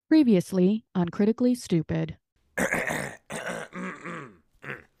Previously on Critically Stupid.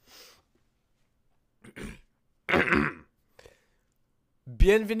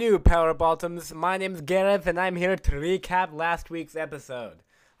 Bienvenue, Power Bottoms. My name's Gareth, and I'm here to recap last week's episode.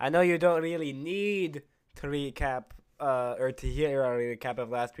 I know you don't really need to recap, or to hear a recap of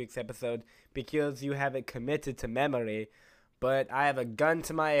last week's episode because you have it committed to memory, but I have a gun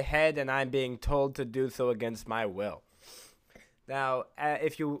to my head and I'm being told to do so against my will. Now,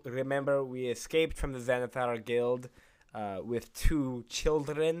 if you remember, we escaped from the Xanathar Guild with two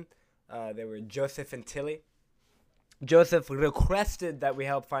children. They were Joseph and Tilly. Joseph requested that we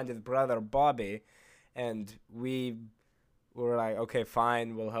help find his brother Bobby, and we were like, okay,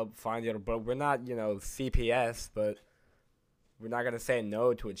 fine, we'll help find your brother. We're not, CPS, but we're not going to say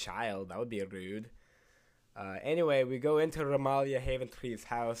no to a child. That would be rude. Anyway, we go into Ramalia Haventree's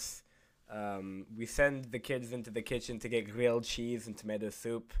house. We send the kids into the kitchen to get grilled cheese and tomato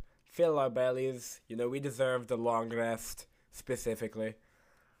soup. Fill our bellies. We deserve the long rest, specifically.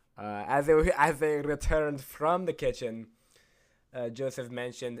 As they returned from the kitchen, Joseph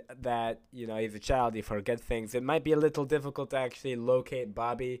mentioned that, he's a child, he forgets things. It might be a little difficult to actually locate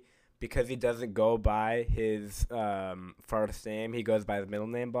Bobby because he doesn't go by his first name. He goes by the middle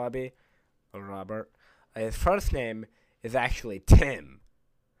name Bobby, or Robert. His first name is actually Tim.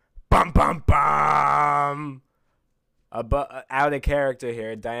 Bum, bum, bum! Out of character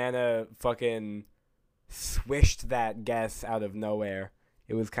here. Diana fucking swished that guess out of nowhere.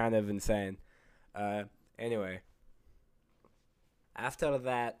 It was kind of insane. Anyway. After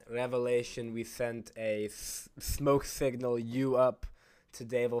that revelation, we sent a smoke signal you up to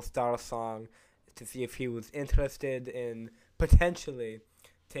Davil Starsong to see if he was interested in potentially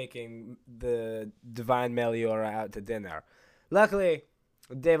taking the Divine Meliora out to dinner. Luckily,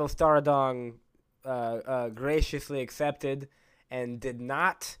 Davil Stardong graciously accepted and did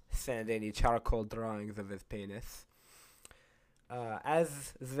not send any charcoal drawings of his penis.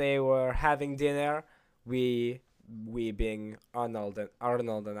 As they were having dinner, we being Arnold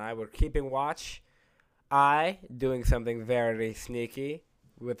and I were keeping watch. I doing something very sneaky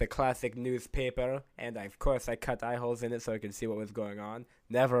with a classic newspaper, and of course I cut eye holes in it so I could see what was going on.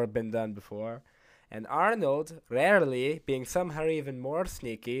 Never been done before. And Arnold, rarely, being somehow even more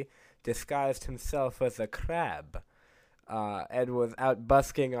sneaky, disguised himself as a crab, and was out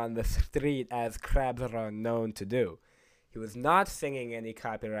busking on the street as crabs are known to do. He was not singing any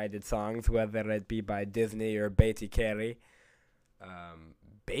copyrighted songs, whether it be by Disney or Beatty Carey.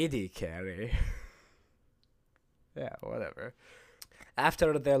 Beatty Carey? Yeah, whatever.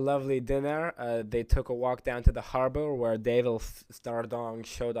 After their lovely dinner, they took a walk down to the harbor where Davil Stardong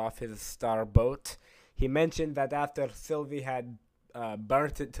showed off his star boat. He mentioned that after Sylvie had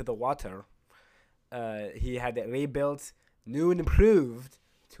burnt it to the water, he had it rebuilt, new and improved,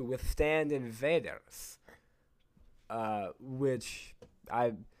 to withstand invaders. You're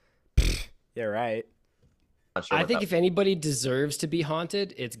right. I think if anybody deserves to be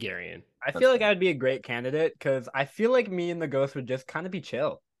haunted, it's Garion. I feel like I would be a great candidate because I feel like me and the ghost would just kind of be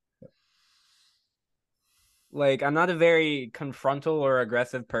chill. Like, I'm not a very confrontal or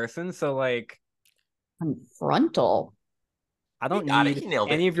aggressive person, so like, confrontal. I don't need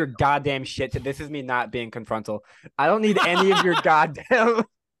any of your goddamn shit. This is me not being confrontal. I don't need any of your goddamn.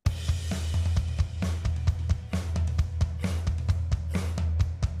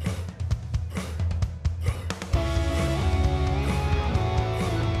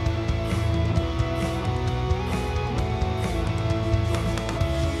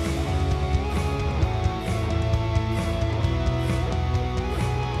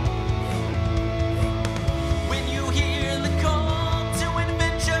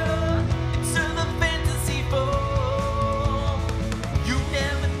 You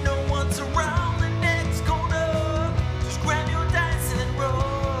never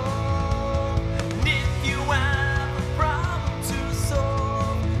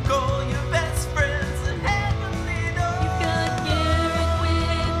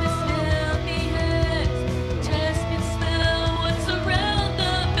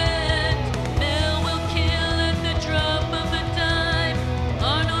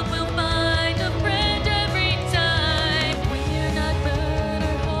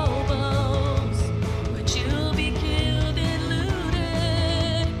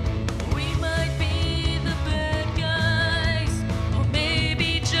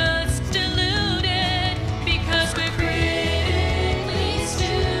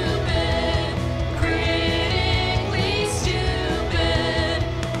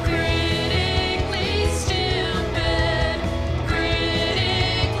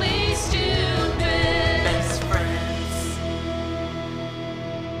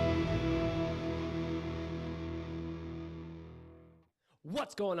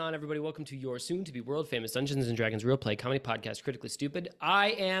What's going on, everybody? Welcome to your soon-to-be world-famous Dungeons & Dragons real play comedy podcast, Critically Stupid. I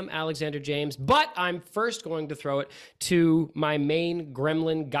am Alexander James, but I'm first going to throw it to my main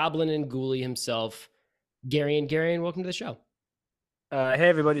gremlin, goblin, and ghoulie himself, Garion. Garion, welcome to the show. Hey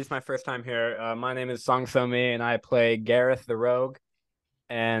everybody, it's my first time here. My name is Song So Mi, and I play Gareth the Rogue.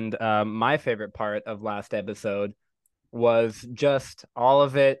 And my favorite part of last episode was just all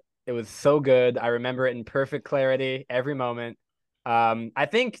of it. It was so good. I remember it in perfect clarity, every moment. I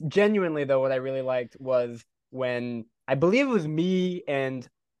think genuinely though, what I really liked was when I believe it was me and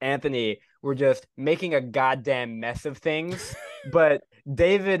Anthony were just making a goddamn mess of things, but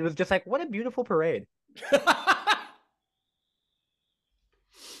David was just like, "What a beautiful parade."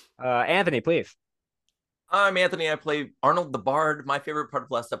 Anthony, please. I'm Anthony. I play Arnold the Bard. My favorite part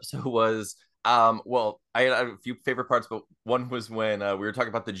of last episode was, I had a few favorite parts, but one was when we were talking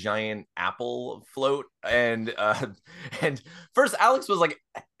about the giant apple float, and first Alex was like,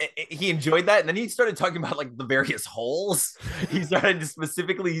 he enjoyed that, and then he started talking about like the various holes. He started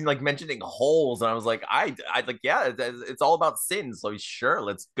specifically like mentioning holes, and I was like, I like, yeah, it's all about sin, so sure,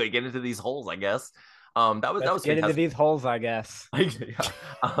 let's go get into these holes, I guess. That was Let's get into these holes, I guess.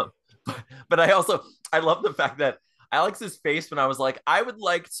 yeah. But I love the fact that Alex's face when I was like, I would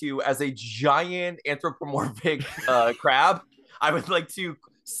like to, as a giant anthropomorphic crab, I would like to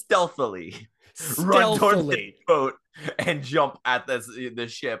stealthily run towards the boat and jump at the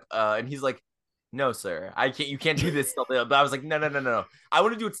ship. And he's like, "No, sir, I can't. You can't do this stealthily." But I was like, "No. I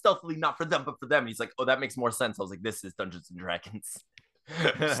want to do it stealthily, not for them, but for them." And he's like, "Oh, that makes more sense." I was like, "This is Dungeons and Dragons."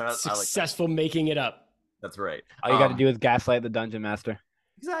 Successful making it up. That's right. All you got to do is gaslight the dungeon master.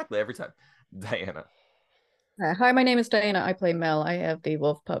 Exactly, every time. Diana. Hi, my name is Diana. I play Mel. I have the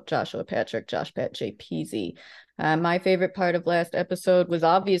wolf pup Joshua Patrick, Josh Pat J. Peasy. My favorite part of last episode was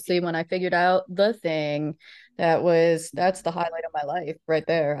obviously when I figured out the thing. That's the highlight of my life right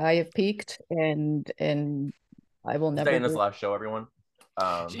there. I have peaked and I will never. Diana's last show, everyone.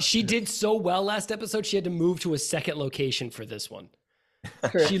 She did so well last episode, she had to move to a second location for this one.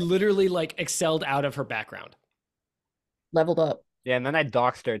 True. She literally like excelled out of her background. Leveled up. Yeah, and then I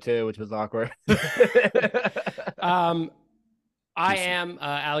doxed her too, which was awkward. I am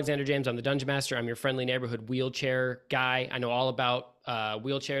Alexander James. I'm the Dungeon Master. I'm your friendly neighborhood wheelchair guy. I know all about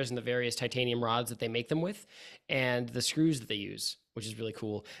wheelchairs and the various titanium rods that they make them with and the screws that they use, which is really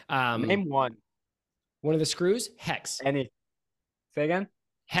cool. Name one. One of the screws? Hex. Any. Say again?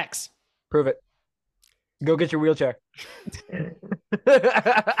 Hex. Prove it. Go get your wheelchair.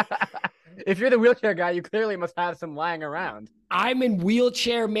 If you're the wheelchair guy, you clearly must have some lying around. I'm in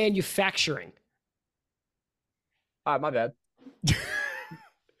wheelchair manufacturing. My bad.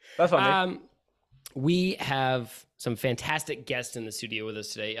 That's on me. We have some fantastic guests in the studio with us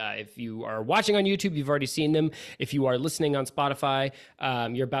today. If you are watching on YouTube, you've already seen them. If you are listening on Spotify,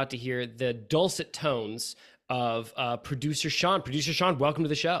 you're about to hear the dulcet tones of producer Sean. Producer Sean, welcome to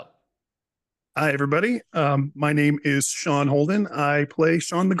the show. Hi, everybody. My name is Sean Holden. I play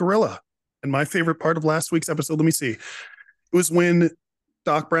Sean the Gorilla. And my favorite part of last week's episode, let me see. It was when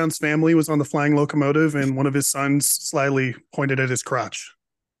Doc Brown's family was on the flying locomotive and one of his sons slyly pointed at his crotch.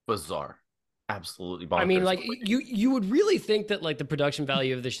 Bizarre. Absolutely bonkers. I mean, like you would really think that like the production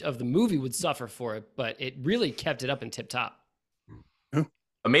value of the movie would suffer for it, but it really kept it up in tip top. Yeah.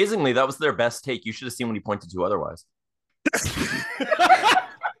 Amazingly, that was their best take. You should have seen when he pointed to otherwise.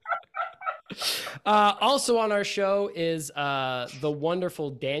 Also on our show is the wonderful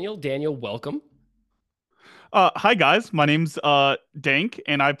Daniel. Daniel, welcome. Hi guys, my name's Dank,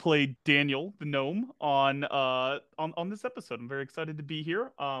 and I play Daniel the gnome on this episode. I'm very excited to be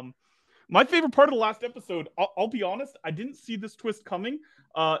here. My favorite part of the last episode, I'll be honest, I didn't see this twist coming.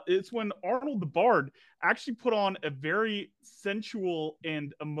 It's when Arnold the Bard actually put on a very sensual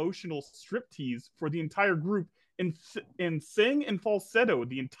and emotional striptease for the entire group and sang in falsetto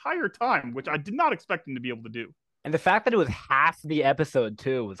the entire time, which I did not expect him to be able to do. And the fact that it was half the episode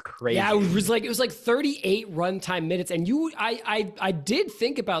too was crazy. Yeah, it was like 38 runtime minutes, and I did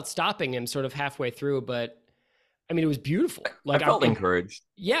think about stopping him sort of halfway through, but I mean it was beautiful. Like I felt encouraged.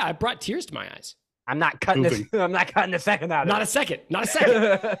 Yeah, it brought tears to my eyes. I'm not cutting this. I'm not cutting a second out of it. Not a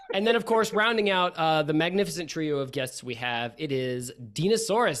second. And then, of course, rounding out the magnificent trio of guests we have, it is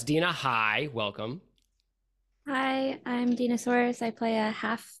Dinosaurus. Dina, hi, welcome. Hi, I'm Dinosaurus. I play a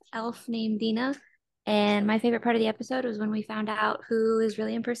half elf named Dina. And my favorite part of the episode was when we found out who is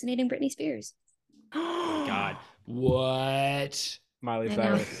really impersonating Britney Spears. Oh my God. What? Miley I know.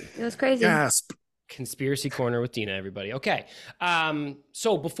 Cyrus. It was crazy. Gasp. Conspiracy Corner with Dina, everybody. Okay.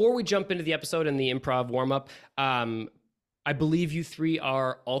 So before we jump into the episode and the improv warm-up, I believe you three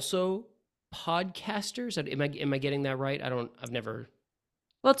are also podcasters. Am I getting that right? I've never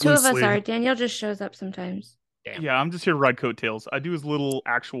Well, two of us Loosely. are. Daniel just shows up sometimes. Damn. Yeah, I'm just here to ride coattails. I do as little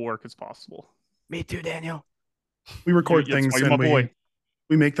actual work as possible. Me too, Daniel. We record That's things why you're my and boy.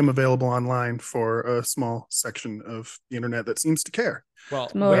 we make them available online for a small section of the internet that seems to care.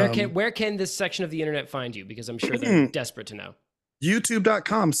 Well, More. where can this section of the internet find you? Because I'm sure they're desperate to know.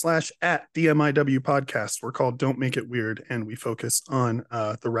 YouTube.com/@DMIW podcast. We're called Don't Make It Weird, and we focus on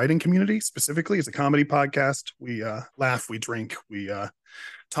the writing community specifically. It's a comedy podcast. We laugh, we drink, we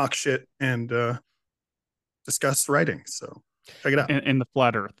talk shit, and discuss writing. So check it out. And the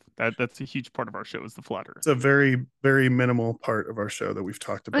flat Earth. That's a huge part of our show. Is the flat Earth. It's a very, very minimal part of our show that we've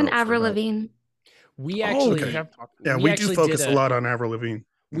talked about. And Avril Lavigne. We actually okay. have talked. Yeah, we we do actually focus did a lot on Avril Lavigne.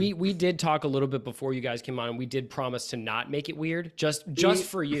 We did talk a little bit before you guys came on, and we did promise to not make it weird, just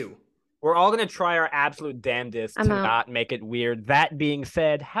for you. We're all gonna try our absolute damnedest I'm to out. not make it weird. That being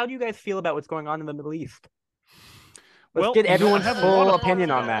said, how do you guys feel about what's going on in the Middle East? Let's Well, get we everyone's have a lot full of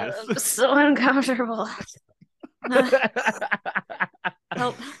opinion on thoughts that. on this. So uncomfortable.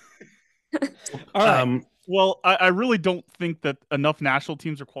 Help. All right. Well, I really don't think that enough national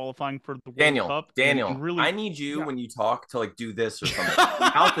teams are qualifying for the World Cup. Daniel, and really, I need you Yeah. when you talk to like do this or something.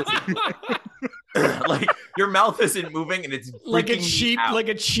 Mouth isn't, like your mouth isn't moving, and it's like a freaking me cheap out.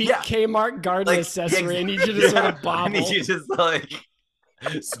 Yeah. Kmart garden Like, accessory. I need you to yeah, sort of I bobble. need you to just like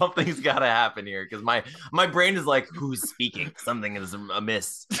something's got to happen here because my brain is like, who's speaking? Something is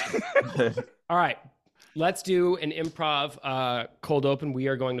amiss. All right. Let's do an improv cold open. We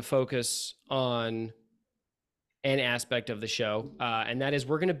are going to focus on an aspect of the show, and that is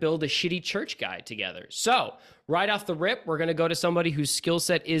we're going to build a shitty church guide together. So right off the rip, we're going to go to somebody whose skill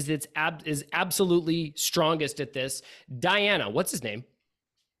set is absolutely strongest at this. Diana, what's his name?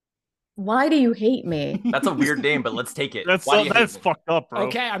 Why do you hate me? That's a weird name, but let's take it. that's Why do you hate me? fucked up, bro.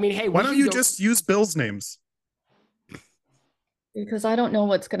 Okay, I mean, hey, Why we don't can you go- just use Bill's names? Because I don't know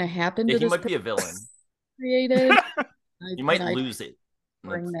what's going to happen Yeah, to he this might be a villain. created. You might I lose it.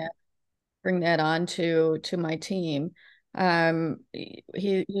 bring that on to my team.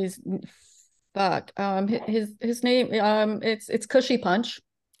 He's fuck. His name it's Cushy Punch.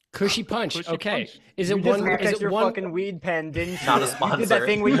 Cushy Punch. Cushy okay. Punch. Is You it just one? looked Is at it your one? fucking weed pen, didn't you? Not a You did sponsor. that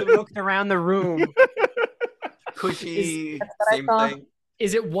thing where you looked around the room. Cushy, That's what I same thought. thing.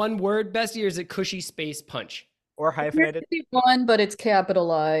 Is it one word, Bestie, or is it Cushy Space Punch? Or hyphenated. One, but it's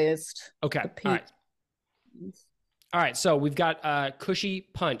capitalized. Okay. The P. All right. All right. So we've got Cushy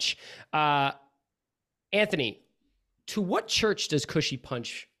Punch. Anthony, to what church does Cushy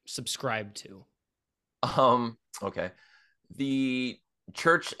Punch subscribe to? Okay. The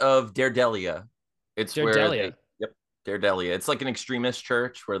Church of Daredelia. It's where Daredelia. yep, Daredelia. It's like an extremist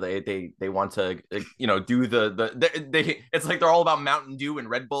church where they want to do they it's like they're all about Mountain Dew and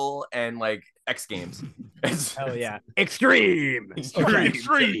Red Bull and like X Games. Hell yeah. Extreme.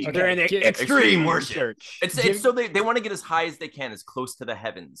 Extreme. They're in the Extreme extreme worship. church. It's so they want to get as high as they can, as close to the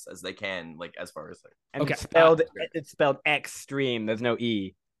heavens as they can, like as far as like And Okay. it's spelled extreme. There's no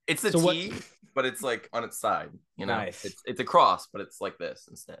E. it's a So what- T, but it's like on its side. You know, Nice. it's a cross, but it's like this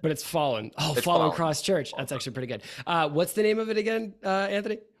instead. But it's Fallen. Oh, It's Fallen Fallen. Cross Church. That's actually pretty good. What's the name of it again,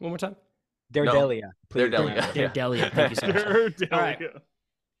 Anthony? One more time. Daredelia. Please. Daredelia. Yeah. Daredelia. Thank you so much. Daredelia.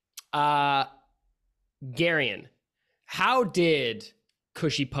 All right. Garion, how did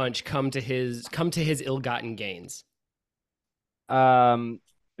Cushy Punch come to his ill-gotten gains?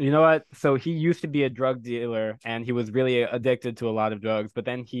 You know what? So he used to be a drug dealer, and he was really addicted to a lot of drugs. But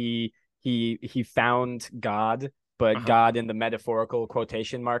then he found God, but God in the metaphorical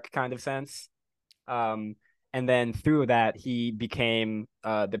quotation mark kind of sense. And then through that, he became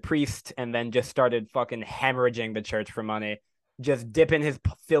the priest, and then just started fucking hemorrhaging the church for money, just dipping his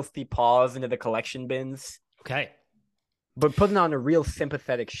filthy paws into the collection bins, Okay. but putting on a real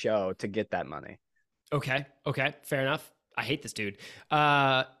sympathetic show to get that money. Okay. Fair enough. I hate this dude.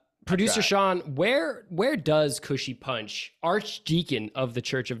 Producer Sean, where does Cushy Punch, archdeacon of the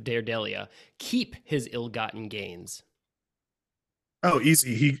Church of Daredelia, keep his ill-gotten gains? Oh,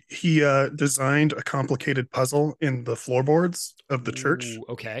 easy. He designed a complicated puzzle in the floorboards of the church. Ooh,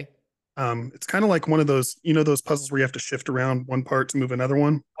 okay. It's kind of like one of those, those puzzles where you have to shift around one part to move another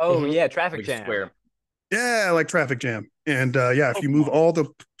one. Oh Mhm. yeah, traffic Like a jam. square. Yeah, like traffic jam. And if you move all the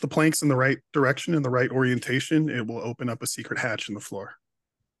planks in the right direction in the right orientation, it will open up a secret hatch in the floor.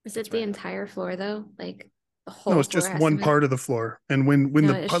 Is it the right. entire floor though? Like the whole No, it's floor just has to one move? part of the floor. And when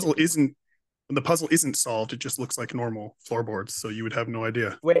No, the it puzzle should- isn't solved, it just looks like normal floorboards. So you would have no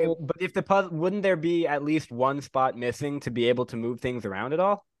idea. Wait, but if the puzzle, wouldn't there be at least one spot missing to be able to move things around at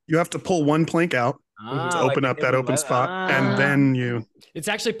all? You have to pull one plank out to open up that open spot, and then you. It's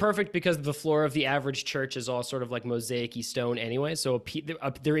actually perfect because the floor of the average church is all sort of like mosaic-y stone anyway, so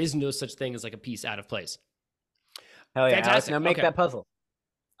there is no such thing as like a piece out of place. Hell yeah, Fantastic. Alex, now make Okay. that puzzle.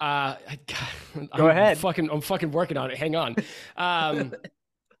 Go ahead. I'm fucking working on it. Hang on.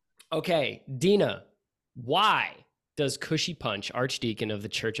 Okay, Dina, why does Cushy Punch, Archdeacon of the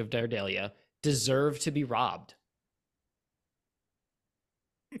Church of Dardalia, deserve to be robbed?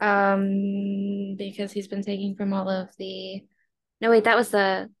 Because he's been taking from all of the. No, wait, that was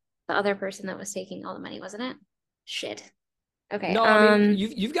the other person that was taking all the money, wasn't it? Shit. Okay. No, I mean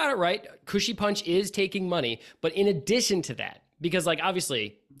you've got it right. Cushy Punch is taking money, but in addition to that, because like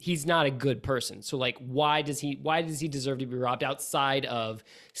obviously he's not a good person, so like why does he deserve to be robbed outside of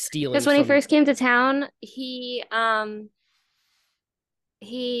stealing? Because when he first came to town, he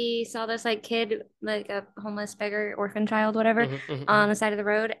saw this like kid, like a homeless beggar, orphan child, whatever, on the side of the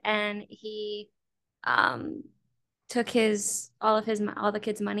road, and he took all the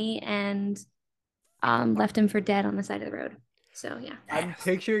kid's money and left him for dead on the side of the road. So yeah. I'm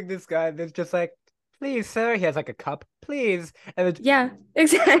picturing this guy that's just like, please, sir. He has like a cup, please. And then Yeah,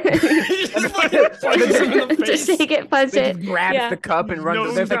 exactly. Just take it, punch he it. just grabs the cup and runs.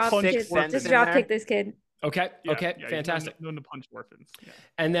 No, There's like drop 6 kick. cents Just in drop there. kick this kid. Okay, Yeah, okay, yeah, fantastic. Known to punch orphans. Yeah.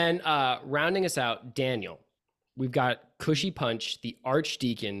 And then rounding us out, Daniel. We've got Cushy Punch, the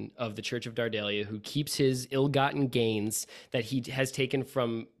archdeacon of the Church of Dardalia, who keeps his ill-gotten gains that he has taken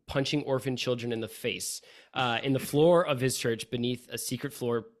from punching orphan children in the face in the floor of his church beneath a secret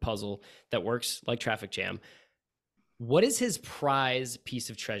floor puzzle that works like traffic jam. What is his prize piece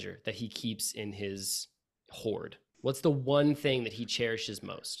of treasure that he keeps in his hoard? What's the one thing that he cherishes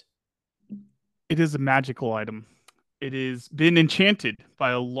most? It is a magical item. It has been enchanted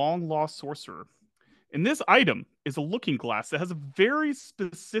by a long-lost sorcerer. And this item is a looking glass that has a very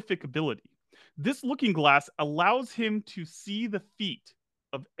specific ability. This looking glass allows him to see the feet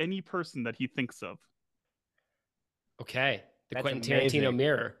of any person that he thinks of. Okay, the That's Quentin amazing. Tarantino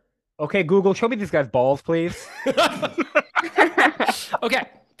mirror. Okay, Google, show me this guy's balls, please. Okay,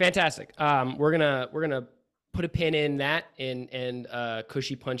 fantastic. We're gonna put a pin in that in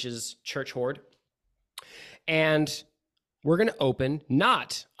Cushy Punch's church hoard, and we're gonna open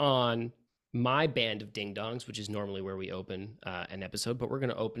not on my band of ding dongs, which is normally where we open an episode, but we're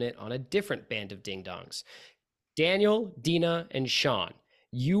gonna open it on a different band of ding dongs. Daniel, Dina, and Sean,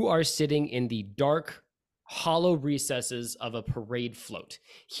 you are sitting in the dark, hollow recesses of a parade float,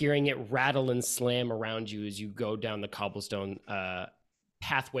 hearing it rattle and slam around you as you go down the cobblestone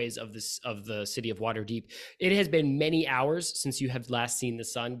pathways of the city of Waterdeep. It has been many hours since you have last seen the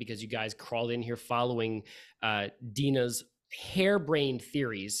sun because you guys crawled in here following Dina's harebrained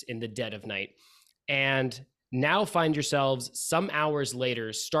theories in the dead of night, and now find yourselves some hours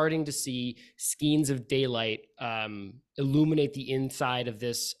later starting to see skeins of daylight illuminate the inside of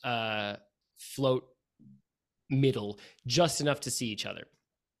this float middle just enough to see each other.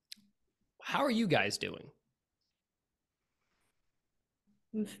 How are you guys doing?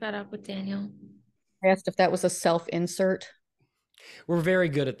 I'm fed up with Daniel. I asked if that was a self-insert. We're very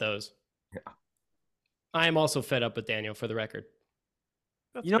good at those. Yeah. I am also fed up with Daniel, for the record.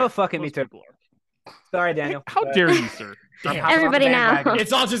 That's You know fair. what fucking me Most too. people are. Sorry, Daniel. How dare you, sir? I'm Damn. hopping on the Everybody now. bandwagon.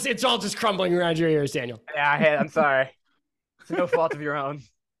 It's all just crumbling around your ears, Daniel. Yeah, I'm sorry. It's no fault of your own.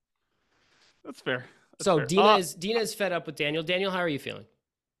 That's fair. That's So fair. Dina is fed up with Daniel. Daniel, how are you feeling?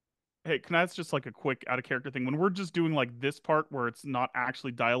 Hey, can I ask just like a quick out of character thing? When we're just doing like this part where it's not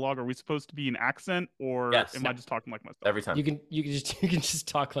actually dialogue, are we supposed to be an accent, or Yes. am I just talking like myself? Every time. You can just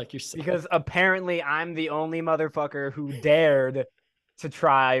talk like yourself. Because apparently I'm the only motherfucker who dared to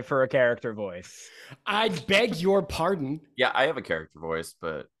try for a character voice. I beg your pardon. Yeah, I have a character voice,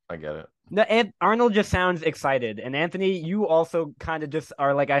 but I get it. No, Arnold just sounds excited, and Anthony, you also kind of just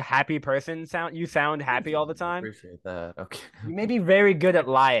are like a happy person. You sound happy all the I time. appreciate that. Okay. You may be very good at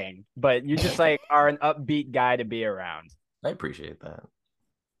lying, but you just like are an upbeat guy to be around. I appreciate that.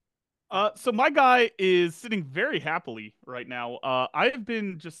 So my guy is sitting very happily right now. I've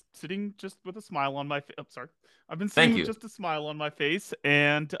been just sitting just with a smile on my face. Oh, sorry. I've been sitting Thank with you. just a smile on my face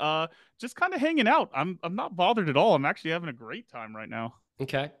and just kind of hanging out. I'm not bothered at all. I'm actually having a great time right now.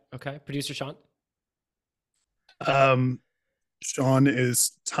 Okay. Producer Sean. Sean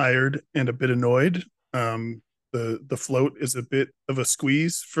is tired and a bit annoyed. The float is a bit of a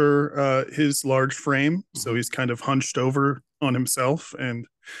squeeze for his large frame, so he's kind of hunched over on himself and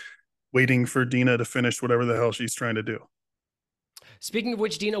waiting for Dina to finish whatever the hell she's trying to do. Speaking of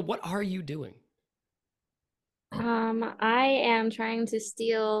which, Dina, what are you doing? I am trying to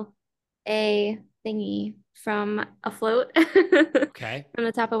steal a thingy from a float. Okay. From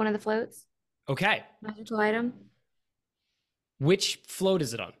the top of one of the floats. Okay. Magical item. Which float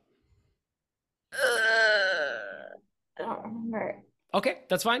is it on? I don't remember. Okay,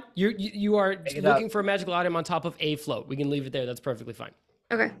 that's fine. You are it looking up. for a magical item on top of a float. We can leave it there. That's perfectly fine.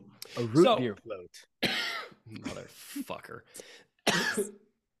 Okay. A root So- beer float. Motherfucker.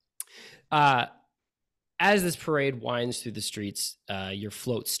 As this parade winds through the streets, your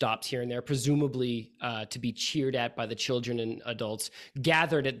float stops here and there, presumably to be cheered at by the children and adults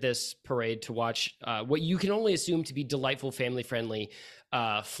gathered at this parade to watch what you can only assume to be delightful, family-friendly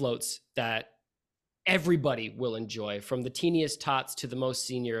floats that everybody will enjoy, from the teeniest tots to the most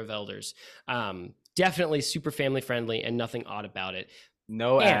senior of elders. Definitely super family-friendly and nothing odd about it.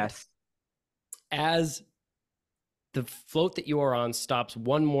 No And ass. as the float that you are on stops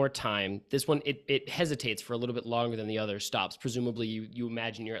one more time, this one, it hesitates for a little bit longer than the other stops. Presumably, you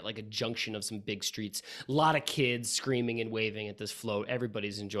imagine you're at like a junction of some big streets. A lot of kids screaming and waving at this float.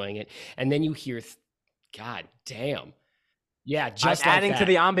 Everybody's enjoying it. And then you hear, God damn. Yeah, just I'm like adding that. to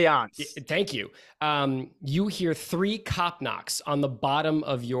the ambiance. Thank you. You hear 3 cop knocks on the bottom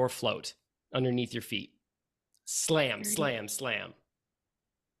of your float underneath your feet. Slam, slam, slam.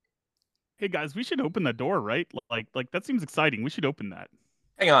 Hey guys, we should open the door, right? Like that seems exciting. We should open that.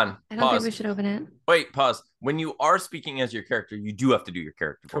 Hang on. I don't think Pause. we should open it. Wait, pause. When you are speaking as your character, you do have to do your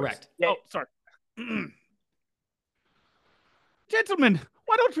character voice. Correct. Oh, sorry. Gentlemen,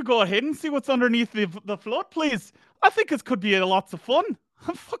 why don't we go ahead and see what's underneath the float, please? I think this could be lots of fun.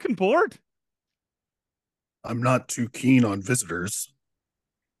 I'm fucking bored. I'm not too keen on visitors,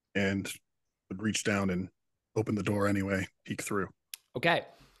 and would reach down and open the door anyway, peek through. Okay.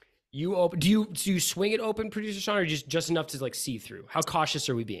 You open. Do you swing it open, producer Sean, or just enough to like see through? How cautious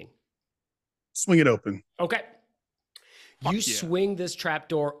are we being? Swing it open. Okay. Fuck You yeah. swing this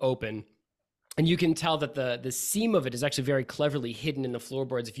trapdoor open, and you can tell that the seam of it is actually very cleverly hidden in the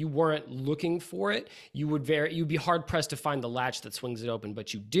floorboards. If you weren't looking for it, you'd be hard pressed to find the latch that swings it open,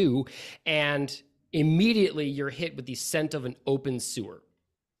 but you do, and immediately you're hit with the scent of an open sewer.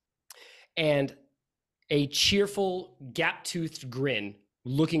 And a cheerful, gap-toothed grin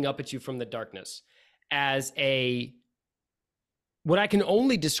looking up at you from the darkness as what I can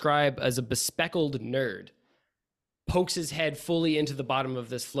only describe as a bespectacled nerd pokes his head fully into the bottom of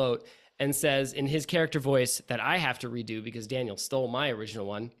this float and says in his character voice that I have to redo because Daniel stole my original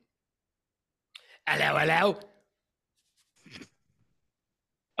one. Hello, hello.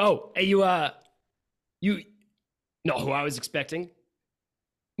 Oh, hey, you know who I was expecting?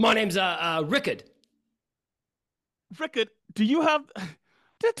 My name's Rickard. Rickard, do you have...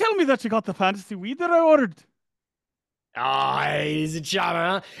 Tell me that you got the fantasy weed that I ordered. Oh, hey, he's a charmer,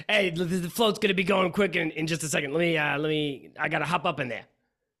 huh? Hey, the float's gonna be going quick in just a second. I gotta hop up in there.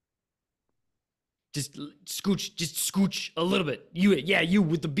 Just scooch a little bit. You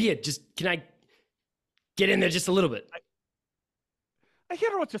with the beard. Can I get in there just a little bit? I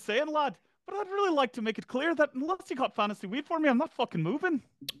hear what you're saying, lad, but I'd really like to make it clear that unless you got fantasy weed for me, I'm not fucking moving.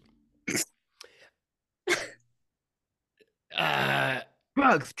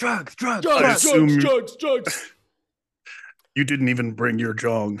 Drugs. Drugs. You didn't even bring your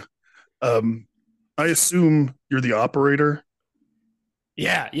jong. I assume you're the operator.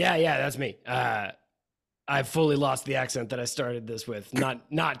 Yeah, that's me. I fully lost the accent that I started this with,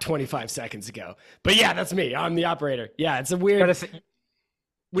 not 25 seconds ago. But yeah, that's me. I'm the operator. Yeah, it's a weird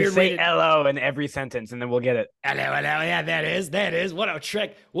Weird way say to... hello in every sentence, and then we'll get it. Hello. Yeah, that is. What a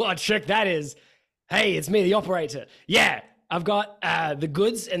trick that is. Hey, it's me, the operator. Yeah, I've got the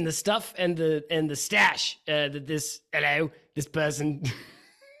goods and the stuff and the stash. This person.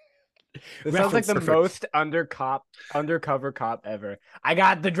 This sounds like the most undercover cop ever. I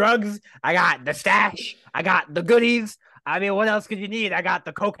got the drugs. I got the stash. I got the goodies. I mean, what else could you need? I got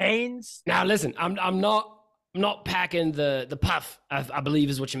the cocaines. Now listen, I'm not packing the puff. I believe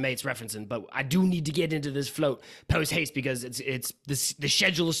is what your mate's referencing, but I do need to get into this float post haste because the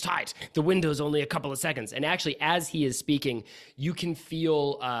schedule is tight. The window's only a couple of seconds, and actually, as he is speaking, you can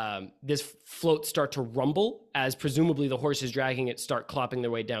feel this float start to rumble as presumably the horses dragging it start clopping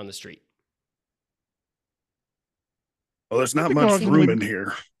their way down the street. Well, there's not think much I'll room go- in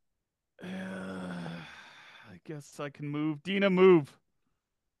here. I guess I can move. Dina, move.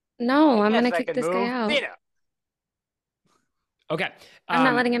 No, I'm Yes, gonna I kick can this move. guy out. Dina. Okay, I'm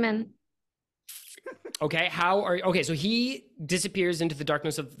not letting him in. Okay, so he disappears into the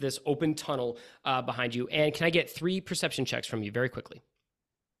darkness of this open tunnel behind you. And can I get 3 perception checks from you very quickly?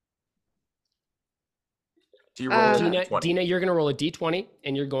 Do you roll Dina, 20? Dina, you're going to roll a d20,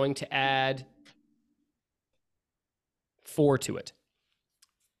 and you're going to add 4 to it.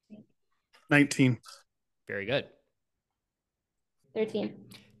 19. Very good. 13.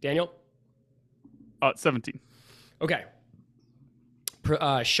 Daniel? 17. Okay.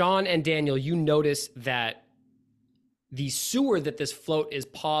 Sean and Daniel, you notice that the sewer that this float is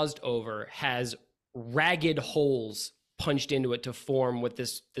paused over has ragged holes punched into it to form what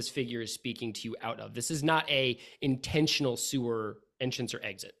this figure is speaking to you out of. This is not a intentional sewer entrance or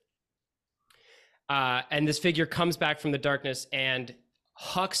exit. And this figure comes back from the darkness and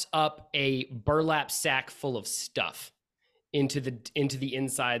hucks up a burlap sack full of stuff into the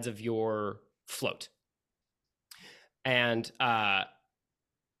insides of your float. And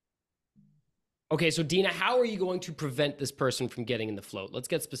okay, so Dina, how are you going to prevent this person from getting in the float? Let's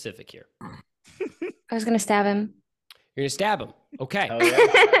get specific here. I was gonna stab him. You're gonna stab him. Okay. Oh,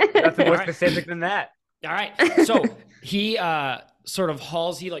 yeah. Nothing more All right. specific than that. All right. So he sort of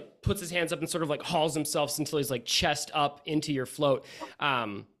hauls, he like puts his hands up and sort of like hauls himself until he's like chest up into your float.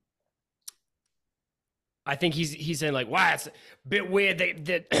 I think he's saying like, wow, it's a bit weird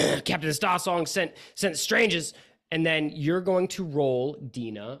that Captain Starsong sent strangers. And then you're going to roll,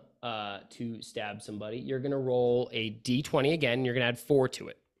 Dina, to stab somebody. You're going to roll a D20 again. And you're going to add 4 to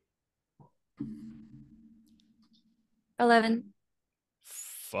it. 11.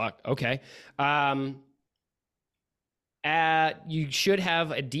 Fuck. Okay. You should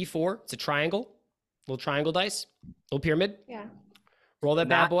have a D4. It's a triangle, little triangle dice, little pyramid. Yeah. Roll that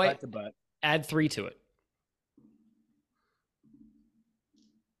bad Not boy. butt to butt. Add 3 to it.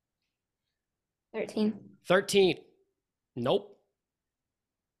 13. 13. Nope.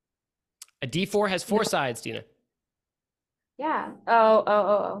 A D4 has 4 sides, Dina. Yeah.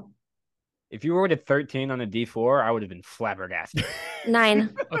 Oh. If you rolled a 13 on a D4, I would have been flabbergasted.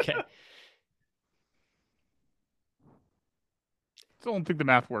 9. Okay. I don't think the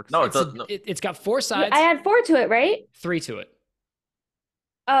math works. No, it doesn't. No. It's got 4 sides, I had 4 to it, right? 3 to it.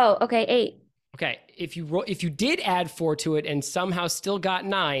 Oh, okay, 8. Okay. If you did add 4 to it and somehow still got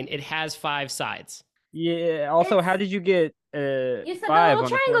 9, it has 5 sides. Yeah. Also, how did you get You said the 5 little on the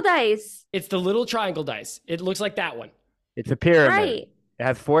triangle fourth? dice. It's the little triangle dice. It looks like that one. It's a pyramid. Right. It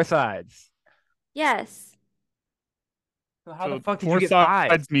has 4 sides. Yes. So how So the fuck did 4 you get 5?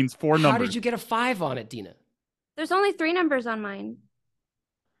 sides means 4 numbers. How did you get a 5 on it, Dina? There's only 3 numbers on mine.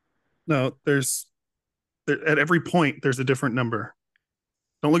 No, at every point, there's a different number.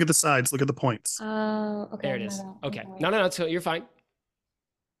 Don't look at the sides, look at the points. Oh, okay. There it my is. bad. Okay. Okay. No, so you're fine.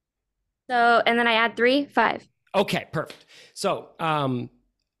 So, and then I add 3, 5. Okay, perfect. So,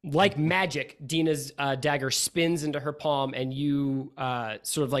 like magic, Dina's dagger spins into her palm, and you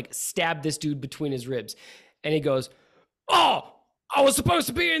sort of like stab this dude between his ribs. And he goes, "Oh, I was supposed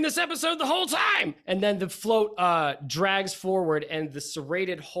to be in this episode the whole time!" And then the float drags forward, and the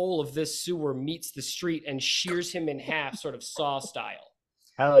serrated hole of this sewer meets the street and shears him in half, sort of Saw style.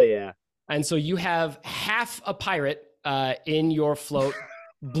 Hell yeah. And so you have half a pirate in your float,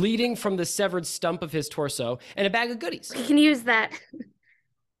 bleeding from the severed stump of his torso, and a bag of goodies. You can use that.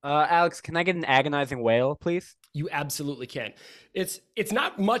 Alex, can I get an agonizing wail, please? You absolutely can. It's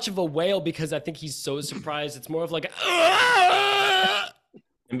not much of a wail because I think he's so surprised. It's more of like a,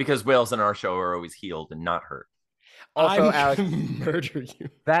 And because whales in our show are always healed and not hurt. Also, I'm Alex, gonna murder you.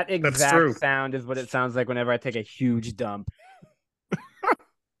 that true. exact sound is what it sounds like whenever I take a huge dump.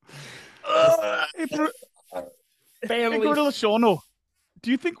 Hey, Hey, Family. Gorilla Shono,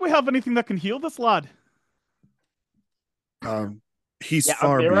 do you think we have anything that can heal this lad? He's Yeah, a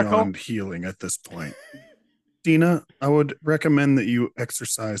far miracle? beyond healing at this point. Dina, I would recommend that you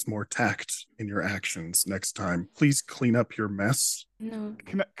exercise more tact in your actions next time. Please clean up your mess. No.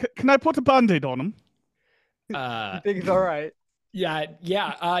 Can I put a band-aid on him? I think it's all right. Yeah.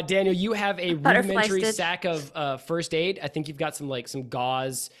 Daniel, you have a Butterfly rudimentary stitch. sack of first aid. I think you've got some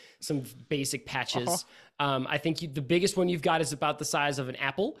gauze, some basic patches. I think the biggest one you've got is about the size of an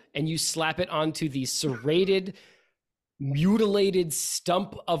apple, and you slap it onto the serrated, mutilated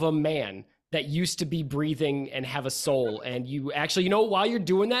stump of a man that used to be breathing and have a soul. And you actually, while you're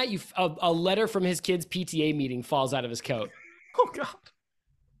doing that, a letter from his kid's PTA meeting falls out of his coat Oh God.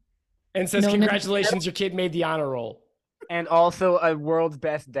 and says, No, no. "Congratulations, your kid made the honor roll." And also a world's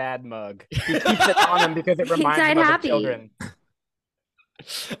best dad mug. He keeps it on him because it He reminds died him of happy. the children.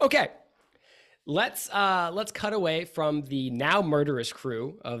 Okay. Let's cut away from the now murderous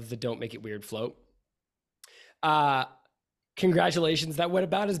crew of the Don't Make It Weird float. Congratulations, that went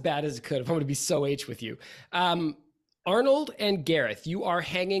about as bad as it could. I'm going to be so H with you. Arnold and Gareth, you are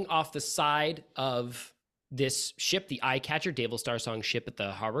hanging off the side of this ship, the Eye Catcher, Dave Starsong ship at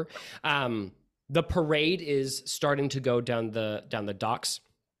the harbor. The parade is starting to go down the docks.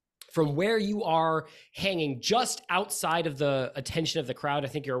 From where you are hanging just outside of the attention of the crowd, I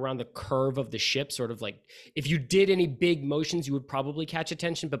think you're around the curve of the ship, sort of like if you did any big motions, you would probably catch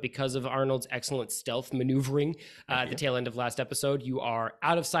attention. But because of Arnold's excellent stealth maneuvering at the tail end of last episode, you are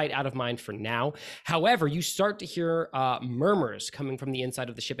out of sight, out of mind for now. However, you start to hear murmurs coming from the inside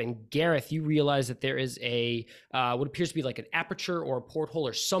of the ship. And Gareth, you realize that there is a what appears to be like an aperture or a porthole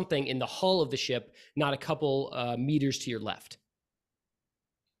or something in the hull of the ship, not a couple meters to your left.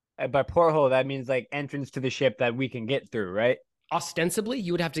 By porthole, that means like entrance to the ship that we can get through, right? Ostensibly,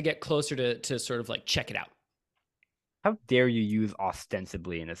 you would have to get closer to sort of like check it out. How dare you use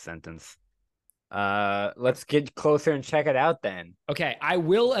ostensibly in a sentence? Let's get closer and check it out then. Okay, I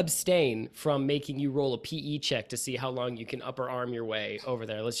will abstain from making you roll a PE check to see how long you can upper arm your way over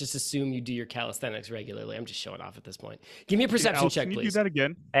there. Let's just assume you do your calisthenics regularly. I'm just showing off at this point. Give me a perception Alex, check, can you please. do that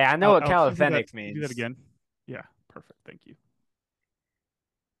again? Hey, I know what Alex, calisthenics can you means. do that again? Yeah, perfect. Thank you.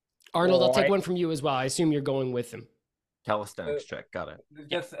 Arnold, I'll take one from you as well. I assume you're going with him. Calisthenics check. Got it.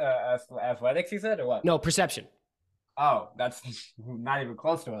 Just athletics, you said, or what? No, perception. Oh, that's not even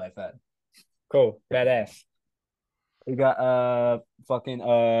close to what I said. Cool, badass. We got fucking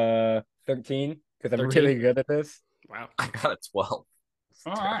 13 because I'm 13? really good at this. Wow. I got a 12. All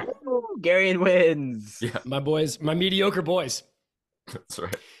right. Garion wins. Yeah, My boys, my mediocre boys. that's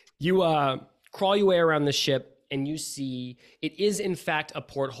right. You crawl your way around the ship and you see it is in fact a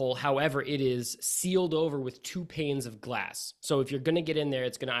porthole. However, it is sealed over with 2 panes of glass. So if you're going to get in there,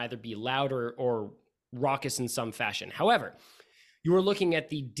 it's going to either be loud or raucous in some fashion. However, you are looking at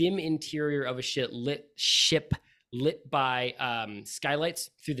the dim interior of a ship lit by skylights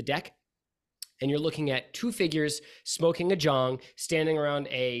through the deck. And you're looking at 2 figures smoking a jong, standing around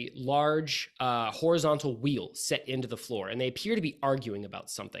a large horizontal wheel set into the floor. And they appear to be arguing about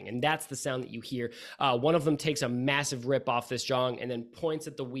something. And that's the sound that you hear. One of them takes a massive rip off this jong and then points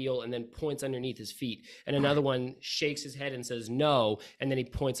at the wheel and then points underneath his feet. And another one shakes his head and says no. And then he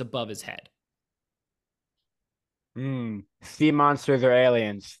points above his head. Sea monsters or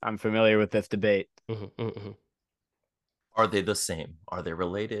aliens? I'm familiar with this debate. Are they the same? Are they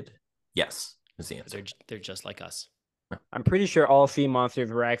related? Yes, is the answer. They're just like us. I'm pretty sure all sea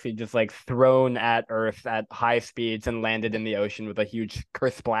monsters were actually just like thrown at Earth at high speeds and landed in the ocean with a huge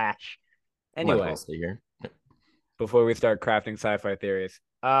splash. Might as Anyway, well stay here. before we start crafting sci-fi theories,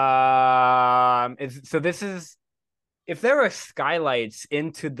 so this is if there are skylights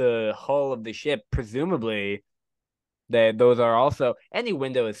into the hull of the ship, presumably those are also any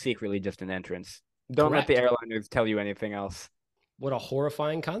window is secretly just an entrance. Don't let the airliners tell you anything else. What a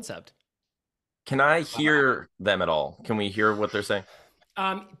horrifying concept. Can I hear them at all? Can we hear what they're saying?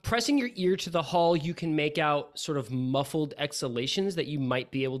 Pressing your ear to the hull, you can make out sort of muffled exhalations that you might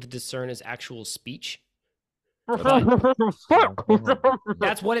be able to discern as actual speech. That's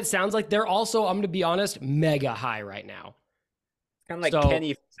what it sounds like. They're also, I'm going to be honest, mega high right now. Kind of like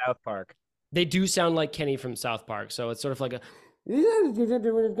Kenny from South Park. They do sound like Kenny from South Park. So it's sort of like a, we're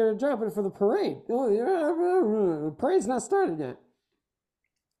going to drop it for the parade. The parade's not started yet.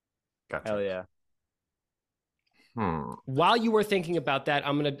 Gotcha. Hell yeah. While you were thinking about that,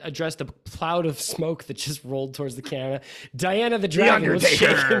 I'm going to address the cloud of smoke that just rolled towards the camera. Diana the Dragon was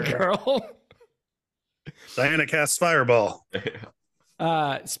shaking, girl. Diana casts Fireball.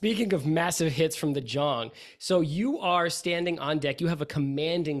 Speaking of massive hits from the Jong, so you are standing on deck. You have a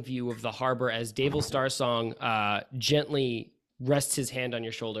commanding view of the harbor as Davil Starsong gently rests his hand on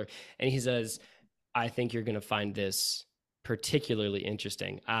your shoulder, and he says, I think you're going to find this particularly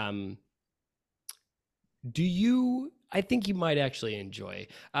interesting. I think you might actually enjoy.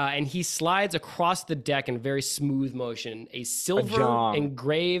 And he slides across the deck in very smooth motion, a silver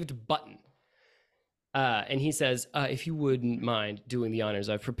engraved button. And he says, if you wouldn't mind doing the honors,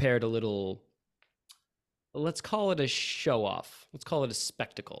 I've prepared a little, let's call it a show off. Let's call it a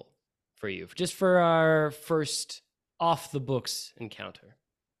spectacle for you, just for our first off the books encounter.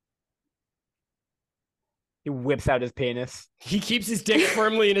 He whips out his penis. He keeps his dick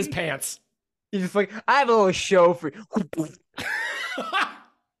firmly in his pants. He's just like, I have a little show for you.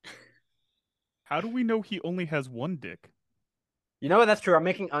 How do we know he only has one dick? You know what? That's true. I'm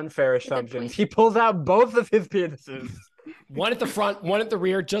making unfair assumptions. He pulls out both of his penises. One at the front, one at the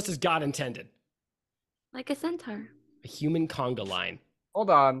rear, just as God intended. Like a centaur. A human conga line. Hold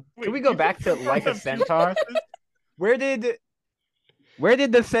on. Can we go back to like a centaur? Where did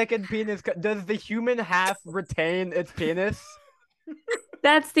the second penis does the human half retain its penis?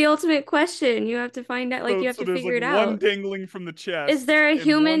 That's the ultimate question. You have to find out. Like you have to figure it out. One dangling from the chest. Is there a and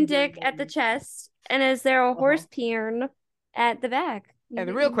human one dick at the chest, and is there a horse peern at the back? And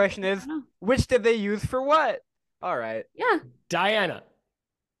the real question is, which did they use for what? All right. Yeah. Diana,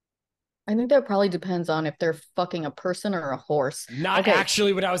 I think that probably depends on if they're fucking a person or a horse. Not Okay.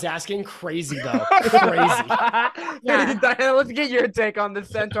 actually what I was asking. Crazy though. Crazy. Yeah. Diana, let's get your take on the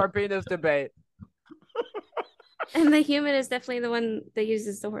centaur penis debate. And the human is definitely the one that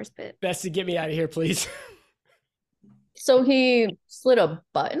uses the horse bit. Best to get me out of here, please. So he slid a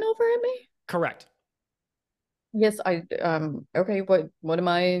button over at me? Correct. Yes, okay, what am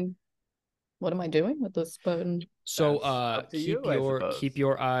I doing with this button? So That's up to you, I suppose. keep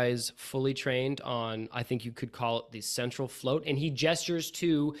your eyes fully trained on, I think you could call it the central float, and he gestures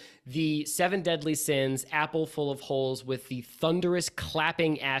to the 7 deadly sins, apple full of holes with the thunderous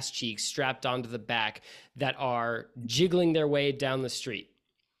clapping ass cheeks strapped onto the back that are jiggling their way down the street.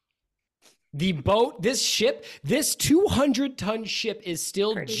 The boat, this 200-ton ship is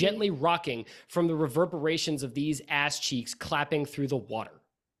still Pretty gently rocking from the reverberations of these ass cheeks clapping through the water.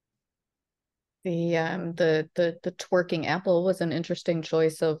 The twerking apple was an interesting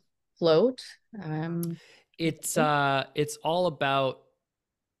choice of float. It's all about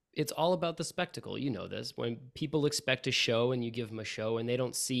the spectacle. You know this. When people expect a show and you give them a show and they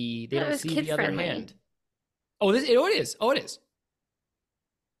don't see It was the other kid-friendly. hand. Oh, it is. Oh, it is.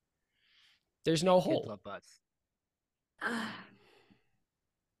 There's no hole. Kids love butts.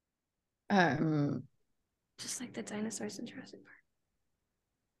 Just like the dinosaurs in Jurassic Park.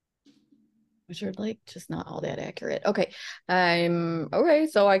 Which are like just not all that accurate. Okay. Okay,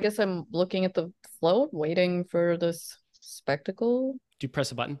 so I guess I'm looking at the float, waiting for this spectacle. Do you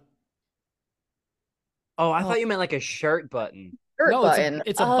press a button? Oh, I thought you meant like a shirt button. Shirt No, button.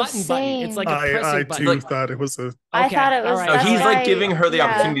 it's a button button. It's like a I pressing button. too thought it was a. I Okay, thought it was. all right. No, that's he's like why- giving her the yeah.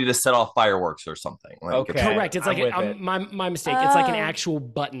 opportunity to set off fireworks or something. Like, Okay. Correct. It's I'm like with it. my mistake. It's like an Oh. actual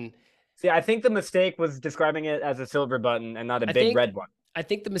button. See, I think the mistake was describing it as a silver button and not a I big think- red one. I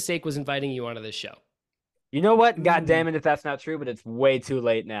think the mistake was inviting you onto this show. You know what? God damn it if that's not true, but it's way too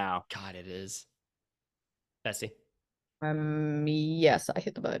late now. God, it is. Bessie. Yes, I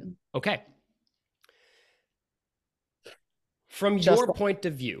hit the button. Okay. From Just your like- point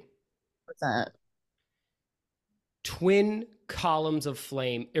of view, What's that? twin columns of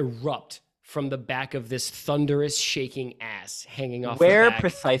flame erupt from the back of this thunderous shaking ass hanging off Where the back.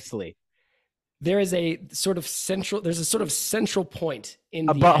 precisely? There's a sort of central point in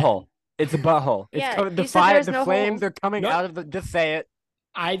A the butthole. It's a butthole. It's Yeah, coming, the you said fire, there's the no flames hole. are coming No. out of the. Just say it.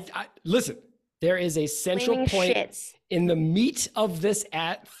 I listen. There is a central Flaming point shits. in the meat of this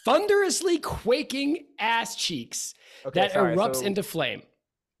thunderously quaking ass cheeks Okay, that sorry, erupts so into flame.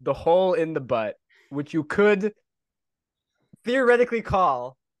 the hole in the butt, which you could theoretically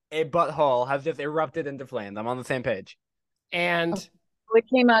call a butthole, has just erupted into flames. I'm on the same page. And It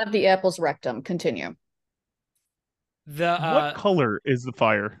came out of the apple's rectum. Continue. the What color is the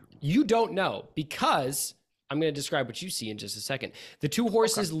fire? you don't know, because I'm going to describe what you see in just a second. The 2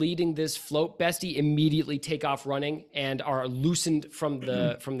 horses leading this float, Bestie, immediately take off running and are loosened from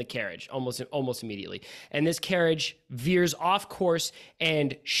the carriage almost immediately. And this carriage veers off course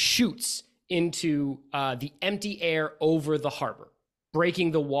and shoots into the empty air over the harbor,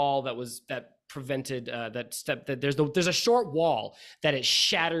 breaking the wall that prevented that there's a short wall that it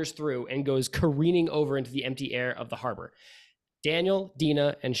shatters through and goes careening over into the empty air of the harbor. Daniel,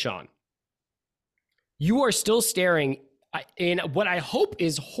 Dina, and Sean, you are still staring in what I hope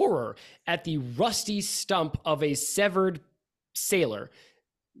is horror at the rusty stump of a severed sailor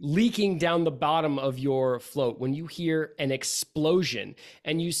leaking down the bottom of your float when you hear an explosion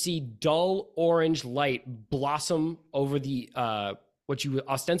and you see dull orange light blossom over the what you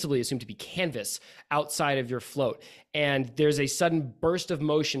ostensibly assume to be canvas outside of your float. And there's a sudden burst of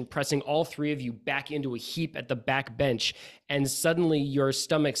motion pressing all 3 of you back into a heap at the back bench. And suddenly your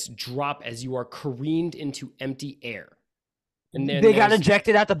stomachs drop as you are careened into empty air. And then They got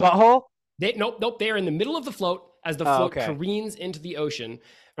ejected at the butthole? Nope. They are in the middle of the float as the Oh, float okay. careens into the ocean.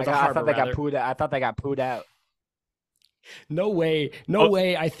 Or I the thought harbor, they got rather. pooed out. I thought they got pooed out. No way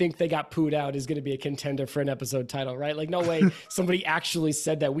I think they got pooed out is going to be a contender for an episode title, right? Like, no way somebody actually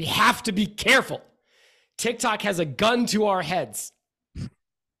said that. We have to be careful. TikTok has a gun to our heads.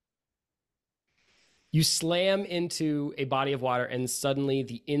 You slam into a body of water and suddenly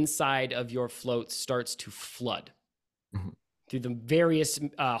the inside of your float starts to flood through the various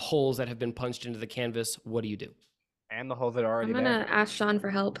holes that have been punched into the canvas. What do you do? And the holes that are already I'm there. gonna ask Sean for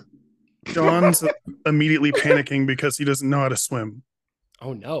help. John's immediately panicking because he doesn't know how to swim.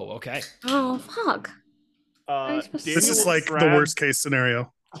 Oh, no. Okay. Oh fuck. Uh, supposed to This is like the worst case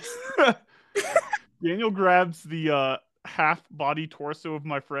scenario. Daniel grabs the half body torso of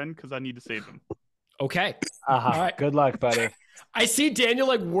my friend because I need to save him. Okay. Uh-huh. All right. Good luck, buddy. I see Daniel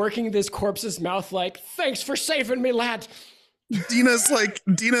like working this corpse's mouth like, thanks for saving me, lad. Dina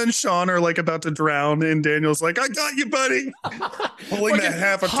and Sean are like about to drown, and Daniel's like, "I got you, buddy," pulling that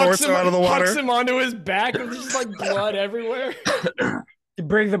half a torso out of the water. Hucks him onto his back with just like blood everywhere. He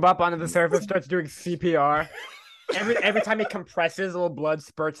brings him up onto the surface, starts doing CPR. Every time he compresses, a little blood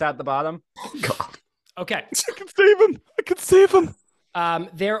spurts out the bottom. God. Okay. I can save him. I can save him.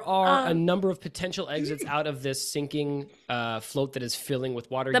 There are a number of potential exits out of this sinking float that is filling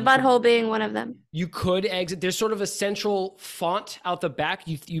with water. The butthole being one of them. You could exit. There's sort of a central font out the back.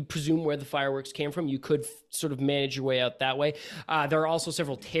 You presume where the fireworks came from. You could sort of manage your way out that way. There are also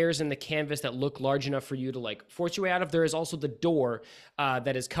several tears in the canvas that look large enough for you to like force your way out of. There is also the door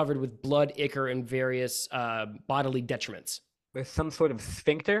that is covered with blood, ichor, and various bodily detriments. There's some sort of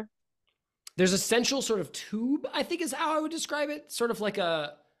sphincter. There's a central sort of tube, I think is how I would describe it. Sort of like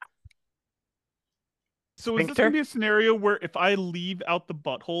a... So is this going to be a scenario where if I leave out the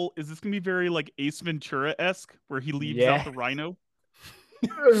butthole, is this going to be very like Ace Ventura-esque, where he leaves out the rhino?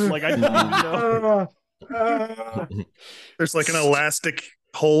 Like, I don't know. There's like an elastic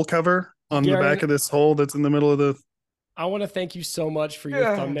hole cover on the back of this hole that's in the middle of the... I want to thank you so much for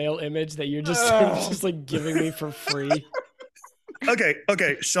your thumbnail image that you're just sort of just like giving me for free.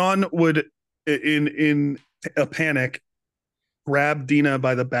 Okay. Sean would, in a panic, grab Dina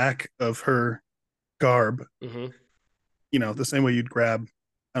by the back of her garb. Mm-hmm. You know, the same way you'd grab,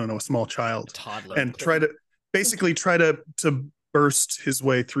 I don't know, a small child, a toddler, and try to burst his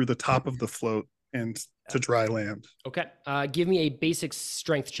way through the top of the float and to dry land. Okay. Give me a basic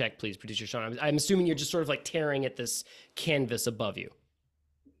strength check, please, producer Sean. I'm assuming you're just sort of like tearing at this canvas above you.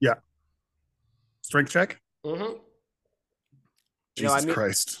 Yeah. Strength check? Mm-hmm. Jesus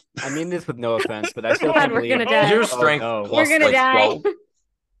Christ. I mean this with no offense, but I still God, can't we're believe gonna die. Your strength We're gonna die.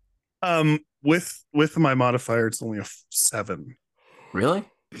 12. With my modifier, it's only a 7. Really?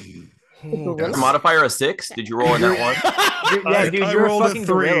 Oh, Is modifier a 6? Did you roll in that one? Yeah, dude, I you're a rolled fucking a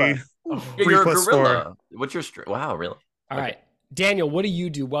 3. gorilla. You're a plus gorilla. 4. What's your Wow, really? All right. Daniel, what do you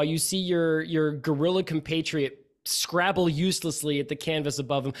do while you see your gorilla compatriot scrabble uselessly at the canvas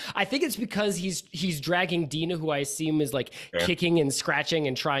above him? I think it's because he's dragging Dina, who I assume is like kicking and scratching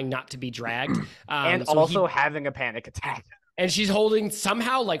and trying not to be dragged. And so also having a panic attack. And she's holding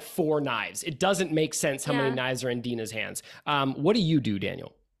somehow like 4 knives. It doesn't make sense how many knives are in Dina's hands. What do you do,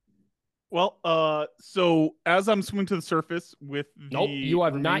 Daniel? Well, so as I'm swimming to the surface with the... Nope, you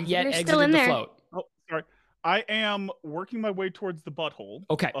have not yet You're exited still in the there. float. Oh, sorry. I am working my way towards the butthole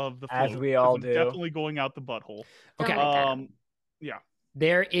of the float. As we all I'm do. definitely going out the butthole. Okay. Yeah.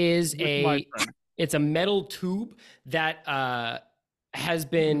 There is With my friend. it's a metal tube that has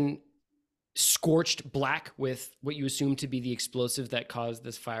been scorched black with what you assume to be the explosive that caused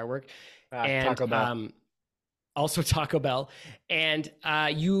this firework. And Taco Bell. Also Taco Bell. And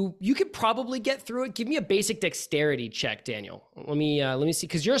you could probably get through it. Give me a basic dexterity check, Daniel. Let me see,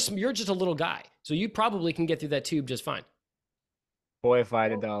 because you're just a little guy. So you probably can get through that tube just fine. Boy, if I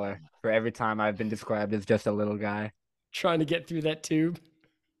had $1 for every time I've been described as just a little guy. Trying to get through that tube.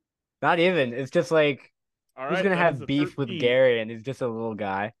 Not even. It's just like, All who's right, gonna that have is a beef 13. with Gary and he's just a little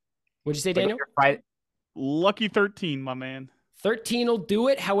guy? What'd you say, Like, Daniel? you're fight- Lucky 13, my man. 13 will do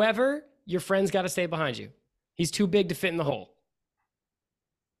it. However, your friend's got to stay behind you. He's too big to fit in the hole.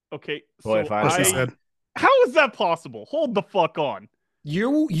 Okay, Boy, so if I She said. how is that possible? Hold the fuck on.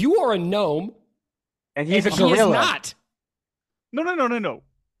 You are a gnome, And he's and a he is gorilla. not. No.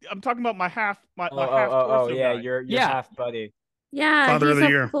 I'm talking about my half Oh, torso yeah, guy. you're Yeah. half buddy. Yeah, Father of he's the a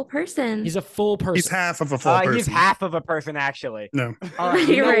year. full person. He's a full person. He's half of a full person. He's half of a person, actually. No. All right,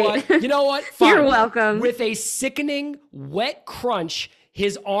 you You're know right. what? You know what? You're Fine. welcome. With a sickening, wet crunch,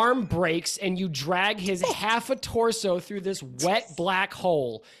 his arm breaks, and you drag his half a torso through this wet black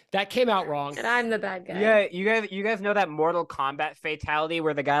hole. That came out wrong. And I'm the bad guy. Yeah, you guys know that Mortal Kombat fatality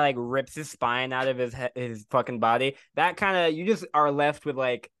where the guy like rips his spine out of his fucking body? That kind of, you just are left with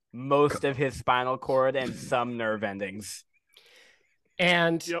like most of his spinal cord and some nerve endings.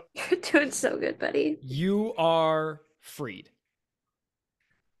 And Yep. You're doing so good, buddy. you are freed.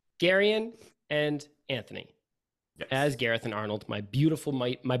 Garion and Anthony. Yes. As Gareth and Arnold, my beautiful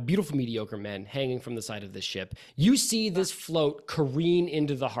mediocre men hanging from the side of this ship, you see this float careen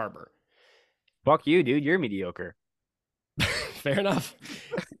into the harbor. Fuck you, dude. You're mediocre. Fair enough.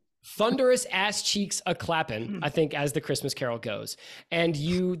 Thunderous ass cheeks a clappin', I think, as the Christmas Carol goes. And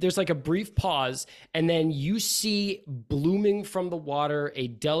there's like a brief pause, and then you see blooming from the water a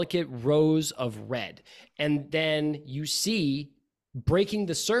delicate rose of red. And then you see breaking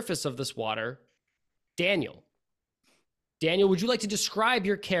the surface of this water, Daniel. Daniel, would you like to describe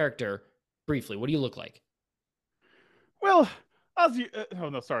your character briefly? What do you look like? Well, Oh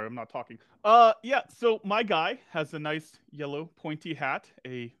no, sorry, I'm not talking. Yeah. So my guy has a nice yellow pointy hat,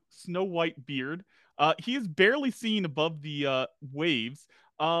 a snow white beard. He is barely seen above the waves.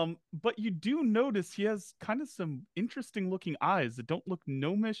 But you do notice he has kind of some interesting looking eyes that don't look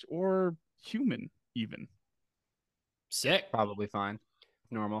gnomish or human even. Sick. Probably fine.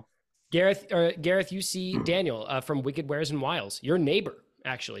 Normal. Gareth, you see Daniel from Wicked Wares and Wiles, your neighbor,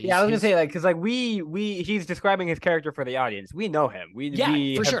 actually. Yeah, I was gonna say, like, because like he's describing his character for the audience. We know him. We for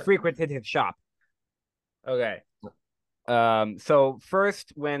have sure. frequented his shop. Okay. So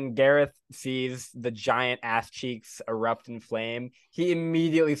first, when Gareth sees the giant ass cheeks erupt in flame, he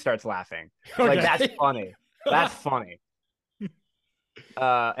immediately starts laughing. Like, Okay. that's funny. That's funny.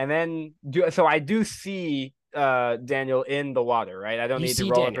 And then I do see Daniel in the water, right? I don't You need to see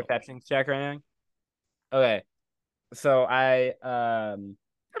roll Daniel. a perception check or anything. Okay. So I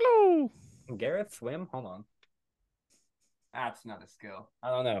Hello. can Gareth swim? Hold on. That's not a skill. I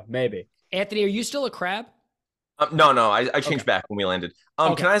don't know. Maybe. Anthony, are you still a crab? No, I changed back when we landed.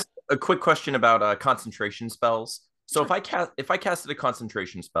 Okay. Can I ask a quick question about concentration spells? So if I casted a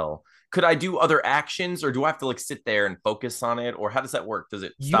concentration spell, could I do other actions, or do I have to like sit there and focus on it, or how does that work? Does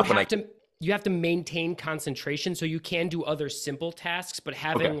it stop when I? You have to maintain concentration, so you can do other simple tasks, but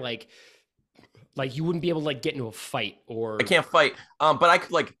having like you wouldn't be able to like get into a fight or I can't fight. But I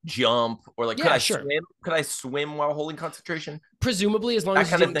could like jump or like could I sure. swim? Could I swim while holding concentration? Presumably, as long That as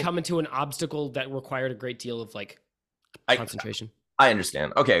you kind of didn't thing. come into an obstacle that required a great deal of like concentration. I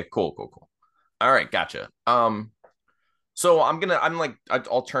understand. Okay, cool. All right, gotcha. So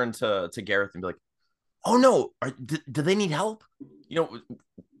I'll turn to Gareth and be like, oh no, do they need help? You know,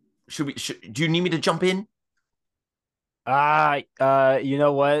 do you need me to jump in? You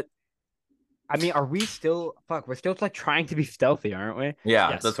know what? I mean, are we still we're still like trying to be stealthy, aren't we? Yeah,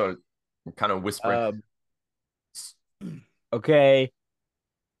 Yes. that's what I'm kind of whispering. Okay.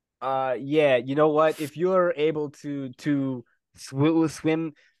 Yeah, you know what? If you're able to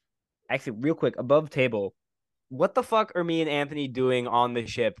swim, actually, real quick, above table, what the fuck are me and Anthony doing on the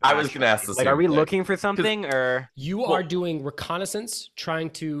ship? I was gonna ask the Like, same are we thing. looking for something, or You are doing reconnaissance, trying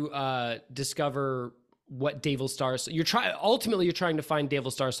to discover what Davil Star. You're trying to find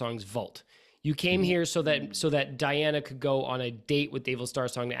Davil Starsong's vault. You came here so that Diana could go on a date with Davil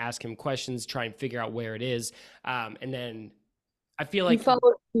Starsong to ask him questions, try and figure out where it is, and then I feel like He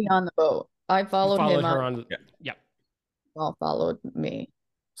followed me on the boat. I followed him her on. Yeah. All followed me.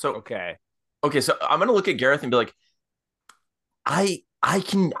 So okay, so I'm gonna look at Gareth and be like, I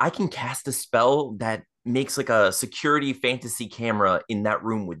can cast a spell that makes like a security fantasy camera in that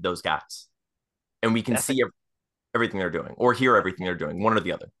room with those guys, and we can see everything they're doing or hear everything they're doing, one or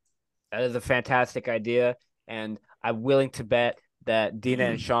the other. that is a fantastic idea, and I'm willing to bet that Dina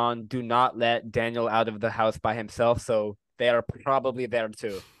and Sean do not let Daniel out of the house by himself, so they are probably there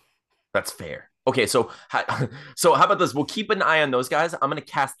too. That's fair. Okay, so how about this? We'll keep an eye on those guys. I'm gonna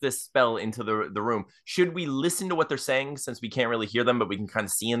cast this spell into the room. Should we listen to what they're saying since we can't really hear them, but we can kind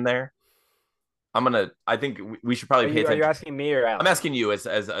of see in there? I think we should probably pay attention. Are you asking me or Alex? I'm asking you as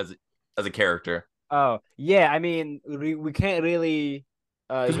a character. Oh yeah, I mean we can't really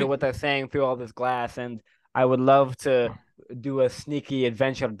hear what they're saying through all this glass, and I would love to do a sneaky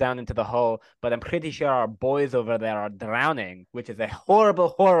adventure down into the hull, but I'm pretty sure our boys over there are drowning, which is a horrible,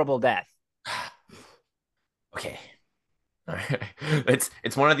 horrible death. Okay. All right.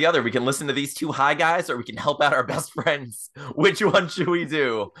 It's one or the other. We can listen to these two high guys, or we can help out our best friends. Which one should we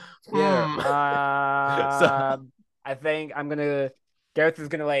do? Yeah. I think Gareth is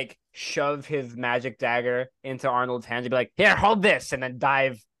gonna like shove his magic dagger into Arnold's hands and be like, "Here, hold this," and then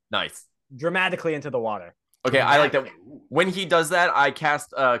dive Nice. dramatically into the water. Okay, I like that. When he does that, I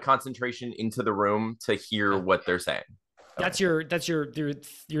cast concentration into the room to hear what they're saying. That's your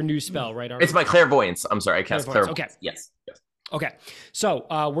new spell, right, Arnold? It's my clairvoyance. I'm sorry, I cast clairvoyance. Okay. Yes. Okay. So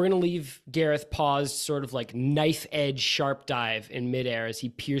we're gonna leave Gareth paused, sort of like knife edge sharp dive in midair as he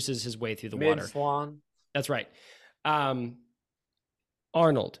pierces his way through the water. Mid-swan. That's right.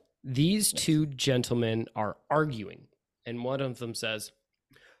 Arnold, these two gentlemen are arguing, and one of them says,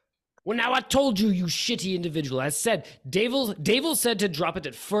 "Well, now I told you, you shitty individual. I said, Davil said to drop it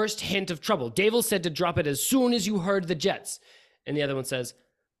at first hint of trouble. Davil said to drop it as soon as you heard the jets." And the other one says,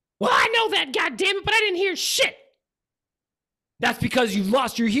 "Well, I know that, goddammit, but I didn't hear shit." "That's because you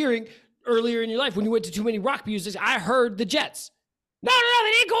lost your hearing earlier in your life when you went to too many rock music. I heard the jets." No,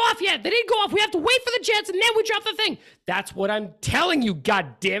 they didn't go off yet. They didn't go off. We have to wait for the jets, and then we drop the thing." "That's what I'm telling you,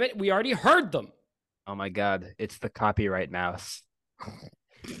 goddammit. We already heard them." Oh my god, it's the copyright mouse.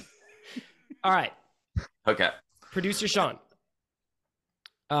 All right. Okay. Producer Sean.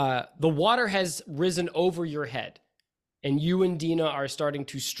 The water has risen over your head. and you and Dina are starting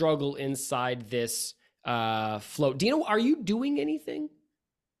to struggle inside this float. Dina, are you doing anything?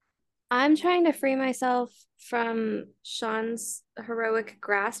 I'm trying to free myself from Sean's heroic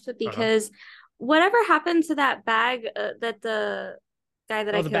grasp because whatever happened to that bag that the guy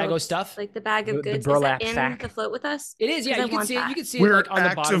that I the killed, bag of stuff, like the bag of The goods, is burlap that in sack. the float with us? it is. Yeah, I you can want see it. that. You can see it We're like on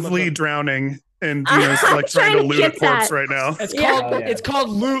the bottom of actively the. drowning, and Dina's like trying trying to to loot a get corpse that. right now. It's Yeah. called. Oh, yeah. It's called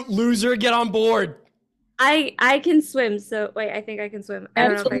loot. Loser, get on board. I can swim, so wait, I think I can swim. I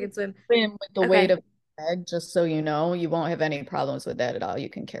don't know if I can swim. Swim with the Okay. weight of the bag, just so you know, you won't have any problems with that at all. You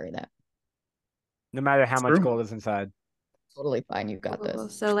can carry that. No matter how much True. gold is inside. Totally fine. You got Cool.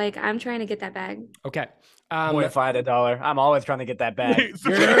 this. So like I'm trying to get that bag. Okay. Boy, if I had $1, I'm always trying to get that bag. Wait, so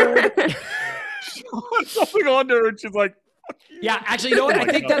Sean's something on her, and she's like, "Fuck you." Yeah, actually, you know what? Oh I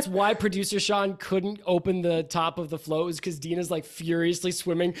my think God. that's why producer Sean couldn't open the top of the float, is because Dina's like furiously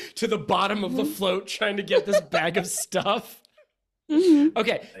swimming to the bottom of the float trying to get this bag of stuff.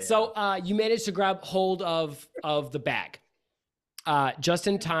 Okay, so you managed to grab hold of the bag. Just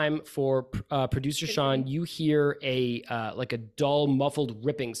in time for producer Sean, you hear a like a dull, muffled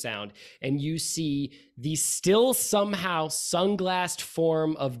ripping sound, and you see the still somehow sunglassed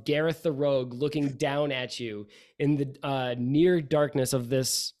form of Gareth the Rogue looking down at you in the near darkness of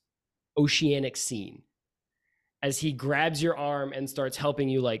this oceanic scene, as he grabs your arm and starts helping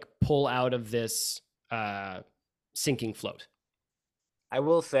you like pull out of this sinking float. I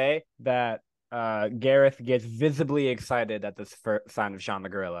will say that Gareth gets visibly excited at this sign of Sean the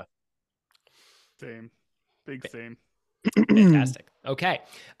Gorilla. Same. Big same. Fantastic. Okay.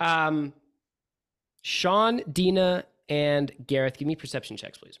 Sean, Dina, and Gareth, give me perception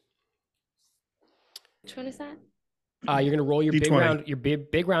checks, please. Which one is that? You're gonna roll your big D20. round,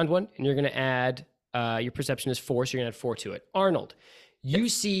 big round one, and you're gonna add your perception is 4, so you're gonna add 4 to it. Arnold, you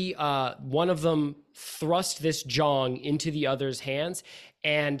see one of them thrust this jong into the other's hands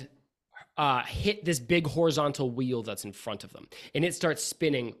and hit this big horizontal wheel that's in front of them, and it starts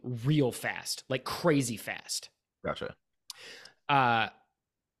spinning real fast, like crazy fast. Gotcha. I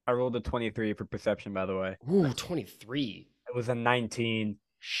rolled a 23 for perception, by the way. Ooh, 23. It was a 19.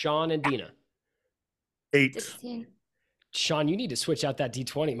 Sean and Dina. 8. 16. Sean, you need to switch out that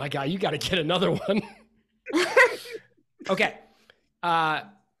D20. My God, you got to get another one. Okay.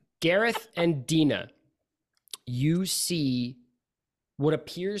 Gareth and Dina, you see what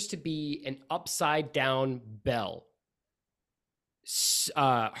appears to be an upside down bell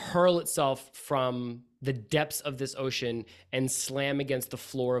hurl itself from the depths of this ocean and slam against the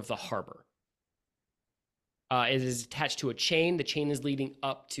floor of the harbor. It is attached to a chain. The chain is leading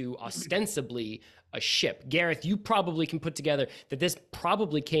up to ostensibly a ship. Gareth, you probably can put together that this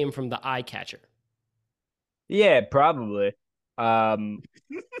probably came from the eye catcher. Yeah, probably.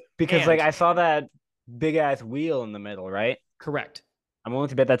 Because like I saw that big ass wheel in the middle, right? Correct. I'm willing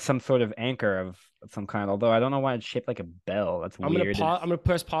to bet that's some sort of anchor of some kind, although I don't know why it's shaped like a bell. That's weird. I'm gonna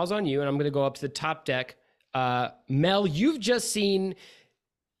press pause on you, and I'm gonna go up to the top deck. Mel, you've just seen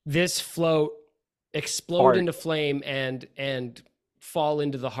this float explode into flame and fall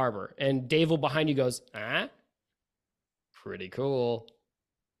into the harbor. And Dave behind you goes, pretty cool.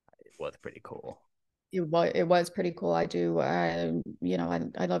 It was pretty cool. It was pretty cool. I do, I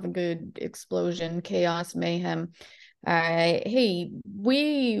love a good explosion, chaos, mayhem. Hey,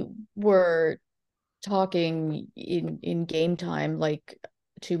 we were talking in game time like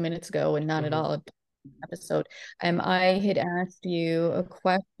 2 minutes ago, and not at all an episode. I had asked you a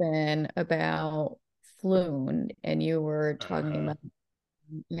question about Floon, and you were talking about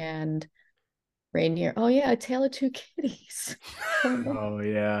and Rainier. Oh yeah, A Tale of Two Kitties. Oh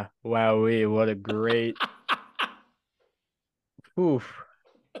yeah. Wowee, what a great oof.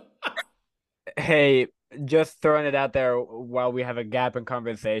 Hey, just throwing it out there while we have a gap in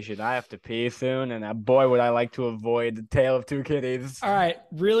conversation. I have to pee soon, and boy, would I like to avoid the Tale of Two Kitties. All right,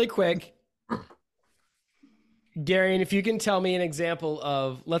 really quick. Gary, and if you can tell me an example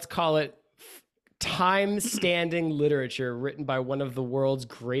of, let's call it time-standing literature written by one of the world's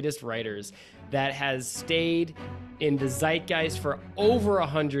greatest writers that has stayed in the zeitgeist for over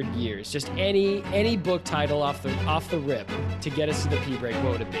 100 years. Just any book title off the rip to get us to the pee break,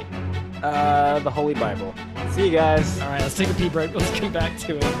 what would it be? The Holy Bible. See you guys. All right, let's take a pee break. Let's come back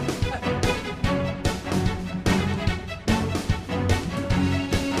to it.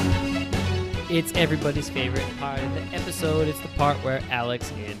 It's everybody's favorite part of the episode. It's the part where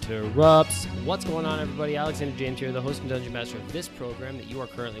Alex interrupts. What's going on, everybody? Alexander James here, the host and dungeon master of this program that you are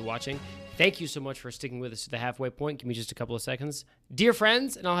currently watching. Thank you so much for sticking with us to the halfway point. Give me just a couple of seconds. Dear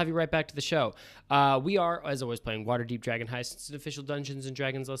friends, and I'll have you right back to the show. We are, as always, playing Waterdeep Dragon Heist. It's an official Dungeons &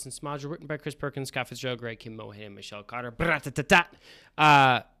 Dragons Lessons module written by Chris Perkins, Scott Fitzgerald, Greg Kim Mohan, and Michelle Carter.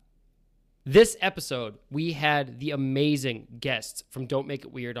 This episode, we had the amazing guests from Don't Make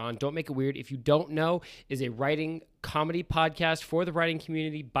It Weird on. Don't Make It Weird, if you don't know, is a writing comedy podcast for the writing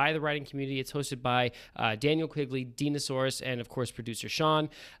community, by the writing community. It's hosted by Daniel Quigley, Dinosaurus, and, of course, producer Sean.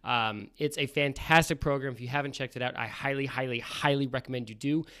 It's a fantastic program. If you haven't checked it out, I highly, highly, highly recommend you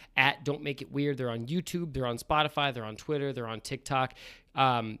do. At Don't Make It Weird, they're on YouTube, they're on Spotify, they're on Twitter, they're on TikTok.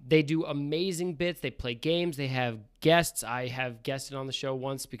 They do amazing bits. They play games. They have guests. I have guested on the show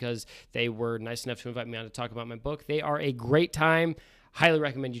once because they were nice enough to invite me on to talk about my book. They are a great time. Highly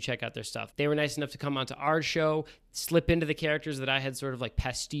recommend you check out their stuff. They were nice enough to come onto our show, slip into the characters that I had sort of like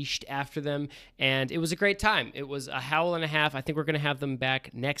pastiched after them, and it was a great time. It was a howl and a half. I think we're going to have them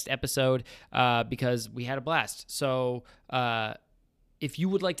back next episode because we had a blast. So if you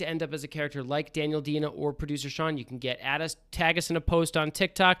would like to end up as a character like Daniel, Dina, or producer Sean, you can get at us, tag us in a post on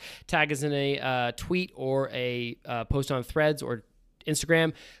TikTok, tag us in a tweet or a post on Threads or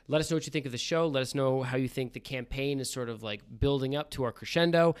Instagram. Let us know what you think of the show. Let us know how you think the campaign is sort of like building up to our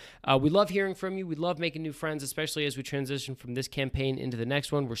crescendo. We love hearing from you. We love making new friends, especially as we transition from this campaign into the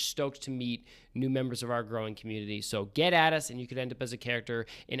next one. We're stoked to meet new members of our growing community. So get at us, and you could end up as a character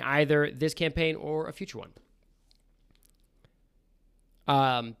in either this campaign or a future one.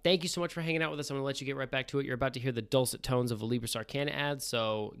 Thank you so much for hanging out with us. I'm going to let you get right back to it. You're about to hear the dulcet tones of a Libris Arcana ad,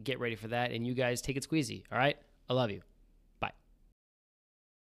 so get ready for that. And you guys take it squeezy, all right? I love you. Bye.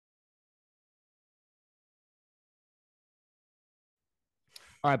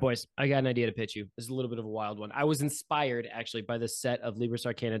 All right, boys, I got an idea to pitch you. This is a little bit of a wild one. I was inspired, actually, by the set of Libris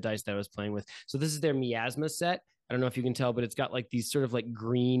Arcana dice that I was playing with. So this is their Miasma set. I don't know if you can tell, but it's got like these sort of like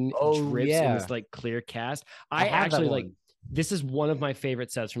green drips in this like clear cast. I actually like... This is one of my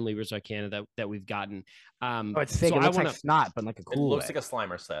favorite sets from Libris Arcana that we've gotten. It's sick. So it looks like snot, but like a cool. It looks like a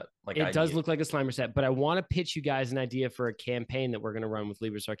Slimer set. It does look like a Slimer set, but I want to pitch you guys an idea for a campaign that we're going to run with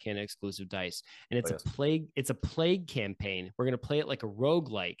Libris Arcana exclusive dice, and it's a plague campaign. We're going to play it like a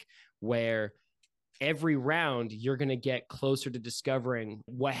roguelike, where every round you're going to get closer to discovering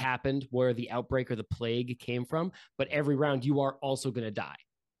what happened, where the outbreak or the plague came from, but every round you are also going to die.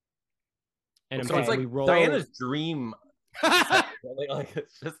 And so it's like Diana's dream.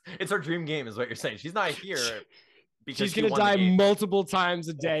 It's her dream game, is what you're saying. She's not here because she's gonna die multiple times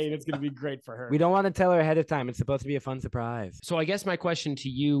a day, and it's gonna be great for her. We don't want to tell her ahead of time. It's supposed to be a fun surprise. So I guess my question to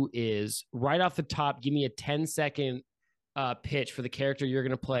you is, right off the top, give me a 10-second pitch for the character you're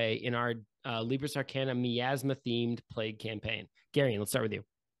gonna play in our Libris Arcana Miasma themed plague campaign. Gary, let's start with you.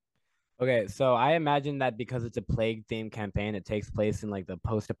 Okay, so I imagine that because it's a plague themed campaign, it takes place in like the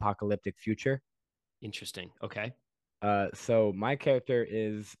post-apocalyptic future. Interesting. Okay. So my character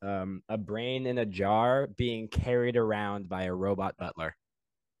is a brain in a jar being carried around by a robot butler.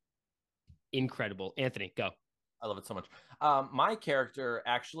 Incredible. Anthony, go. I love it so much. My character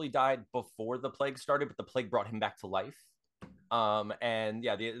actually died before the plague started, but the plague brought him back to life. And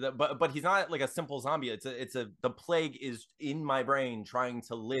yeah, but he's not like a simple zombie. The plague is in my brain trying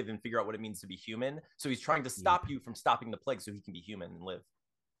to live and figure out what it means to be human. So he's trying to stop you from stopping the plague so he can be human and live.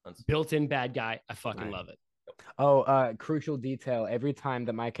 Built-in bad guy. I fucking love it. Oh, crucial detail. Every time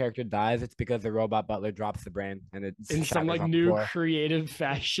that my character dies, it's because the robot butler drops the brain and it's in some like new creative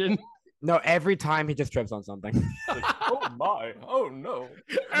fashion. No, every time he just trips on something. Oh my! Oh no!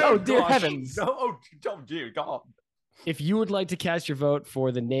 Oh dear heavens! No! Oh dear God! If you would like to cast your vote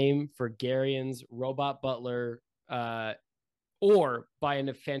for the name for Garian's robot butler, or buy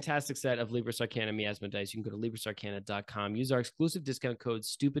a fantastic set of Libris Arcana Miasma dice, you can go to librisarcana.com. Use our exclusive discount code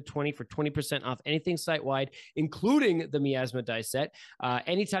STUPID20 for 20% off anything site-wide, including the Miasma dice set.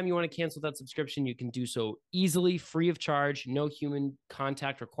 Anytime you want to cancel that subscription, you can do so easily, free of charge, no human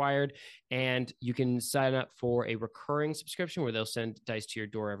contact required, and you can sign up for a recurring subscription where they'll send dice to your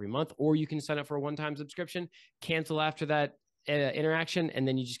door every month, or you can sign up for a one-time subscription, cancel after that interaction, and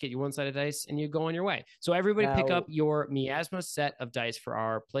then you just get your one-sided dice and you go on your way. So everybody pick up your Miasma set of dice for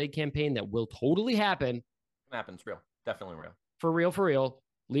our plague campaign that will totally happen. It happens. Real. Definitely real. For real, for real.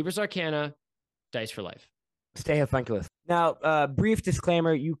 Libris Arcana, dice for life. Stay homunculus. Now, brief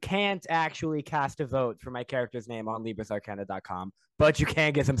disclaimer, you can't actually cast a vote for my character's name on librisarcana.com, but you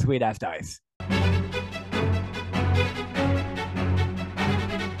can get some sweet-ass dice.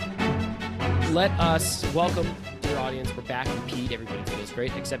 Let us welcome audience. We're back with Pete. Everybody feels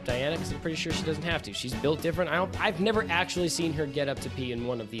great except Diana, because I'm pretty sure she doesn't have to. She's built different. I've never actually seen her get up to pee in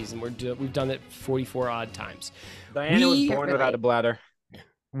one of these, and we've done it 44 odd times. Diana was born without a bladder.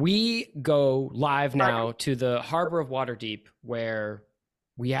 We go live now to the harbor of Waterdeep, where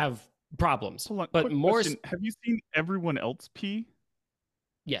we have problems. Hold on, but quick more, question. Have you seen everyone else pee?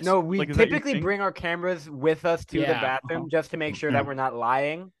 yes. No, we Like, is that your typically thing? bring our cameras with us to the Yeah. bathroom just to make sure Yeah. that we're not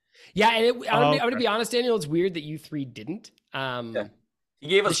lying. Yeah, and I'm Okay. gonna be honest, Daniel. It's weird that you three didn't. Yeah. He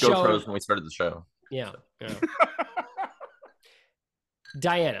gave us The show- GoPros when we started the show. Yeah.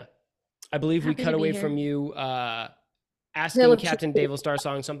 Diana, I believe we Happy cut to be away here. from you asking Hello, Captain Dave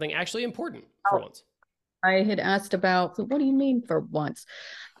Starsong something actually important for once. I had asked about, what do you mean for once?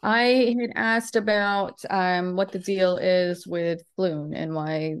 I had asked about what the deal is with Floon and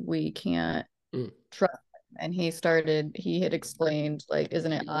why we can't trust him. And he had explained, like,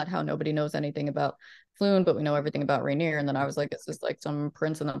 isn't it odd how nobody knows anything about Floon, but we know everything about Rainier? And then I was like, is this like some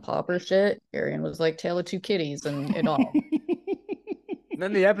Prince and the Pauper shit? Arian was like, Tale of Two Kitties and it all. And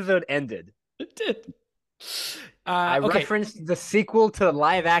then the episode ended. It did. I Okay. referenced the sequel to the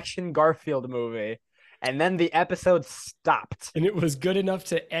live action Garfield movie, and then the episode stopped. And it was good enough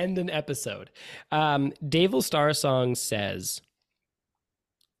to end an episode. Dave Starsong says,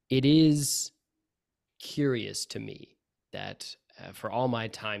 it is curious to me that for all my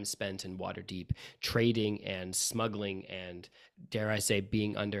time spent in Waterdeep, trading and smuggling and, dare I say,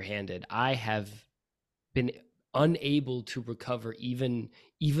 being underhanded, I have been unable to recover even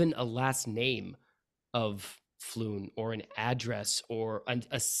a last name of Floon or an address or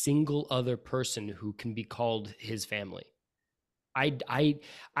a single other person who can be called his family. I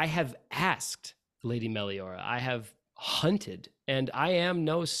have asked Lady Meliora. I have hunted, and I am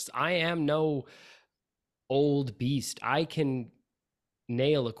no old beast. I can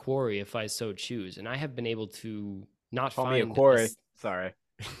nail a quarry if I so choose, and I have been able to not Call find me a quarry. Sorry.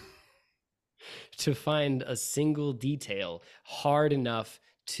 to find a single detail hard enough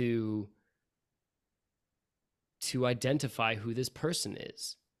to identify who this person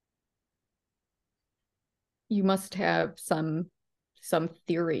is. You must have some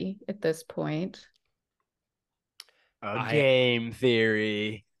theory at this point. Game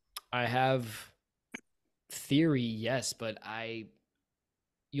theory. I have theory, yes, but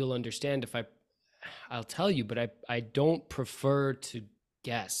you'll understand if I'll tell you, but I don't prefer to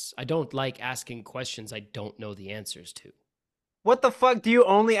guess. I don't like asking questions I don't know the answers to. What the fuck? Do you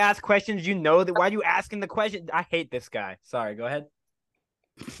only ask questions you know? Why are you asking the question? I hate this guy. Sorry, go ahead.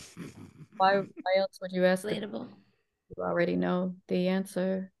 Why else would you ask? Relatable. You already know the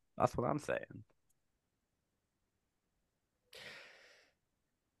answer. That's what I'm saying.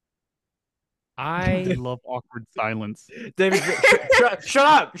 I love awkward silence. David, shut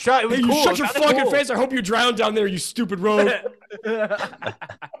up! Shut. It was Hey, you cool. shut your fucking face! I hope you drown down there, you stupid rogue.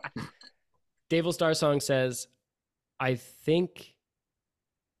 Dave Starsong says, I think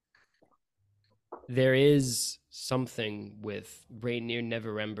there is something with Rainier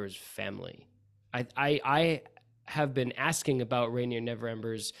Neverember's family. I have been asking about Rainier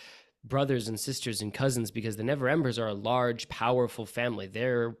Neverember's brothers and sisters and cousins because the Neverembers are a large, powerful family.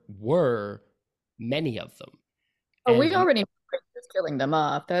 There were many of them. Oh, we already was killing them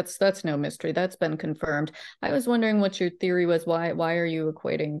off. That's no mystery. That's been confirmed. I was wondering what your theory was. Why are you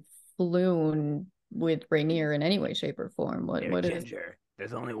equating Floon with Rainier in any way, shape, or form? What is ginger?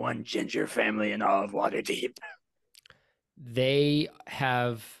 There's only one ginger family in all of Waterdeep. They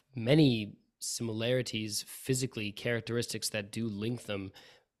have many similarities, physically, characteristics that do link them,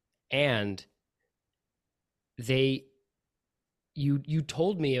 and you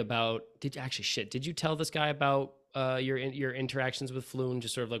told me about did you tell this guy about your interactions with Floon,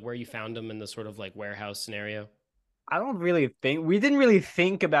 just sort of like where you found him in the sort of like warehouse scenario? I don't really think we didn't really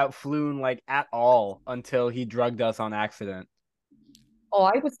think about Floon like at all until he drugged us on accident. Oh,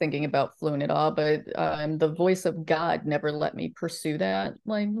 I was thinking about Floon at all, but the voice of God never let me pursue that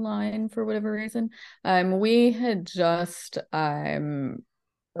like line for whatever reason. We had just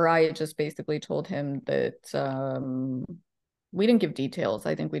or I had just basically told him that we didn't give details.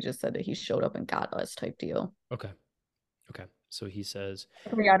 I think we just said that he showed up and got us type deal. Okay. So he says,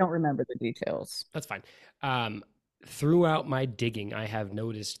 I don't remember the details. That's fine. Throughout my digging, I have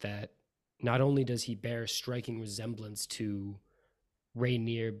noticed that not only does he bear striking resemblance to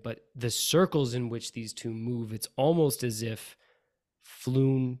Rainier, but the circles in which these two move, it's almost as if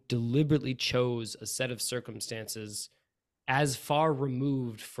Floon deliberately chose a set of circumstances as far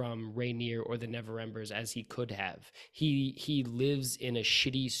removed from Rainier or the Neverembers as he could have. He lives in a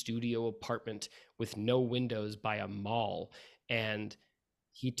shitty studio apartment with no windows by a mall, and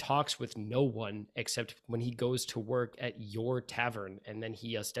he talks with no one except when he goes to work at your tavern, and then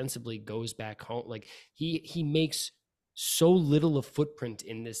he ostensibly goes back home. Like he makes so little a footprint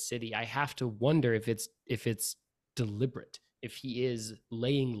in this city. I have to wonder if it's deliberate, if he is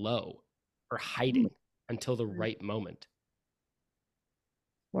laying low or hiding until the right moment.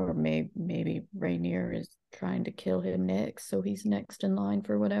 Or maybe Rainier is trying to kill him next, so he's next in line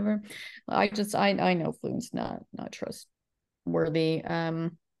for whatever. I know Floon's not trustworthy.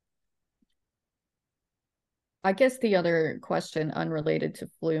 I guess the other question unrelated to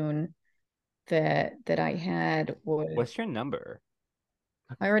Floon that I had was, What's your number?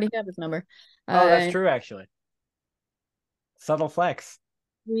 I already have his number. Oh, that's true, actually. Subtle flex.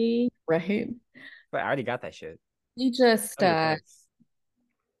 Right. But I already got that shit. We just Oh, your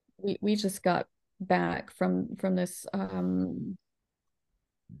place. we just got back from this I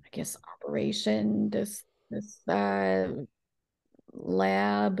guess operation, this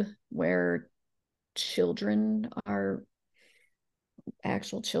lab where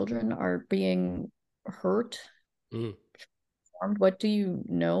actual children are being hurt. Mm. What do you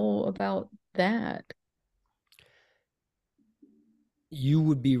know about that? You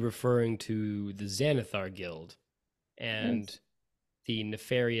would be referring to the Xanathar Guild and Yes. the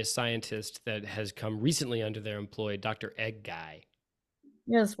nefarious scientist that has come recently under their employ, Dr. Egg Guy.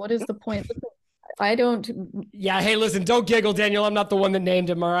 Yes, what is the point? I don't. Yeah, hey, listen, don't giggle, Daniel. I'm not the one that named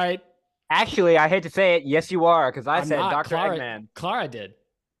him, all right? Actually, I hate to say it. Yes, you are, because I I'm said not. Dr. Eggman. Clara did.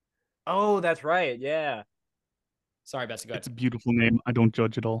 Oh, that's right. Yeah. Sorry, Bessie, go ahead. It's a beautiful name. I don't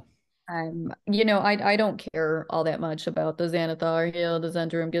judge at all. I don't care all that much about the Xanathar Guild, the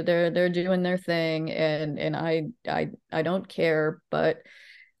Zentrum Guild. They're doing their thing, and I don't care. But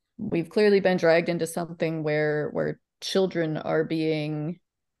we've clearly been dragged into something where children are being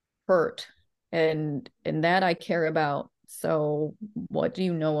hurt, and that I care about. So, what do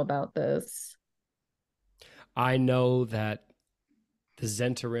you know about this? I know that the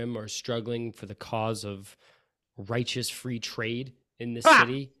Zentarim are struggling for the cause of righteous free trade in this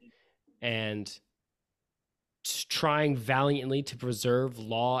city and trying valiantly to preserve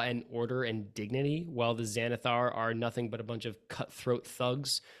law and order and dignity, while the Xanathar are nothing but a bunch of cutthroat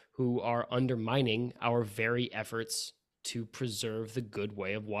thugs who are undermining our very efforts to preserve the good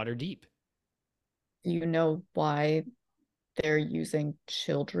way of Waterdeep. Do you know why they're using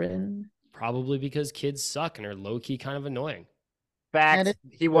children? Probably because kids suck and are low-key kind of annoying. Fact.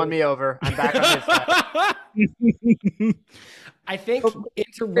 He won me over. I'm back on his side. I think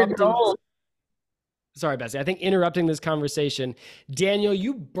interrupting. Sorry, Bessie. I think interrupting this conversation, Daniel,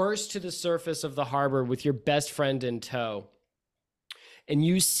 you burst to the surface of the harbor with your best friend in tow, and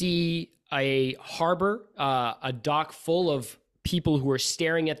you see a harbor, a dock full of people who are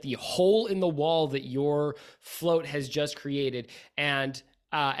staring at the hole in the wall that your float has just created. And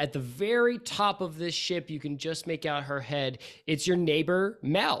at the very top of this ship, you can just make out her head. It's your neighbor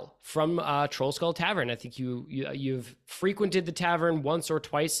Mel from Troll Skull Tavern. I think you've frequented the tavern once or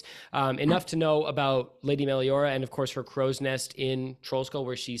twice, enough to know about Lady Meliora and, of course, her crow's nest in Troll Skull,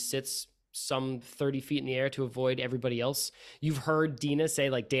 where she sits some 30 feet in the air to avoid everybody else. You've heard Dina say,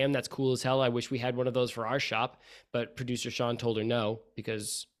 like, damn, that's cool as hell. I wish we had one of those for our shop. But producer Sean told her no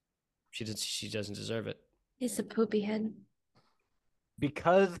because she doesn't deserve it. It's a poopy head.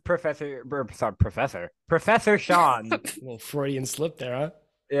 Because Professor Sean. Little Freudian slip there, huh?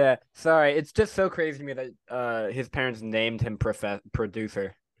 Yeah, sorry. It's just so crazy to me that his parents named him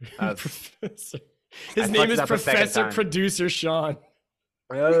producer. Professor. His name is Professor Producer Sean.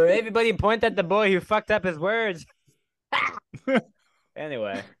 Everybody point at the boy who fucked up his words.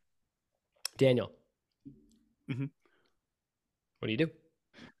 Anyway. Daniel. Mm-hmm. What do you do?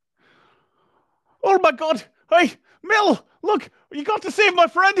 Oh my god! Hey, Mel, look! You got to save my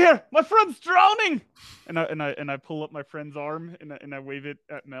friend here. My friend's drowning. And I pull up my friend's arm and I wave it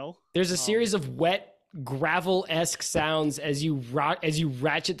at Mel. There's a series of wet gravel-esque sounds as you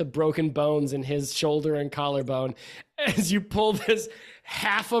ratchet the broken bones in his shoulder and collarbone as you pull this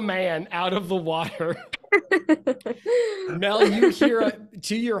half a man out of the water. Mel, you hear,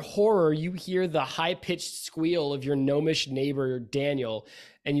 to your horror, you hear the high-pitched squeal of your gnomish neighbor Daniel,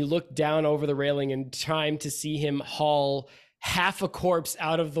 and you look down over the railing in time to see him haul half a corpse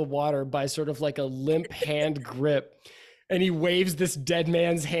out of the water by sort of like a limp hand grip, and he waves this dead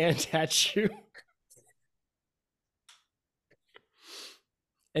man's hand at you.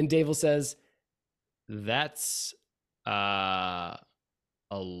 And Dave says, that's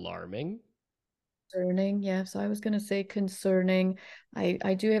alarming. Concerning, yes, I was gonna say concerning.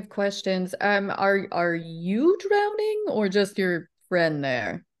 I do have questions. Are you drowning or just your friend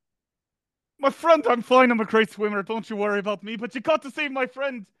there? My friend, I'm fine. I'm a great swimmer. Don't you worry about me. But you got to save my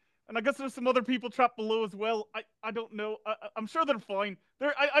friend. And I guess there's some other people trapped below as well. I don't know. I'm sure they're fine.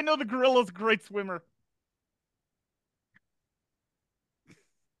 I know the gorilla's a great swimmer.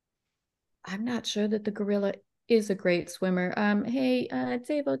 I'm not sure that the gorilla is a great swimmer. Hey,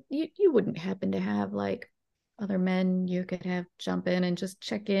 Zabo, you wouldn't happen to have like other men you could have jump in and just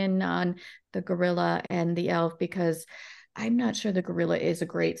check in on the gorilla and the elf, because I'm not sure the gorilla is a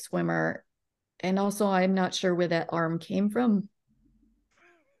great swimmer. And also, I'm not sure where that arm came from.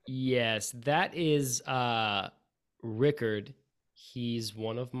 Yes, that is Rickard. He's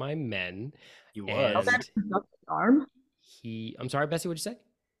one of my men. He was. And Arm? I'm sorry, Bessie, what'd you say?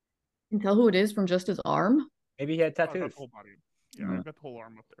 You can tell who it is from just his arm. Maybe he had I've got tattoos. the whole body. Yeah, I've got the whole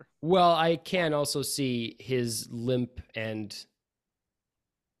arm up there. Well, I can also see his limp and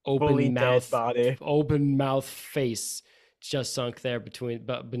Fully dead body. open mouth face just sunk there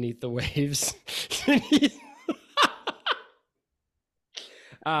beneath the waves.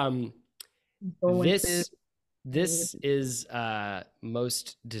 This is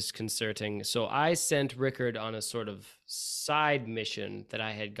most disconcerting. So I sent Rickard on a sort of side mission that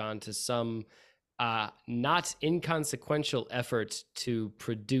I had gone to some not inconsequential effort to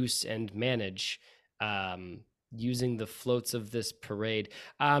produce and manage using the floats of this parade.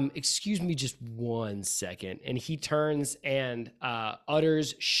 Excuse me just 1 second. And he turns and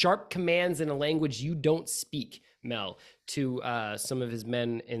utters sharp commands in a language you don't speak, Mel, to some of his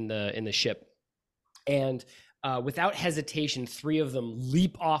men in the ship. And without hesitation, 3 of them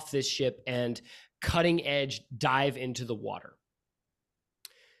leap off this ship and cutting edge dive into the water.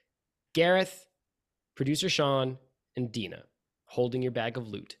 Gareth, producer Sean, and Dina holding your bag of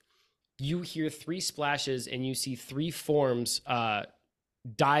loot. You hear 3 splashes and you see 3 forms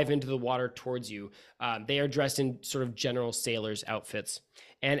dive into the water towards you. They are dressed in sort of general sailors' outfits.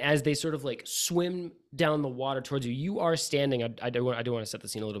 And as they sort of like swim down the water towards you, you are standing, I do want to set the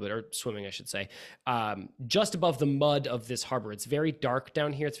scene a little bit, or swimming, I should say, just above the mud of this harbor. It's very dark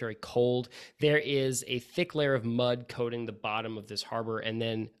down here. It's very cold. There is a thick layer of mud coating the bottom of this harbor. And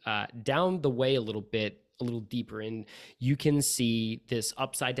then down the way a little bit, a little deeper in, you can see this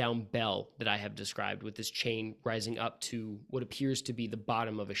upside down bell that I have described with this chain rising up to what appears to be the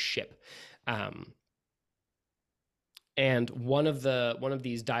bottom of a ship. And one of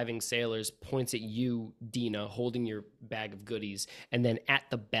these diving sailors points at you, Dina, holding your bag of goodies, and then at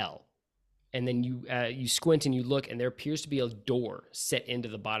the bell. And then you squint and you look, and there appears to be a door set into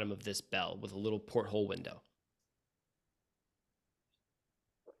the bottom of this bell with a little porthole window.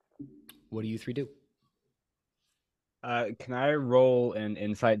 What do you 3 do? Can I roll an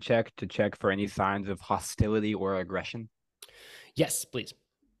insight check to check for any signs of hostility or aggression? Yes, please.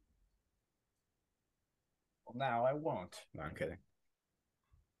 Well, now I won't. No, I'm kidding.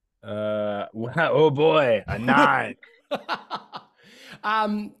 Wow, oh boy, a 9.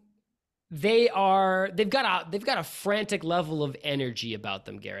 They've got a frantic level of energy about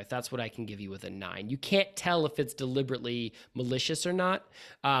them, Gareth. That's what I can give you with a 9. You can't tell if it's deliberately malicious or not.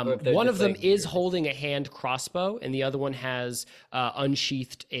 One of them is holding a hand crossbow, and the other one has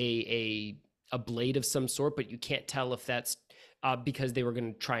unsheathed a blade of some sort, but you can't tell if that's because they were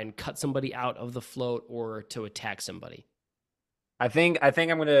going to try and cut somebody out of the float or to attack somebody. I think I'm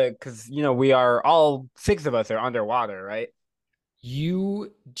gonna, because we are all 6 of us are underwater, right?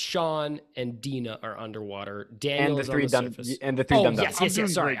 You, Sean, and Dina are underwater. Daniel is on the surface. And the 3 dum-dums.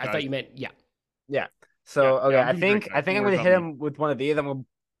 Yes. Sorry, great, I thought you meant Yeah. So okay, I'm I think great, I'm gonna hit him with one of these. I'm gonna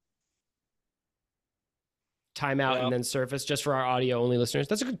time out and then surface, just for our audio only listeners.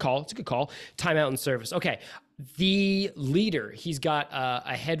 That's a good call. It's a good call. Time out and surface. Okay. The leader, he's got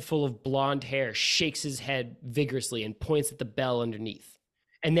a head full of blonde hair, shakes his head vigorously and points at the bell underneath.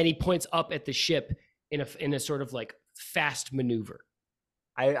 And then he points up at the ship in a sort of like fast maneuver.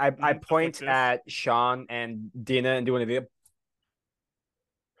 I point at Sean and Dina and do one of the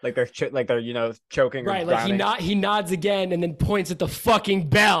like they're choking. Right, or like he nods again and then points at the fucking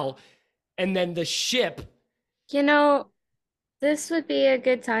bell, and then the ship. This would be a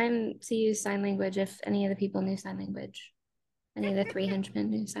good time to use sign language if any of the people knew sign language. Any of the 3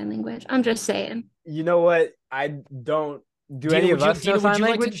 henchmen knew sign language. I'm just saying. You know what? I don't do Dina, any of us know sign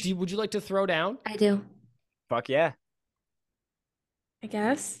language. Would you like to throw down? I do. Fuck yeah. I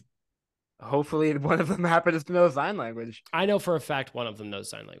guess. Hopefully one of them happens to know sign language. I know for a fact one of them knows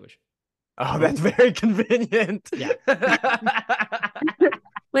sign language. Oh, that's very convenient. Yeah.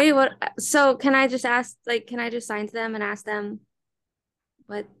 Wait, what? So can I just sign to them and ask them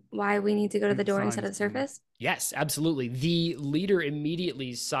why we need to go to the door instead of the surface? Yes, absolutely. The leader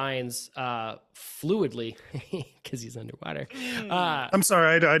immediately signs fluidly because he's underwater. I'm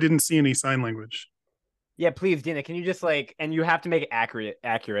sorry, I didn't see any sign language. Yeah, please, Dina, can you just and you have to make it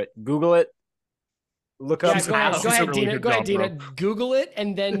accurate. Google it. Look up. Go ahead, Dina. Go ahead, Dina. Google it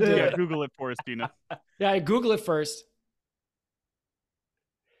and then do it. Google it for us, Dina. Yeah, Google it first.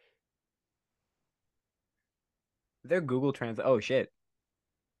 They're Google Translate. Oh shit.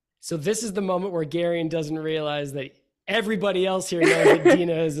 So this is the moment where Garion doesn't realize that everybody else here knows that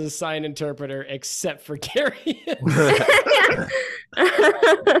Dina is a sign interpreter except for Garion.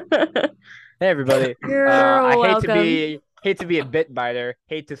 Hey everybody. You're I welcome. hate to be a bit biter,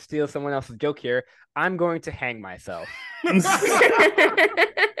 hate to steal someone else's joke here. I'm going to hang myself.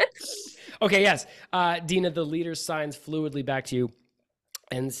 Okay, yes. Dina, the leader signs fluidly back to you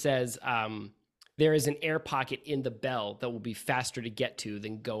and says, there is an air pocket in the bell that will be faster to get to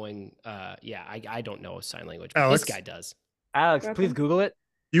than going. I don't know sign language, but Alex? this guy does. Alex, please Google it.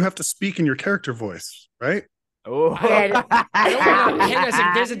 You have to speak in your character voice, right? Oh, Hang on a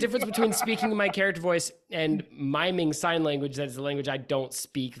second. There's a difference between speaking in my character voice and miming sign language. That is a language I don't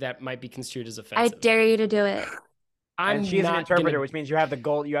speak. That might be construed as I offensive. dare you to do it. and she's an not interpreter, gonna- which means you have the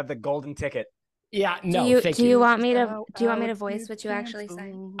gold. You have the golden ticket. Yeah, no, do you want me to voice what you actually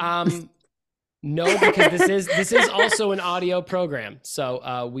say? No, because this is also an audio program.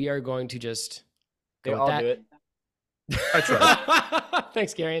 So we are going to just go with I'll that. do it. I tried.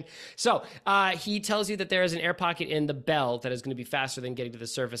 Thanks, Garion. So he tells you that there is an air pocket in the bell that is going to be faster than getting to the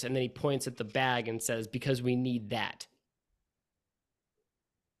surface, and then he points at the bag and says, "Because we need that."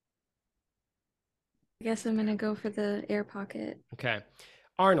 I guess I'm gonna go for the air pocket. Okay,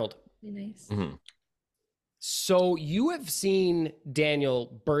 Arnold. Be nice. Mhm. So you have seen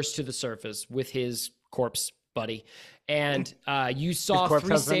Daniel burst to the surface with his corpse buddy, and you saw corpse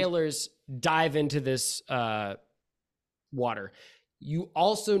three husband? sailors dive into this water. You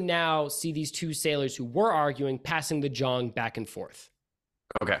also now see these two sailors who were arguing, passing the jong back and forth.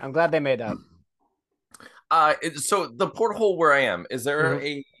 Okay. I'm glad they made up. So the porthole where I am, is there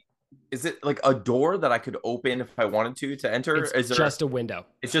Mhm. is it like a door that I could open if I wanted to enter? It's Is there just a window.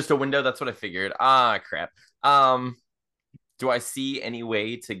 It's just a window. That's what I figured. Crap. Do I see any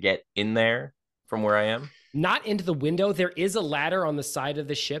way to get in there from where I am? Not into the window. There is a ladder on the side of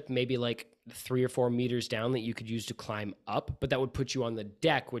the ship, maybe like 3 or 4 meters down, that you could use to climb up, but that would put you on the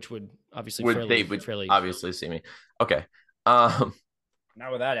deck, which would obviously They would fairly obviously see me. Okay. Not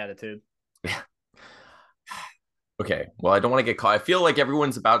with that attitude. Okay. Well, I don't want to get caught. I feel like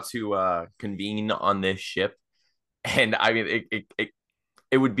everyone's about to convene on this ship, and I mean,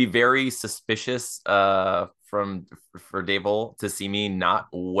 it would be very suspicious for Dable to see me not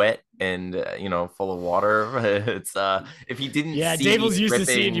wet and full of water. It's if he didn't see Dable's me used to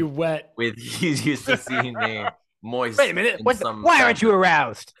seeing dripping you wet. he's used to seeing me moist. Wait a minute. in Why aren't you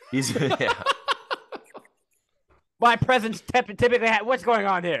aroused? He's yeah. My presence typically. What's going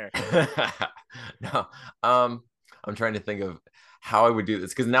on here? No. I'm trying to think of how I would do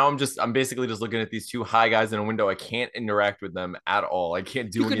this, because now I'm basically just looking at these two high guys in a window. I can't interact with them at all. I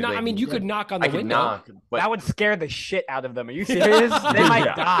can't do anything. You could knock on I the could window. knock, but That would scare the shit out of them. Are you serious? They might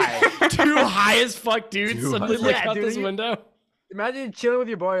Yeah. die. Two high as fuck dudes Two suddenly high- look Yeah, out dude, this you- window. Imagine chilling with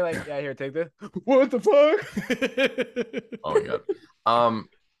your boy, like, yeah, here, take this. What the fuck? oh my god.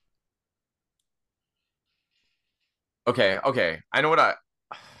 Okay. I know what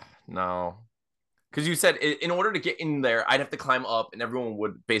no. Because you said in order to get in there, I'd have to climb up, and everyone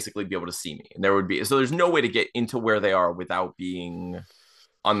would basically be able to see me. And there's no way to get into where they are without being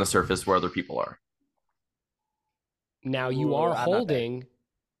on the surface where other people are. Now you Ooh, are I'm not there. holding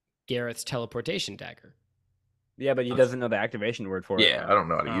Gareth's teleportation dagger. Yeah, but he doesn't know the activation word for it. Yeah, I don't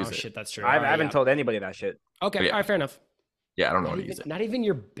know how to use it. Shit, that's true. I All right, haven't yeah. told anybody that shit. Okay, Yeah. all right, fair enough. Yeah, I don't know how to Not use even, it. not even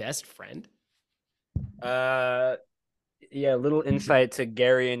your best friend. Yeah, little insight to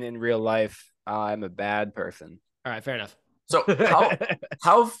Garion in real life. I'm a bad person. All right, fair enough. So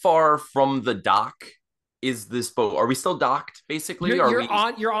how far from the dock is this boat? Are we still docked, basically?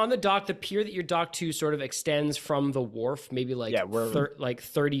 You're on the dock. The pier that you're docked to sort of extends from the wharf, maybe like Yeah, we're- like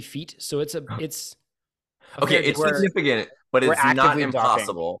 30 feet. So it's Okay, fair it's distance. significant, but we're it's not actively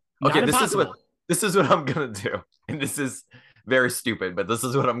impossible. Not Okay, impossible. this is what I'm gonna do, and this is very stupid, but this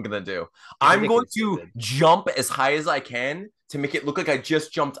is what I'm gonna do. I'm going to stupid. jump as high as I can to make it look like I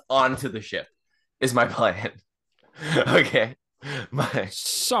just jumped onto the ship. Is my plan? Okay,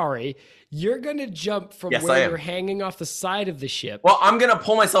 Sorry, you're gonna jump from Yes, I where am. you're hanging off the side of the ship. Well, I'm gonna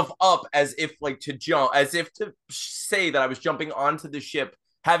pull myself up as if to jump, as if to say that I was jumping onto the ship,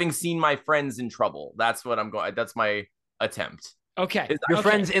 having seen my friends in trouble. That's what I'm going. That's my attempt. Okay, Your okay.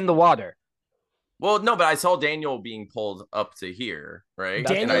 friend's in the water. Well, no, but I saw Daniel being pulled up to here, right?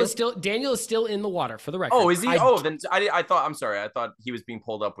 Daniel And is still in the water for the record. Oh, is he? I- Then I thought. I'm sorry. I thought he was being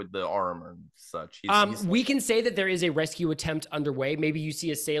pulled up with the arm or such. He's We can say that there is a rescue attempt underway. Maybe you see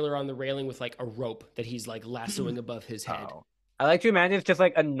a sailor on the railing with like a rope that he's like lassoing above his head. Oh. I like to imagine it's just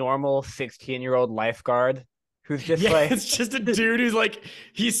like a normal 16-year-old lifeguard who's just Yeah, like it's just a dude who's like,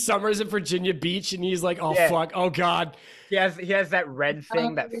 he summers at Virginia Beach and he's like, oh, Yeah. fuck. Oh, God. he has that red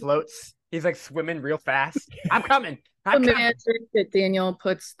thing that floats. He's like swimming real fast. I'm coming. The I'm coming. magic that Daniel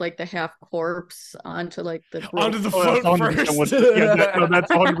puts like the half corpse onto like the Onto the Oh, that's float 100% first. what's, yeah, no,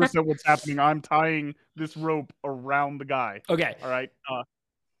 that's 100% what's happening. I'm tying this rope around the guy. Okay. All right.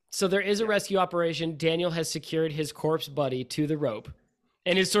 So there is a rescue operation. Daniel has secured his corpse buddy to the rope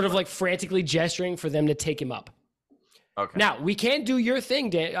and is sort of like frantically gesturing for them to take him up. Okay. Now, we can't do your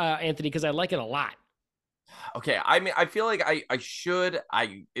thing, Anthony, because I like it a lot. Okay, I mean, I feel like I should.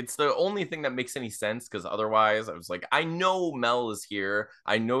 It's the only thing that makes any sense, because otherwise I was like, I know Mel is here.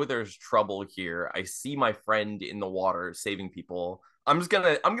 I know there's trouble here. I see my friend in the water saving people. I'm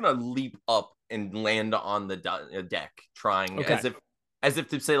gonna leap up and land on the deck, trying Okay. as if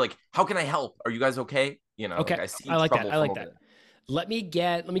to say, like, how can I help? Are you guys okay? You know, Okay. like, I see I like that. trouble I like from that. over there. Let me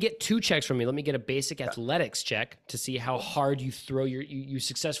get 2 checks from you. Let me get a basic athletics check to see how hard you throw you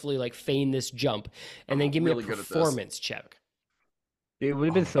successfully like feign this jump, and then give me really a good at this. performance check. It would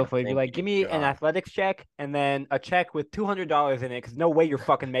have been Oh, so God, funny. Be thank like, you, give me an God. athletics check and then a check with $200 in it, because no way you're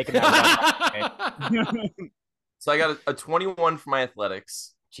fucking making that. So I got a 21 for my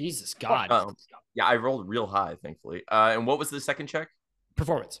athletics. Jesus God. Yeah, I rolled real high, thankfully. And what was the second check?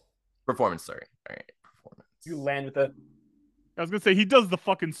 Performance. Performance, sorry. All right, performance. You land with a. I was going to say, he does the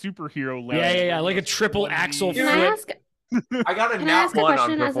fucking superhero land. Yeah. Like a triple axle Can I flip. ask? I got a Can I nat ask a 1 on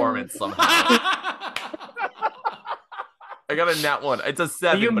question as in- performance somehow. I got a nat 1. It's a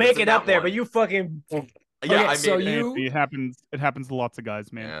 7. You but make it's a it up nat there, 1. but you fucking. Yeah, Okay, I so made it. you- It happens to lots of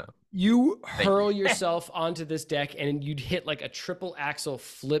guys, man. Yeah. You Thank hurl you. yourself onto this deck and you'd hit like a triple axle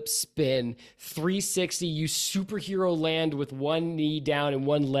flip spin, 360. You superhero land with one knee down and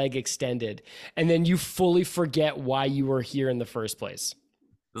one leg extended. And then you fully forget why you were here in the first place.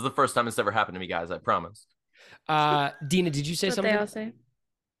 This is the first time it's ever happened to me, guys. I promise. Dina, did you say What something? they all say.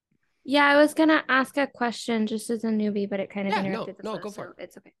 Yeah, I was gonna ask a question just as a newbie, but it kind of Yeah, interrupted the no, flow, go for so it.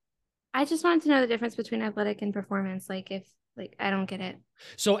 it's okay. I just wanted to know the difference between athletic and performance. Like I don't get it.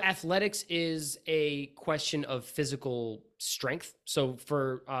 So athletics is a question of physical strength. So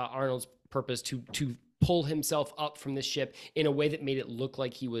for Arnold's purpose to pull himself up from the ship in a way that made it look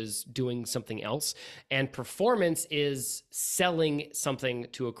like he was doing something else. And performance is selling something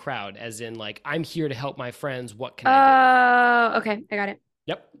to a crowd, as in like, I'm here to help my friends. What can I Oh, okay, I got it. do?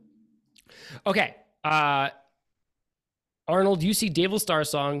 Yep. Okay. Arnold, you see Dave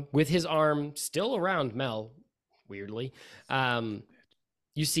Starsong with his arm still around Mel, weirdly.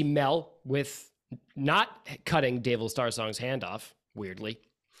 You see Mel with not cutting Dave Starsong's hand off, weirdly.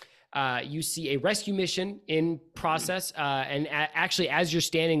 You see a rescue mission in process. And actually, as you're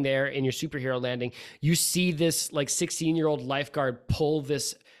standing there in your superhero landing, you see this like 16-year-old lifeguard pull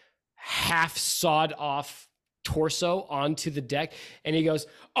this half sawed off torso onto the deck. And he goes,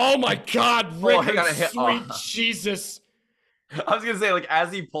 oh my God, Rick, I gotta hit- sweet oh. Jesus. I was gonna say, like, as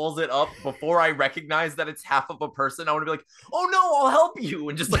he pulls it up, before I recognize that it's half of a person, I want to be like, "Oh no, I'll help you,"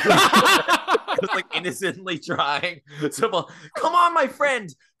 and just like, just like innocently trying. So, come on, my friend,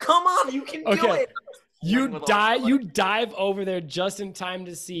 come on, you can do Okay. it. You dive over there just in time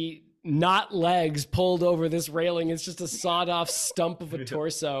to see not legs pulled over this railing. It's just a sawed off stump of a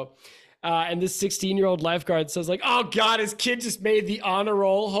torso. And this 16-year-old lifeguard says like, oh God, his kid just made the honor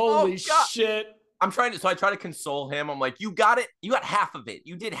roll. Holy shit. I try to console him. I'm like, you got it. You got half of it.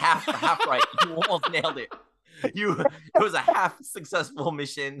 You did half right. You almost nailed it. It was a half successful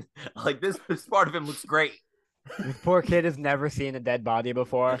mission. Like this part of him looks great. This poor kid has never seen a dead body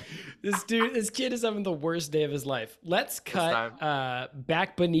before. This kid is having the worst day of his life. Let's cut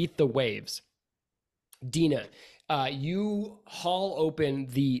back beneath the waves. Dina, you haul open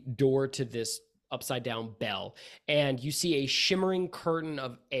the door to this upside down bell, and you see a shimmering curtain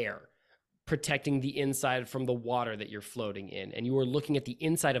of air protecting the inside from the water that you're floating in. And you are looking at the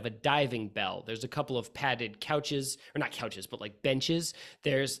inside of a diving bell. There's a couple of padded couches, or not couches, but like benches.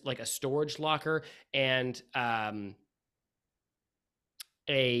 There's like a storage locker and an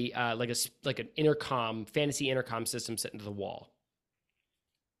intercom, fantasy intercom system set into the wall.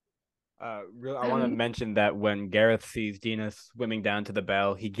 I want to mention that when Gareth sees Dina swimming down to the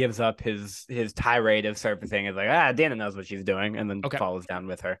bell, he gives up his tirade of surfacing. Is like, Dina knows what she's doing, and then follows down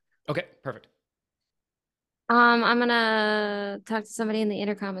with her. Okay, perfect. I'm gonna talk to somebody in the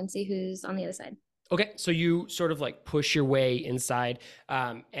intercom and see who's on the other side. Okay, so you sort of like push your way inside,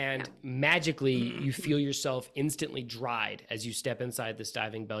 and magically you feel yourself instantly dried as you step inside this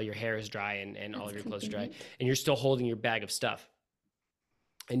diving bell. Your hair is dry and all of your clothes are dry, and you're still holding your bag of stuff.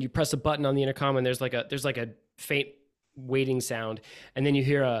 And you press a button on the intercom, and there's like a faint waiting sound, and then you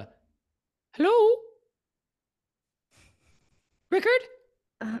hear a hello. Rickard?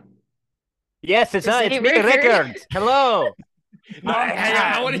 Yes, it's This me, ain't Rickard. Rickard. Hello. No, hang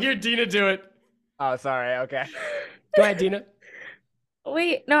on. I want to hear Dina do it. Oh, sorry. Okay. Go ahead, Dina.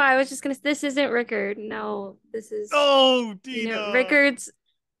 Wait, no, I was just gonna. This isn't Rickard. No, this is. Oh, You Dina. know, Rickard's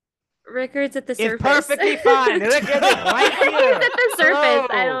at the It's surface. perfectly fine. Rickard is right He's here. at the surface. I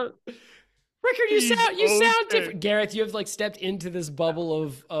Hello. don't. Rickard, you He's sound okay. different. Gareth, you have like stepped into this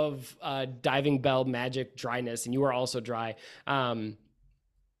bubble of diving bell magic dryness, and you are also dry. And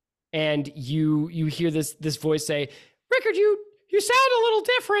you hear this voice say, "Rickard, you sound a little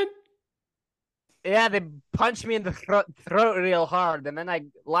different." Yeah, they punched me in the throat real hard, and then a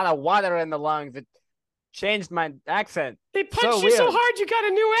lot of water in the lungs. It changed my accent. They punched you so weird. hard you got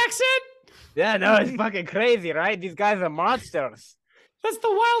a new accent. Yeah, no, it's fucking crazy, right? These guys are monsters. That's the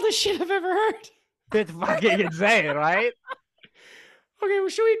wildest shit I've ever heard. It's fucking insane, right? Okay, well,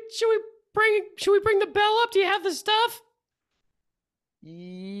 should we bring the bell up? Do you have the stuff?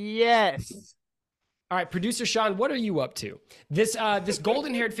 Yes. All right, producer Sean, what are you up to? This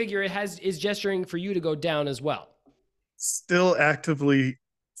golden-haired figure is gesturing for you to go down as well. Still actively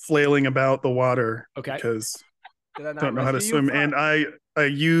flailing about the water Okay. because Did I not don't know how to rescue you? swim. And I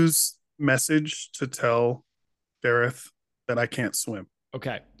use message to tell Gareth that I can't swim.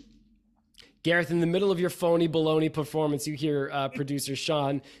 Okay. Gareth, in the middle of your phony baloney performance, you hear producer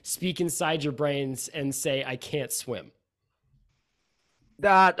Sean speak inside your brains and say, "I can't swim."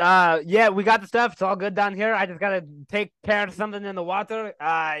 Yeah, we got the stuff. It's all good down here. I just gotta take care of something in the water.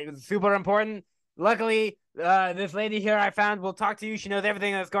 It was super important. Luckily, this lady here I found will talk to you. She knows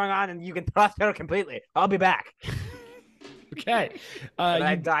everything that's going on, and you can trust her completely. I'll be back. Okay. And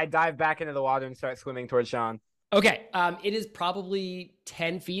I dive back into the water and start swimming towards Sean. Okay. It is probably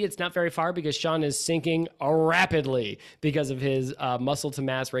 10 feet. It's not very far because Sean is sinking rapidly because of his muscle to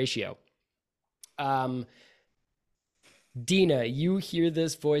mass ratio. Dina, you hear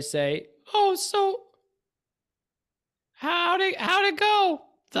this voice say, "Oh, so how'd it go?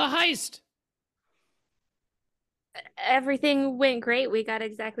 The heist." Everything went great. We got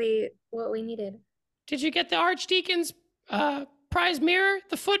exactly what we needed. Did you get the Archdeacon's prize mirror,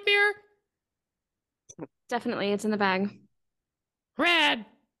 the foot mirror? Definitely, it's in the bag. Rad.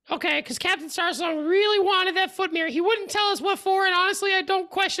 Okay, because Captain Starsong really wanted that foot mirror. He wouldn't tell us what for, and honestly, I don't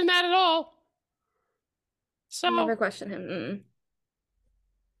question that at all. So, Never question him.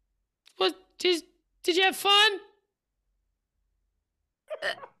 did you have fun?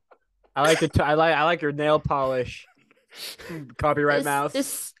 I like your nail polish. Copyright mouse.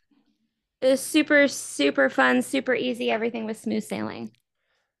 This is super, super fun, super easy. Everything was smooth sailing.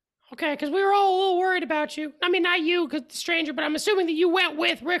 Okay, because we were all a little worried about you. I mean, not you, because the stranger, but I'm assuming that you went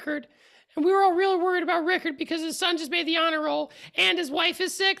with Rickard. And we were all really worried about Rickard because his son just made the honor roll and his wife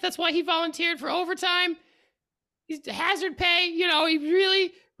is sick. That's why he volunteered for overtime. He's hazard pay. You know, he's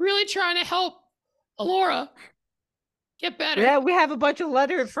really, really trying to help Alora get better. Yeah, we have a bunch of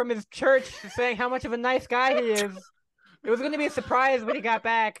letters from his church saying how much of a nice guy he is. It was going to be a surprise when he got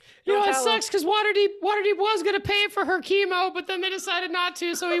back. You know, Don't it tell sucks because Waterdeep was going to pay for her chemo, but then they decided not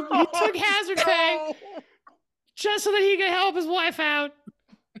to. So he took hazard pay just so that he could help his wife out.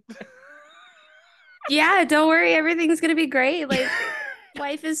 Yeah, don't worry. Everything's going to be great. Like,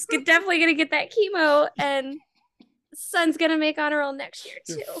 wife is definitely going to get that chemo, and son's going to make honor roll next year,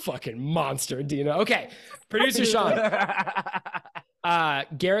 too. You're a fucking monster, Dina. Okay, producer Sean.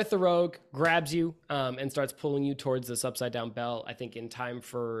 Gareth the Rogue grabs you and starts pulling you towards this upside down bell. I think in time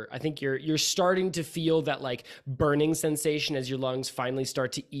for, I think you're starting to feel that like burning sensation as your lungs finally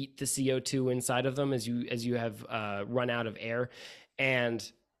start to eat the CO2 inside of them as you have run out of air,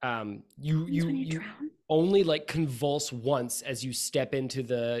 and you only like convulse once as you step into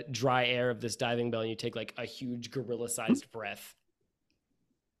the dry air of this diving bell and you take like a huge gorilla-sized breath.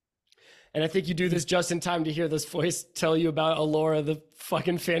 And I think you do this just in time to hear this voice tell you about Alora, the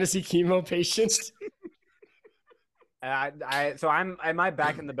fucking fantasy chemo patient. So am I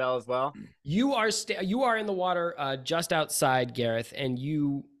back in the bell as well? You are in the water just outside, Gareth, and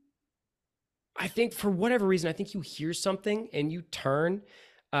I think for whatever reason, I think you hear something and you turn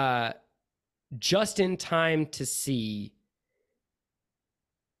just in time to see.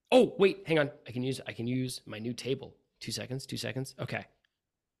 Oh, wait, hang on. I can use my new table. 2 seconds. Okay.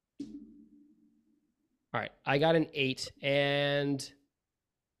 All right, I got an 8, and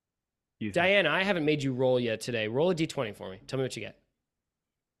Diana, I haven't made you roll yet today. Roll a d20 for me. Tell me what you get.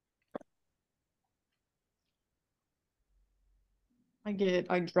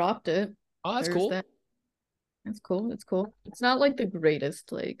 I dropped it. Oh, that's There's cool. that. That's cool. It's not like the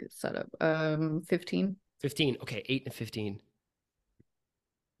greatest like setup. 15. 15. Okay, 8 and 15.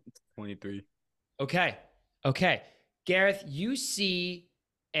 23. Okay. Gareth, you see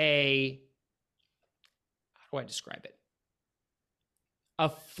how do I describe it? A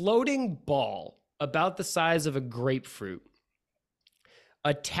floating ball about the size of a grapefruit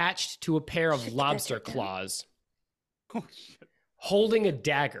attached to a pair of Shit, lobster get that down. claws, Oh shit. holding a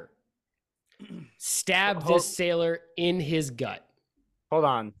dagger, stabbed this sailor in his gut. Hold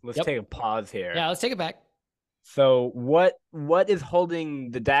on. Let's Yep. take a pause here. Yeah, let's take it back. So what is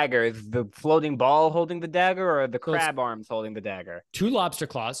holding the dagger? Is the floating ball holding the dagger, or the So it's- crab arms holding the dagger? 2 lobster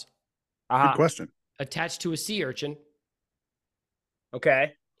claws Good question. attached to a sea urchin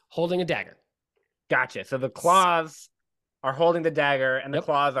Okay. holding a dagger. Gotcha. So the claws are holding the dagger, and the Yep.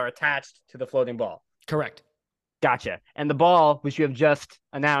 claws are attached to the floating ball. Correct. Gotcha. And the ball, which you have just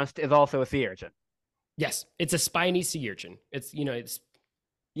announced, is also a sea urchin. Yes, it's a spiny sea urchin. It's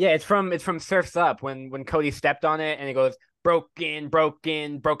Yeah, it's from Surf's Up when Cody stepped on it and it goes broken,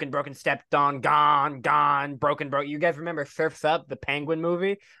 stepped on, gone, broken. You guys remember Surf's Up, the penguin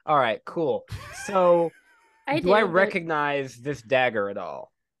movie? All right, cool. So do I but- recognize this dagger at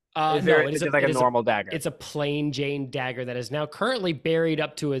all? Is no, it like a normal dagger? It's a plain Jane dagger that is now currently buried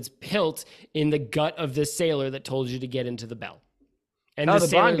up to its hilt in the gut of this sailor that told you to get into the bell. And the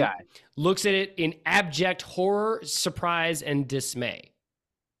sailor blonde guy. looks at it in abject horror, surprise, and dismay.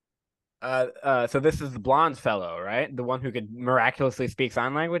 So this is the blonde fellow, right? The one who could miraculously speak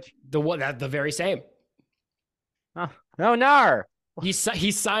sign language? The very same. Oh, no, nar. He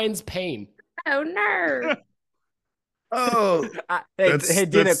signs pain. Oh no. Oh, Hey, That's- Dina,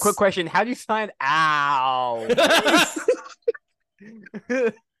 that's- quick question. How do you sign ow?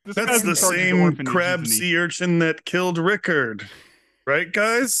 This that's guy's in the charge of same orphanage, crab isn't he? sea urchin that killed Rickard. Right,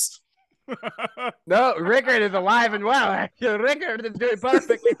 guys? No, Rickard is alive and well. Actually, Rickard is doing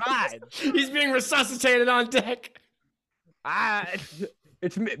perfectly fine. He's being resuscitated on deck.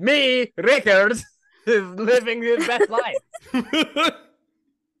 It's me, Rickard, is living his best life.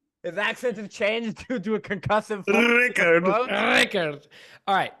 His accent has changed due to a concussive Rickard. Rickard.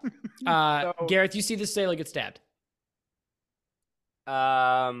 All right. So- Gareth, you see this sailor get stabbed.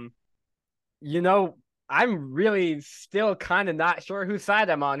 I'm really still kind of not sure whose side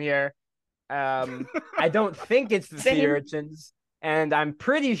I'm on here. I don't think it's the sea Same. urchins, and I'm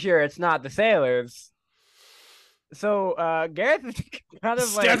pretty sure it's not the sailors. So Gareth is kind of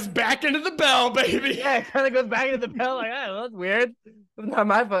Steps like, back into the bell, baby. yeah, kind of goes back into the bell like, oh, that's weird. It's not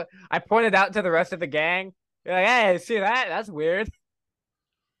my fault. I pointed out to the rest of the gang. You're like, hey, see that? That's weird.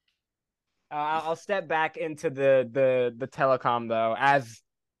 I'll step back into the telecom though as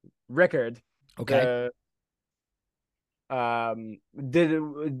Rickard. Okay.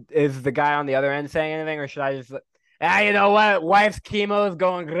 Is the guy on the other end saying anything, or should I just? You know what? Wife's chemo is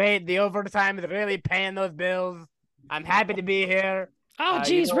going great. The overtime is really paying those bills. I'm happy to be here. Oh, you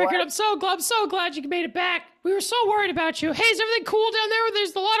geez, know Rickard, what? I'm so glad you made it back. We were so worried about you. Hey, is everything cool down there?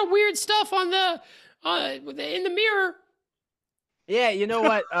 There's a lot of weird stuff on in the mirror. Yeah, you know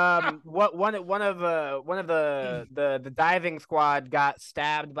what? One of the diving squad got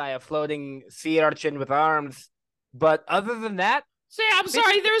stabbed by a floating sea urchin with arms. But other than that, Say, I'm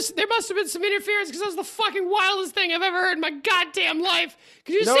sorry. There must have been some interference because that was the fucking wildest thing I've ever heard in my goddamn life.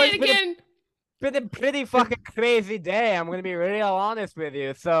 Could you No, say it's it been a- again? been a pretty fucking crazy day. I'm gonna be real honest with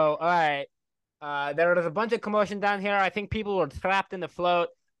you. So, all right, there was a bunch of commotion down here. I think people were trapped in the float.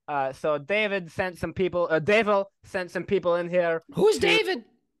 So David sent some people. David sent some people in here. Who's to- David?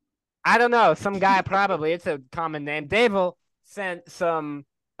 I don't know. Some guy probably. It's a common name. David sent some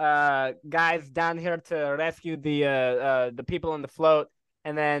guys down here to rescue the people in the float,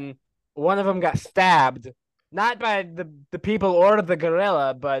 and then one of them got stabbed. Not by the people or the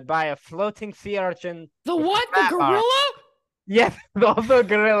gorilla, but by a floating sea urchin. The with what? The crab arms. gorilla? Yes, also a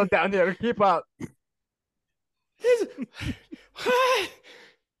gorilla down there. Keep up.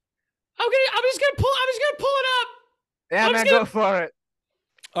 I'm just gonna pull it up. Yeah, I'm man, just go for it.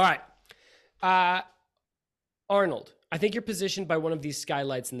 All right. Arnold, I think you're positioned by one of these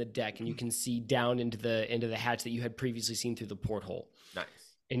skylights in the deck, and you can see down into the hatch that you had previously seen through the porthole. Nice.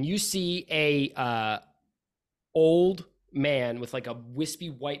 And you see a old man with like a wispy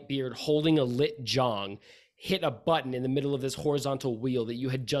white beard holding a lit jong hit a button in the middle of this horizontal wheel that you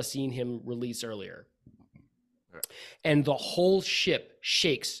had just seen him release earlier. And the whole ship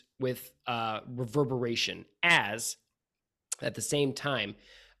shakes with reverberation as, at the same time,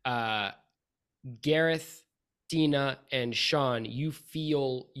 Gareth, Dina, and Sean, you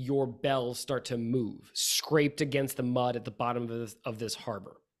feel your bell start to move, scraped against the mud at the bottom of this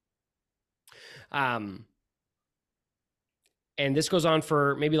harbor. And this goes on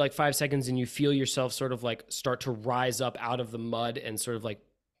for maybe like 5 seconds, and you feel yourself sort of like start to rise up out of the mud and sort of like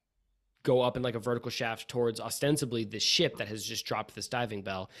go up in like a vertical shaft towards ostensibly this ship that has just dropped this diving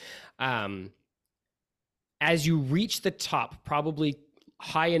bell. As you reach the top, probably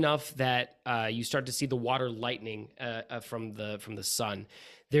high enough that you start to see the water lightning from the sun,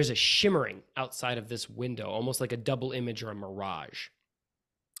 there's a shimmering outside of this window, almost like a double image or a mirage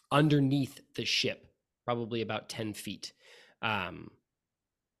underneath the ship, probably about 10 feet. And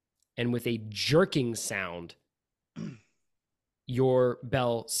with a jerking sound, your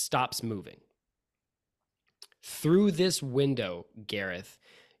bell stops moving. Through this window, Gareth,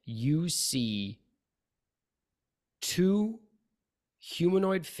 you see two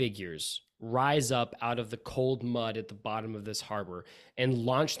humanoid figures rise up out of the cold mud at the bottom of this harbor and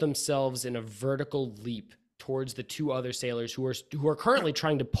launch themselves in a vertical leap towards the two other sailors who are currently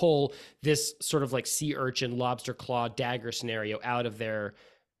trying to pull this sort of like sea urchin, lobster claw, dagger scenario out of their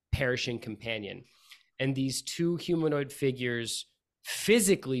perishing companion. And these two humanoid figures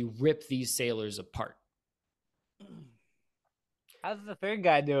physically rip these sailors apart. How's the third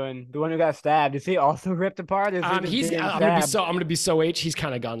guy doing? The one who got stabbed? Is he also ripped apart? I'm gonna be so H. He's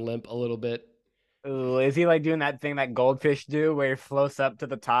kind of gone limp a little bit. Ooh, is he like doing that thing that goldfish do, where he floats up to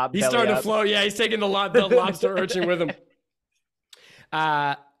the top? He's starting to float. Yeah, he's taking the lobster urchin with him.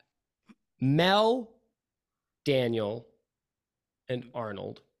 Mel, Daniel, and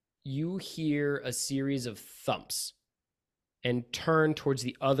Arnold, you hear a series of thumps and turn towards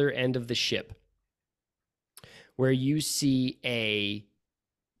the other end of the ship, where you see a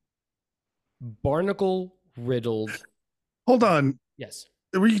barnacle-riddled... Hold on. Yes.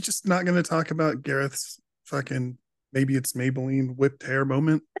 Are we just not going to talk about Gareth's fucking maybe it's Maybelline whipped hair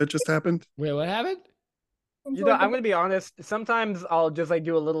moment that just happened? Wait, what happened? You know, I'm gonna be honest. Sometimes I'll just like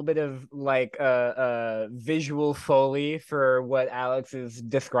do a little bit of like visual foley for what Alex is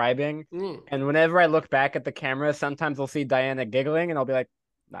describing, and whenever I look back at the camera, sometimes I'll see Diana giggling, and I'll be like,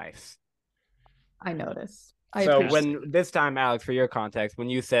 "Nice." I notice. So when this time, Alex, for your context, when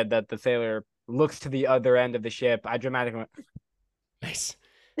you said that the sailor looks to the other end of the ship, I dramatically went, "Nice."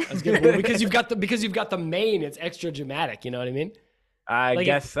 That's good. Well, because you've got the mane, it's extra dramatic. You know what I mean? I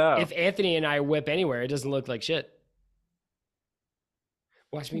guess so. If Anthony and I whip anywhere, it doesn't look like shit.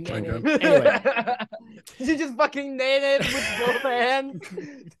 Watch me nail it. Anyway. Did you just fucking nail it with both hands?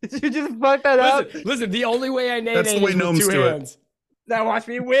 Did you just fuck that up? Listen, the only way I nail it is with two hands. Now watch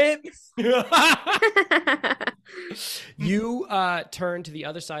me whip. You turn to the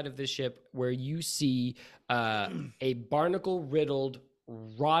other side of this ship where you see a barnacle-riddled,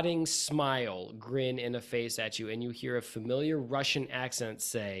 rotting smile grin in a face at you, and you hear a familiar Russian accent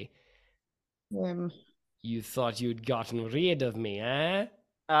say, "You thought you'd gotten rid of me, eh?"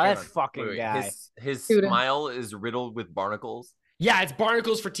 That fucking guy. His smile is riddled with barnacles. Yeah, it's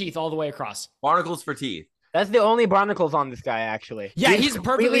barnacles for teeth all the way across. Barnacles for teeth. That's the only barnacles on this guy, actually. Yeah, he's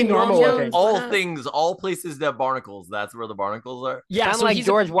perfectly normal looking. All places that have barnacles, that's where the barnacles are. Yeah, so like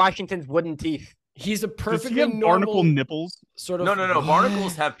George Washington's wooden teeth. He's a perfectly Does he have normal barnacle nipples. Sort of. No.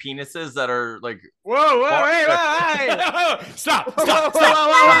 Barnacles have penises that are like. Whoa! Wait! Stop!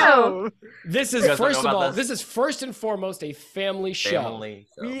 This is this is first and foremost a family show.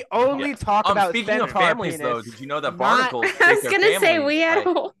 We only talk about. Speaking of families, though, did you know that barnacles? I was gonna say we had a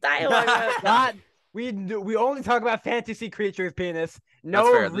whole dialogue. We only talk about fantasy creatures' penis.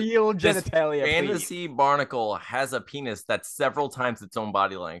 No real genitalia. Fantasy barnacle has a penis that's several times its own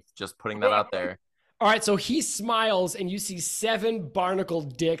body length. Just putting that out there. All right, so he smiles, and you see 7 barnacle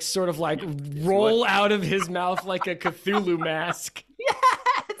dicks sort of like roll out of his mouth like a Cthulhu mask. Yes!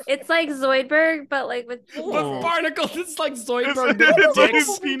 It's like Zoidberg, but like with barnacles. It's like Zoidberg with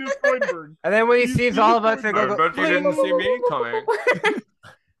dicks. Penis Zoidberg. And then when he sees all of us, they go, "But you didn't see me coming."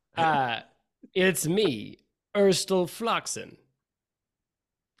 It's me, Urstel Floxen.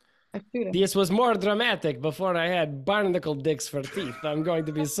 This was more dramatic before I had barnacle dicks for teeth. I'm going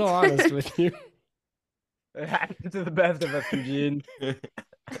to be so honest with you. It happens to the best of us, Eugene.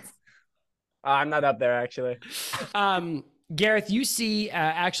 I'm not up there, actually. Gareth, you see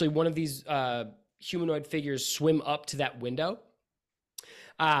actually one of these humanoid figures swim up to that window.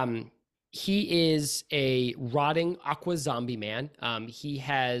 He is a rotting aqua zombie man. He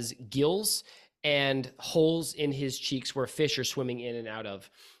has gills and holes in his cheeks where fish are swimming in and out of,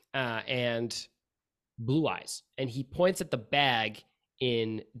 and blue eyes. And he points at the bag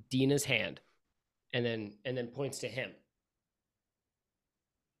in Dina's hand, and then points to him.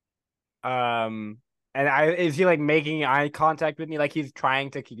 Is he like making eye contact with me, like he's trying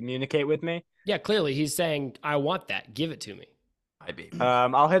to communicate with me? Yeah, clearly he's saying, "I want that. Give it to me."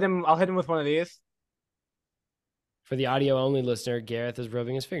 I'll hit him with one of these. For the audio only listener, Gareth is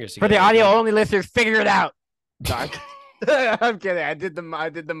rubbing his fingers together. For the audio only listeners, figure it out. Dark. I'm kidding. I did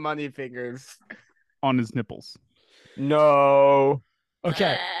the money fingers. On his nipples. No.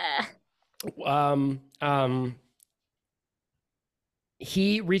 Okay.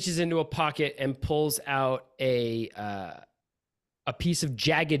 He reaches into a pocket and pulls out a piece of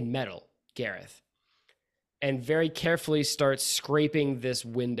jagged metal, Gareth, and very carefully starts scraping this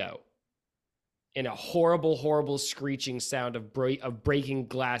window. In a horrible, horrible screeching sound of breaking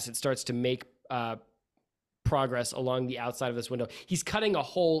glass, it starts to make progress along the outside of this window. He's cutting a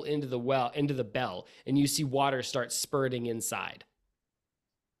hole into the bell, and you see water start spurting inside.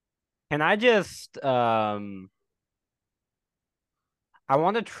 Can I just I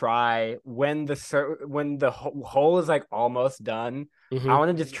want to try when the hole is like almost done. Mm-hmm. I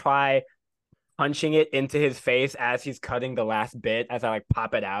want to just try punching it into his face as he's cutting the last bit as I like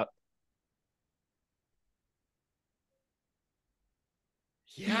pop it out.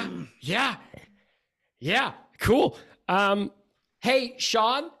 Yeah, cool. Hey,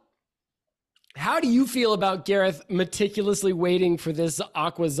 Sean, how do you feel about Gareth meticulously waiting for this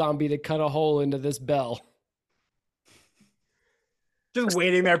aqua zombie to cut a hole into this bell? Just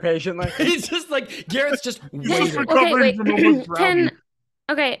waiting there patiently. He's just like, Garrett's just waiting. Okay, wait.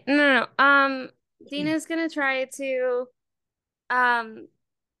 Okay, no. Dina's gonna try to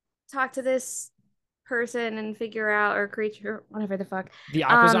talk to this person and figure out, or creature, whatever the fuck. The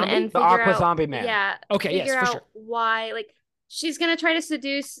aqua zombie? And The aqua zombie man. Yeah. Okay, yes, figure for out sure. why, like, she's gonna try to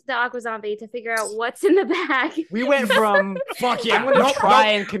seduce the aqua zombie to figure out what's in the bag. We went from fuck yeah. I'm gonna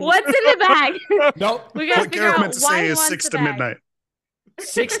try and what's in the bag? Nope. We gotta What figure Gareth out meant to why say he is wants 6 the to bag. midnight.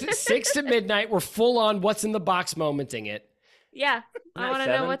 6 to midnight. We're full on what's in the box momenting it. Yeah, I want to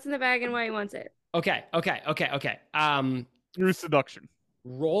know 7? what's in the bag and why he wants it. Okay. Through seduction.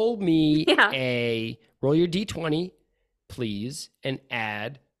 Roll me Yeah. roll your d20, please, and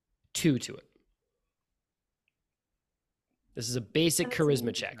add 2 to it. This is a basic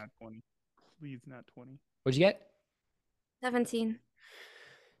charisma check. Not 20. Please, not 20. What'd you get? 17.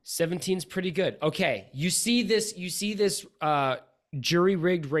 17's pretty good. Okay, you see this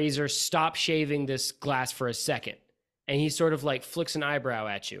jury-rigged razor stop shaving this glass for a second, and he sort of like flicks an eyebrow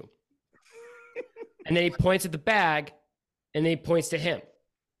at you. And then he points at the bag, and then he points to him.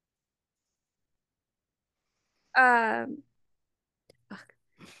 Fuck.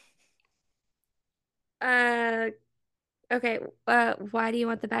 Okay. Why do you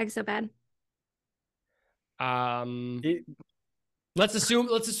want the bag so bad? Let's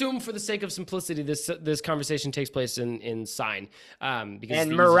assume for the sake of simplicity, this conversation takes place in sign. Because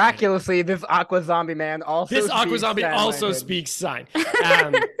and miraculously, this aqua zombie man also speaks sign.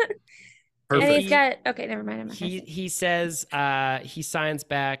 And he's got never mind. He says he signs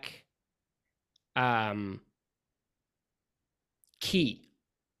back key.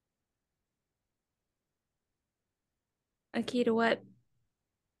 A key to what?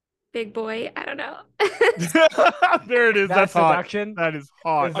 Big boy? I don't know. There it is. That's seduction. Hot. That is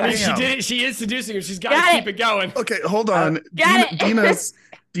hot. I mean, she is seducing him. She's got to keep it going. Okay, hold on.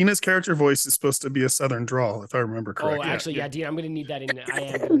 Dina's character voice is supposed to be a southern drawl, if I remember correctly. Oh, actually, yeah, Dina, I'm going to need that I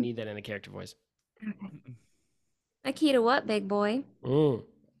am going to need that in a character voice. A key to what, big boy?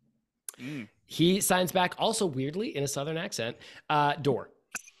 He signs back also weirdly in a southern accent. Door.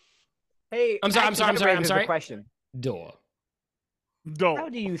 Hey, I'm sorry. Question. Door. How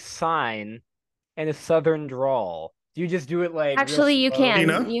do you sign in a southern drawl? Do you just do it like? Actually, you can.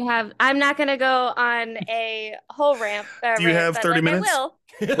 Dina? You have. I'm not gonna go on a whole ramp. Do you have 30 minutes? I will.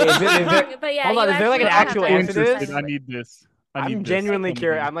 Wait, is there, But yeah, hold on. Is there like an actual answer to this? I need this. I'm genuinely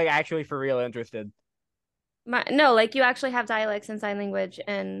curious. I'm like actually for real interested. No, like you actually have dialects in sign language,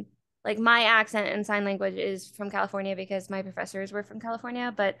 and like my accent in sign language is from California because my professors were from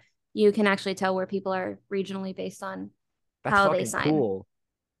California. But you can actually tell where people are regionally based on how they sign. Cool.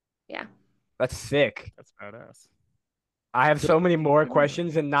 Yeah, that's sick. That's badass. I have so many more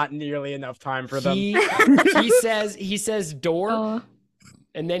questions and not nearly enough time for them. He says door,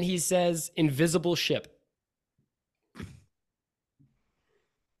 and then he says invisible ship.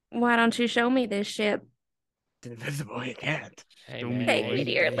 Why don't you show me this ship? It's invisible. You can't. Hey,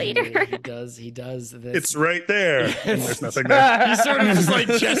 later. He does this. It's right there. And there's nothing there. He sort of just like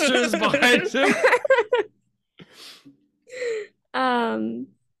gestures behind him.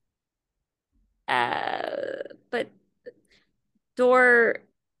 But door,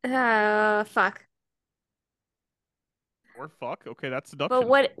 fuck. Or fuck. Okay, that's seduction.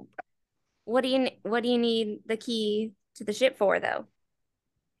 But what do you need the key to the ship for, though?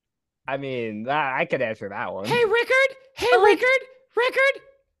 I mean, I could answer that one. Hey, Rickard. Rickard.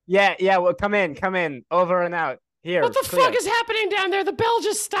 Yeah. Well, come in. Over and out. Here. What the fuck is happening down there? The bell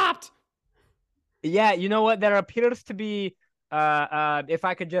just stopped. Yeah, you know what? There appears to be, if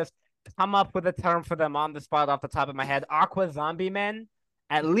I could just come up with a term for them on the spot off the top of my head, aqua zombie men.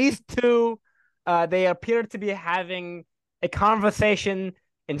 At least two. They appear to be having a conversation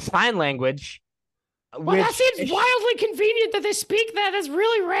in sign language. Well, that seems wildly convenient that they speak that. That's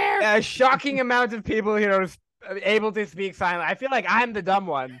really rare. A shocking amount of people here are able to speak sign. I feel like I'm the dumb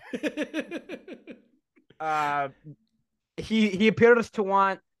one. He appears to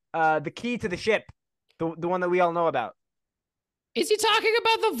want the key to the ship, the one that we all know about. Is he talking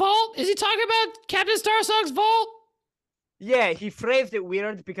about the vault? Is he talking about Captain Starsog's vault? Yeah, he phrased it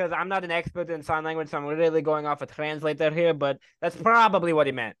weird because I'm not an expert in sign language, so I'm really going off a translator here, but that's probably what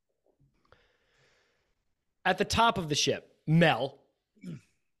he meant. At the top of the ship, Mel.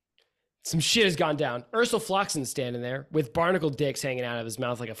 Some shit has gone down. Ursula Floxen's standing there with barnacle dicks hanging out of his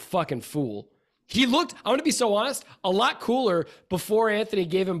mouth like a fucking fool. He looked, I'm going to be so honest, a lot cooler before Anthony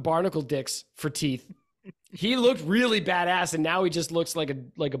gave him barnacle dicks for teeth. He looked really badass, and now he just looks like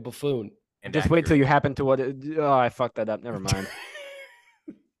a buffoon. And just wait till you happen to what... Oh, I fucked that up. Never mind.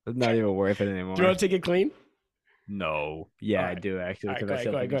 It's not even worth it anymore. Do you want to take it clean? No. Yeah, right. I do, actually. All right, Because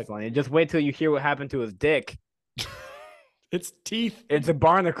go I ahead, think it's funny. Just wait till you hear what happened to his dick. It's teeth. It's a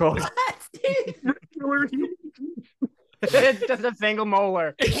barnacle. It's just a single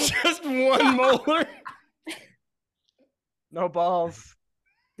molar. It's just one molar. No balls.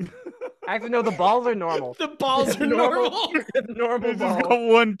 Actually, no, the balls are normal. The balls are normal. Normal Just balls. got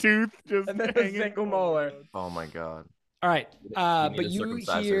one tooth just And then a hanging. single molar. Oh my god. All right, need but a you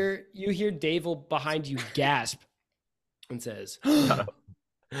circumciser. hear Dave behind you gasp and says,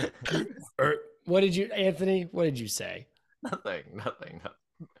 "What did you, Anthony? What did you say?" Nothing.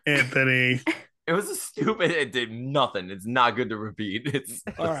 Anthony. It was a stupid. It did nothing. It's not good to repeat. It's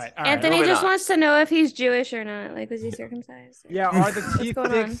All right. Anthony moving just on. wants to know if he's Jewish or not. Like, was he circumcised? Yeah, are the teeth going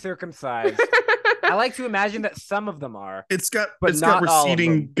dick on? circumcised? I like to imagine that some of them are. It's got But it's got not all of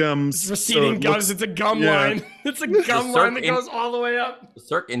receding them. gums. It's so receding it gums. looks- It's a gum yeah. line. It's a gum line that goes all the way up.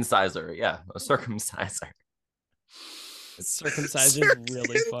 Circumciser. Yeah, a circumciser. Circumcision is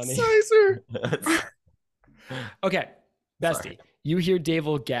really funny. Circumciser. Okay, Bestie, Sorry. you hear Dave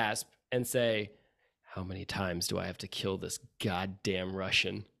gasp and say, "How many times do I have to kill this goddamn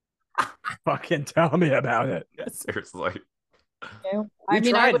Russian?" Fucking tell me about it. Seriously. We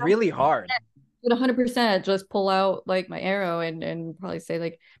tried really hard. would 100% just pull out like my arrow and probably say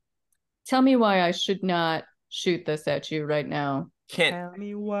like, tell me why I should not shoot this at you right now. Can't. Tell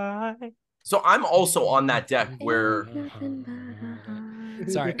me why. So I'm also on that deck where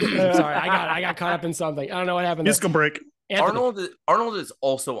Sorry, I got caught up in something. I don't know what happened. Disco break. Anthony. Arnold is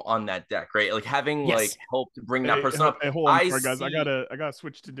also on that deck, right? Like having Yes. like helped bring that person up. Hey, hold on, I sorry, guys. I see- gotta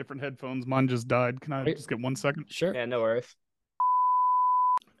switch to different headphones. Mine just died. Can I Wait. just get 1 second? Sure. Yeah, no worries.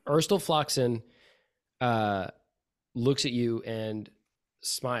 Urstel Floxen looks at you and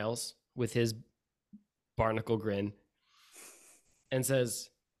smiles with his barnacle grin and says,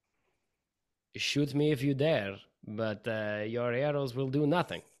 "Shoot me if you dare, but your arrows will do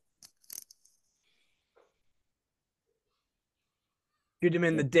nothing." Shoot him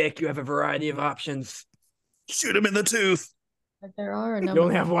in the dick. You have a variety of options. Shoot him in the tooth. But there are a You number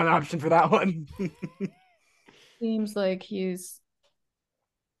only have one option for that one. seems like he's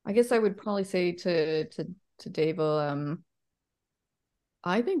I guess I would probably say to Dave, I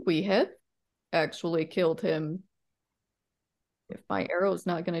think we have actually killed him. If my arrow's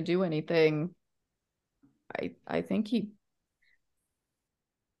not gonna do anything, I think he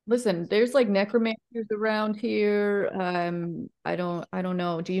listen, there's like necromancers around here. I don't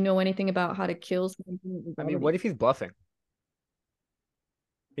know. Do you know anything about how to kill something? I mean, what if he's bluffing?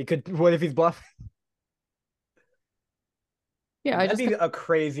 He could. What if he's bluffing? Yeah, I That'd just be a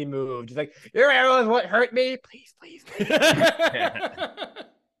crazy move. Just like, your arrow is what hurt me. Please, please.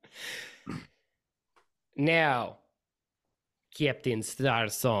 Now, Captain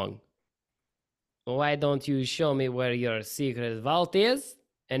Starsong, why don't you show me where your secret vault is,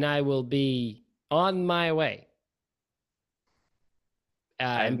 and I will be on my way.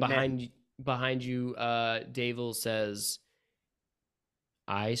 And behind you, Davil says,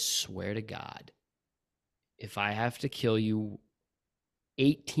 "I swear to God, if I have to kill you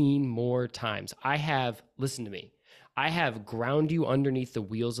 18 more times, listen to me, I have ground you underneath the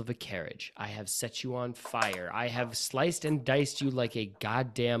wheels of a carriage. I have set you on fire. I have sliced and diced you like a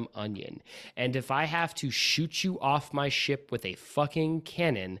goddamn onion. And if I have to shoot you off my ship with a fucking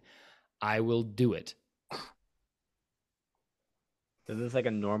cannon, I will do it." Is this like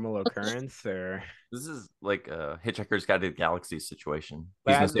a normal occurrence, or This is like a Hitchhiker's Guide to the Galaxy situation.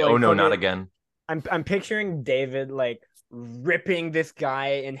 But He's gonna I'd say, like "Oh no, for not the- again." I'm picturing David like ripping this guy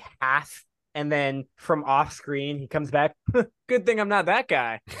in half and then from off screen he comes back. Good thing I'm not that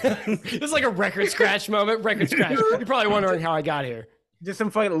guy. This is like a record scratch moment. Record scratch. You're probably wondering how I got here. Just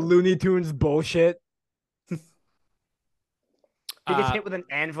some fucking Looney Tunes bullshit. He gets hit with an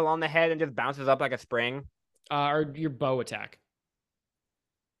anvil on the head and just bounces up like a spring. Or your bow attack.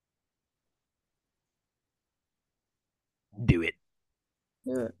 Do it.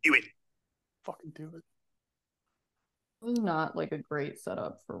 Do it. Fucking do it. This is not like a great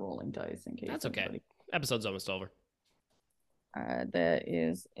setup for rolling dice in case. That's okay. anybody- Episode's almost over. That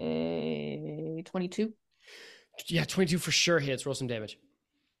is a 22. Yeah, 22 for sure hits. Roll some damage.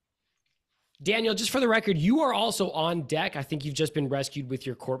 Daniel, just for the record, you are also on deck. I think you've just been rescued with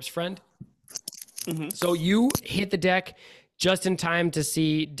your corpse friend. Mm-hmm. So you hit the deck just in time to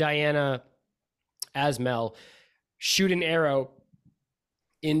see Diana as Mel shoot an arrow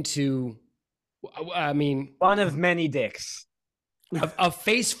into, One of many dicks. a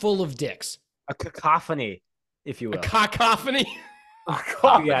face full of dicks. A cacophony, if you will. A cacophony. You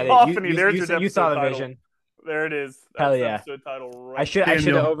got it. Cacophony, there's your You saw the episode title. vision. There it is. That's Hell the yeah. episode title right I should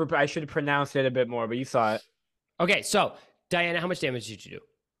Daniel. have pronounced it a bit more, but you saw it. Okay, so Diana, how much damage did you do?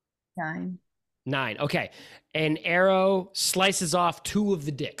 9. 9. Okay. An arrow slices off 2 of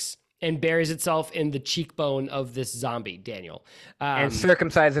the dicks and buries itself in the cheekbone of this zombie, Daniel. And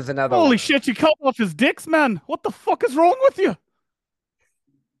circumcises another Holy one. shit, you cut off his dicks, man. What the fuck is wrong with you?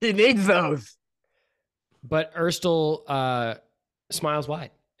 He needs those. But Erstal smiles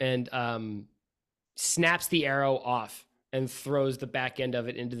wide and snaps the arrow off and throws the back end of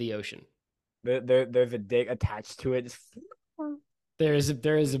it into the ocean. There's a dick attached to it. There is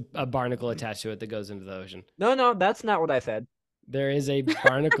a barnacle attached to it that goes into the ocean. No, that's not what I said. There is a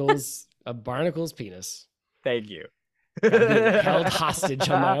barnacle's penis. Thank you. I'm being held hostage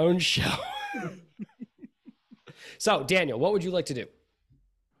on my own show. So, Daniel, what would you like to do?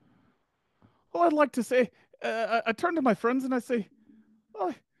 Well, I'd like to say, I turn to my friends and I say,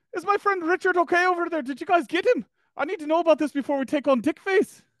 oh, is my friend Richard okay over there? Did you guys get him? I need to know about this before we take on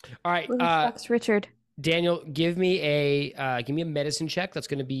Dickface. All right, Who the fuck's Richard? Daniel, give me a medicine check. That's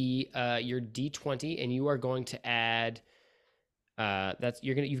going to be your D20, and you are going to add.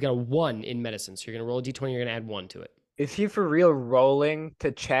 You've got a 1 in medicine, so you're going to roll a D20. You're going to add 1 to it. Is he for real rolling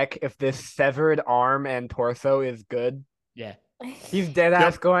to check if this severed arm and torso is good? Yeah. He's dead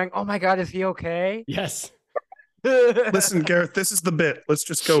ass going, oh my god, is he okay? Yes. Listen, Gareth, this is the bit. Let's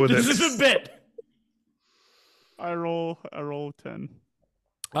just go with it. This is a bit. I roll 10.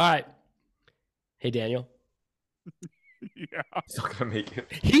 All right. Hey, Daniel. Yeah. He's not gonna make it.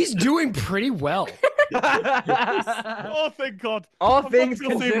 He's doing pretty well. Oh, thank God. All I'm things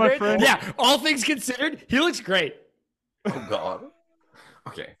gonna save my considered, friend. Yeah, all things considered, he looks great. Oh God.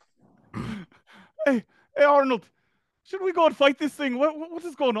 Okay. Hey, Arnold. Should we go and fight this thing? What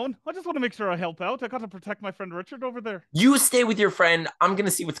is going on? I just want to make sure I help out. I got to protect my friend Richard over there. You stay with your friend. I'm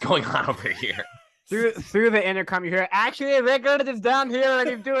gonna see what's going on over here. Through the intercom, you hear, actually, Richard is down here and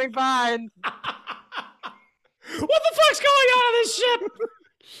he's doing fine. What the fuck's going on this ship?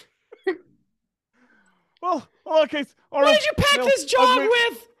 Well, in that case, all What right. did you pack Mel, this jog I'll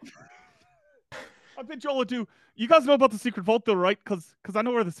with? I bid you all adieu. You guys know about the secret vault, though, right? Because I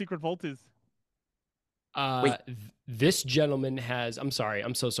know where the secret vault is. Wait. This gentleman has. I'm sorry.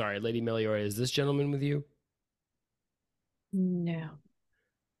 I'm so sorry, Lady Meliora. Is this gentleman with you? No.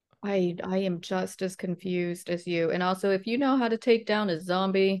 I am just as confused as you. And also, if you know how to take down a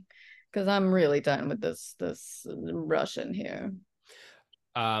zombie, because I'm really done with this Russian here.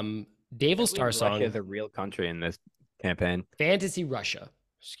 Devil Star Song. Russia is a real country in this campaign. Fantasy Russia.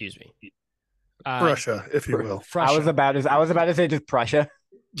 Excuse me. Prussia, if you will. I was about to say just Prussia.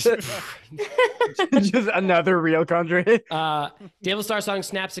 Just another real country. Devil Star Song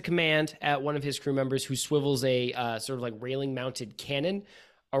snaps a command at one of his crew members who swivels a sort of like railing mounted cannon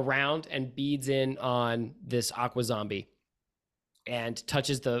around and beads in on this aqua zombie and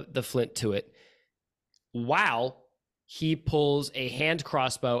touches the flint to it while he pulls a hand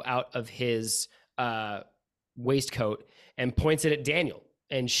crossbow out of his waistcoat and points it at Daniel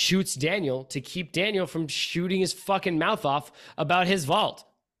and shoots Daniel to keep Daniel from shooting his fucking mouth off about his vault.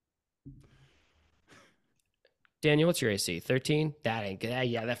 Daniel, what's your AC? 13? That ain't good.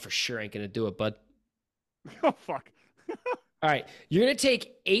 Yeah, that for sure ain't gonna do it, bud. Oh, fuck. All right, you're gonna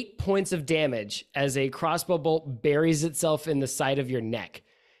take 8 points of damage as a crossbow bolt buries itself in the side of your neck,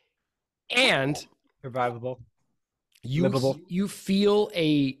 and Survivable. you you feel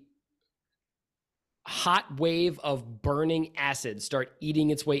a hot wave of burning acid start eating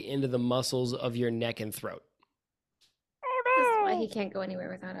its way into the muscles of your neck and throat. This is why he can't go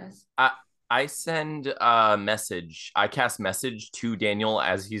anywhere without us. I send a message. I cast message to Daniel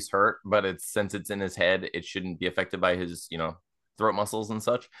as he's hurt, but since it's in his head, it shouldn't be affected by his, throat muscles and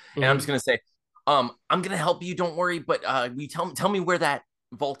such. And I'm just gonna say, I'm gonna help you. Don't worry. But we tell me where that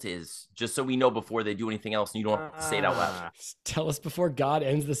vault is, just so we know before they do anything else, and you don't have to say it out loud. Tell us before God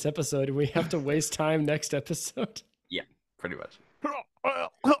ends this episode, and we have to waste time next episode. Yeah, pretty much.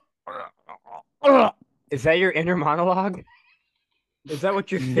 Is that your inner monologue? Is that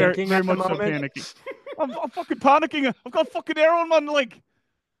what you're thinking Very at the much so moment? panicking. I'm fucking panicking. I've got a fucking arrow in my leg.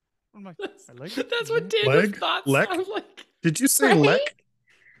 That's what Daniel's thoughts sound like. Did you say leg?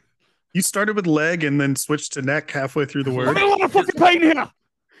 You started with leg and then switched to neck halfway through the word. I'm in a lot of fucking pain here.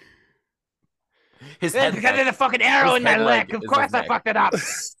 His head Because there's a fucking arrow in my leg. Of course I fucked it up.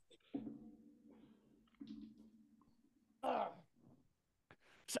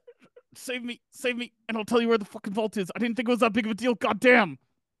 Save me, and I'll tell you where the fucking vault is. I didn't think it was that big of a deal. God damn.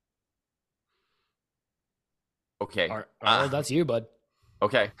 Okay. That's you, bud.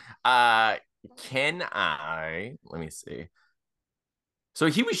 Okay. Can I? Let me see. So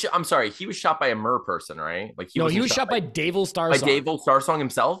he was. I'm sorry. He was shot by a mer person, right? Like he was shot by Davil Starsong. By Davil Starsong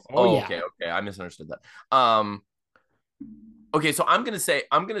himself. Oh yeah. Okay. I misunderstood that. Okay. So I'm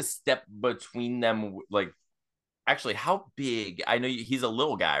gonna step between them. Like, actually, how big? I know he's a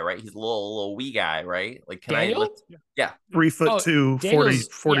little guy, right? He's a little wee guy, right? Like, can Daniel? I? Yeah. 3'2",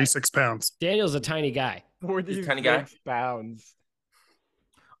 46 pounds. Daniel's a tiny guy. 46 pounds.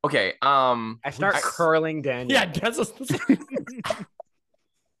 Okay. I start curling Daniel. Yeah, that's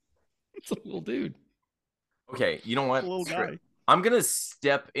it's a little dude. Okay, you know what? Little guy. I'm gonna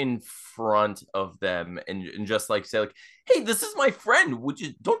step in front of them and just like say like, "Hey, this is my friend. Would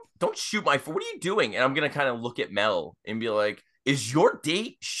you don't shoot my friend? What are you doing?" And I'm gonna kind of look at Mel and be like, "Is your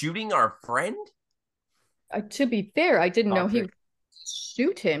date shooting our friend?" To be fair, I didn't know he would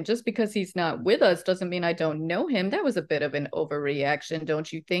shoot him. Just because he's not with us doesn't mean I don't know him. That was a bit of an overreaction,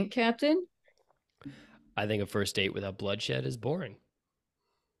 don't you think, Captain? I think a first date without bloodshed is boring.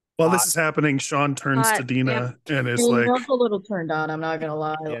 While this is happening, Sean turns to Dina and is like, "I'm a little turned on. I'm not gonna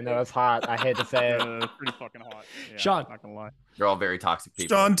lie." Yeah, no, it's hot. I hate to say it. It's pretty fucking hot. Yeah, Sean, not gonna lie. You're all very toxic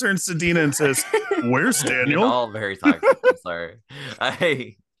people. Sean turns to Dina and says, "Where's You're Daniel?" all very toxic. I'm sorry.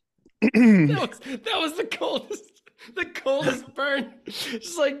 that was the coldest burn.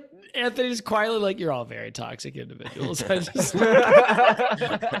 Just like Anthony, just quietly like, you're all very toxic individuals.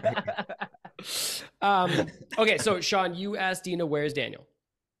 Okay, so Sean, you asked Dina, where's Daniel?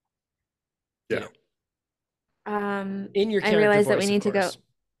 Yeah. In your I realize that voice, we need to go.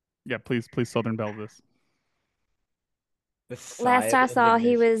 Yeah, please, Southern Belle this. Last I saw,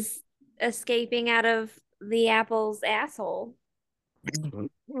 he was escaping out of the apple's asshole.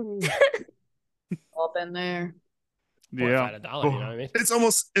 All been there. Yeah. $1, you know what I mean? It's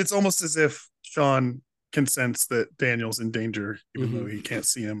almost as if Sean can sense that Daniel's in danger, even though he can't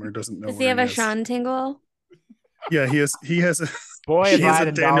see him or doesn't know. Does he have a Sean tingle? Yeah, he has a. Boy, he has a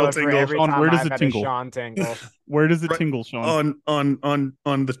a Daniel tingle. every Sean, time where does I've it had tingle? a Sean tingle. Where does it tingle, Sean?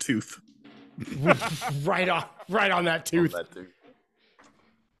 On the tooth. right on that tooth.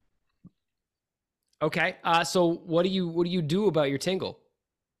 Okay. So what do you do about your tingle?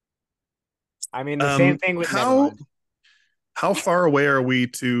 I mean, the same thing with how far away are we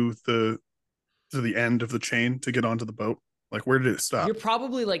to the end of the chain to get onto the boat? Like, where did it stop? You're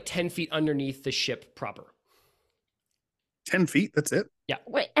probably like 10 feet underneath the ship proper. 10 feet. That's it. Yeah.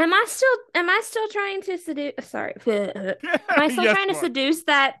 Wait, am I still trying to seduce? Sorry, am I still Yes, trying to you are. seduce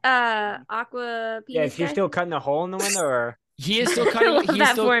that aqua penis? Yeah, is he guy? still cutting a hole in the window, or He is still cutting. Love He's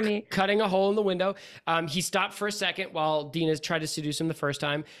that still for me. cutting a hole in the window. He stopped for a second while Dina tried to seduce him the first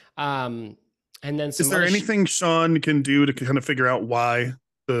time. And then Is there other anything Sean can do to kind of figure out why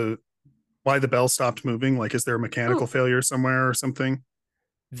the bell stopped moving? Like, is there a mechanical failure somewhere or something?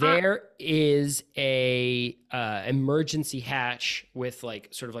 There is a emergency hatch with like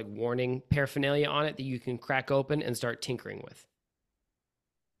sort of like warning paraphernalia on it that you can crack open and start tinkering with.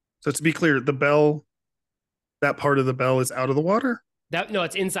 So to be clear, the bell, that part of the bell is out of the water. No,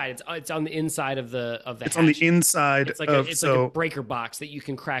 it's inside. It's on the inside of the It's hatch. on the inside It's like of like a breaker box that you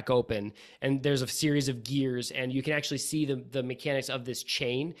can crack open, and there's a series of gears, and you can actually see the mechanics of this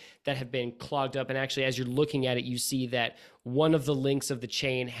chain that have been clogged up. And actually, as you're looking at it, you see that one of the links of the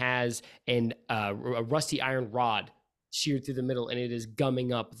chain has a rusty iron rod sheared through the middle, and it is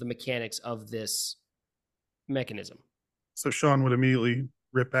gumming up the mechanics of this mechanism. So Sean would immediately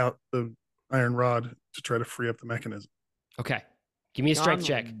rip out the iron rod to try to free up the mechanism. Okay, give me a strength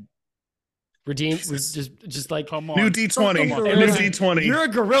check. Redeem, just like Come on. New D20. Come on. New D20. You're a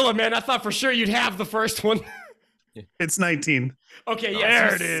gorilla, man. I thought for sure you'd have the first one. It's 19. Okay, Oh,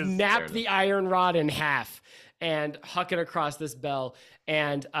 yes, there you it is. snap There it the iron rod in half and huck it across this bell,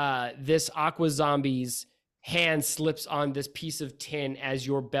 and this aqua zombie's hand slips on this piece of tin as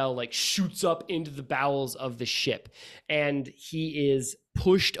your bell like shoots up into the bowels of the ship, and he is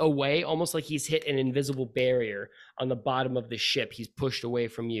pushed away, almost like he's hit an invisible barrier on the bottom of the ship. He's pushed away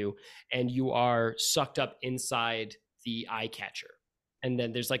from you, and you are sucked up inside the eye catcher. And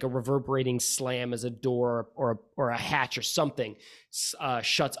then there's like a reverberating slam as a door or a hatch or something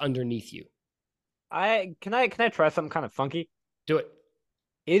shuts underneath you. Can I try something kind of funky? Do it.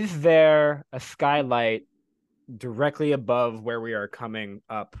 Is there a skylight directly above where we are coming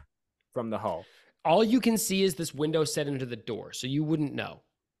up from the hull? All you can see is this window set into the door, so you wouldn't know.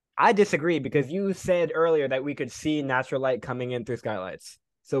 I disagree because you said earlier that we could see natural light coming in through skylights.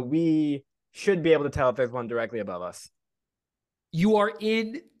 So we should be able to tell if there's one directly above us. You are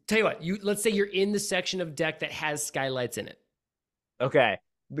in. Tell you what. Let's say you're in the section of deck that has skylights in it. Okay,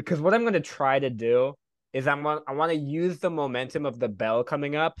 because what I'm going to try to do is I want to use the momentum of the bell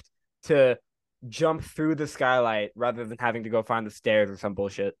coming up to jump through the skylight rather than having to go find the stairs or some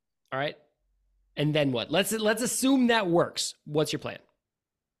bullshit. All right. And then what? Let's assume that works. What's your plan?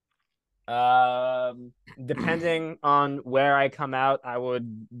 Depending on where I come out, I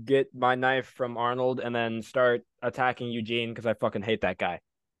would get my knife from Arnold and then start attacking Eugene because I fucking hate that guy.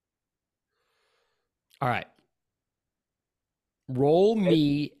 All right. Roll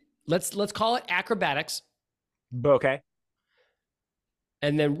me. Let's call it acrobatics. Okay.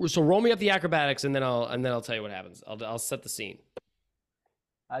 And then so roll me up the acrobatics, and then I'll tell you what happens. I'll set the scene.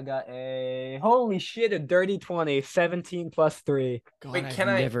 I got a holy shit, a dirty 20, 17 plus 3. God, Wait, I've can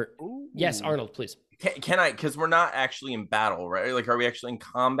I- never... Yes, Arnold, please. Can I? Because we're not actually in battle, right? Like, are we actually in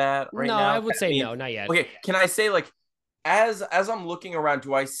combat right no, now? I would say mean, no, not yet. Okay, can I say, like, as I'm looking around,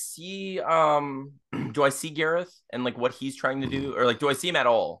 do I see Gareth and like what he's trying to do, or like do I see him at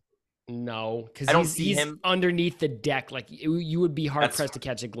all? No, because I don't see he's him underneath the deck. Like you would be hard That's pressed to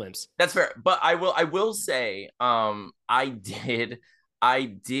catch a glimpse. That's fair, but I will say, I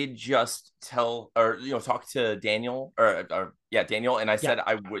did just tell, or talk to Daniel, or Daniel, and I said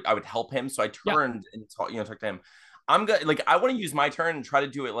I would help him, so I turned and talked to him. I'm gonna I want to use my turn and try to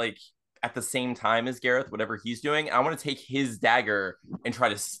do it like at the same time as Gareth, whatever he's doing. I want to take his dagger and try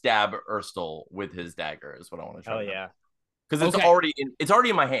to stab Erstal with his dagger. Is what I want to try. Oh to do. yeah, because it's already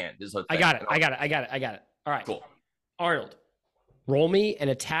in my hand. Is what I got it. I got it. All right, cool. Arnold, roll me an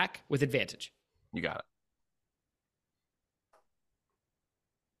attack with advantage. You got it.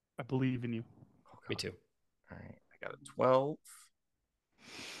 I believe in you. Me too. All right, I got a 12.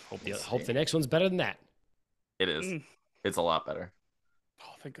 Hope the next one's better than that. It is. It's a lot better.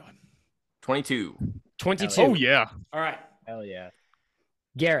 Oh, thank God. 22. 22. Oh yeah. All right, hell yeah,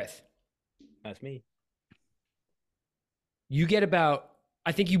 Gareth. that's me. You get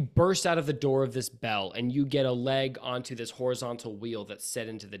I think you burst out of the door of this bell and you get a leg onto this horizontal wheel that's set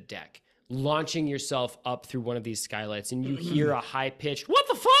into the deck, launching yourself up through one of these skylights, and you hear a high-pitched, "What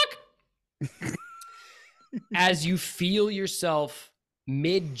the fuck?" as you feel yourself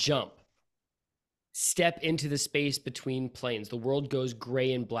mid-jump step into the space between planes. The world goes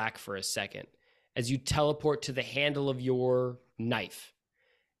gray and black for a second as you teleport to the handle of your knife,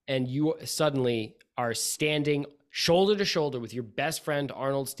 and you suddenly are standing shoulder to shoulder with your best friend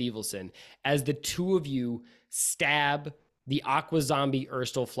Arnold Stevenson as the two of you stab the aqua zombie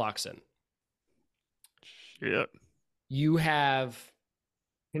Erstal Floxen. Shit. You have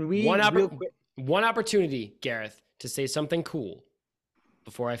one opportunity, Gareth, to say something cool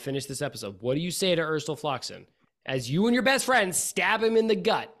before I finish this episode. What do you say to Erstal Floxen as you and your best friend stab him in the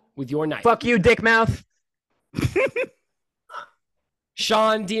gut with your knife? Fuck you, dick mouth.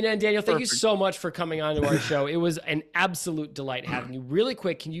 Sean, Dina, and Daniel, thank you Perfect. so much for coming on to our show. It was an absolute delight having you. Really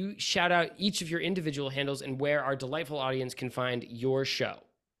quick, can you shout out each of your individual handles and where our delightful audience can find your show?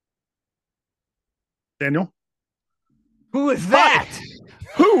 Daniel? Who is that?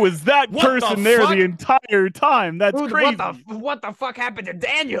 Who was that What the person there fuck? the entire time? That's crazy. What the fuck happened to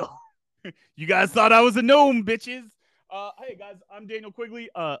Daniel? You guys thought I was a gnome, bitches. Hey guys, I'm Daniel Quigley.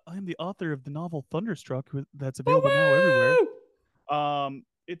 I'm the author of the novel Thunderstruck, that's available now everywhere.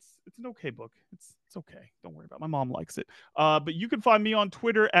 It's an okay book. It's okay. Don't worry about it. My mom likes it. But you can find me on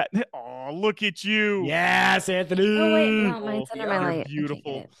Twitter at oh, look at you. Yes, Anthony. Oh wait, no, mine's under my You're light.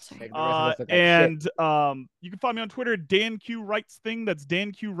 beautiful. Okay, sorry. The rest of us look like And you can find me on Twitter at Dan Q Writes Thing. That's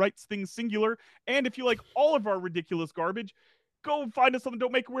Dan Q Writes Thing singular. And if you like all of our ridiculous garbage, go find us on the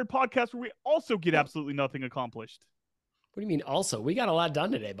Don't Make a Weird podcast, where we also get absolutely nothing accomplished. What do you mean also? We got a lot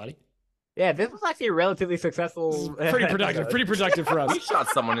done today, buddy. Yeah, this was actually a relatively successful. Pretty productive. Pretty productive for us. We shot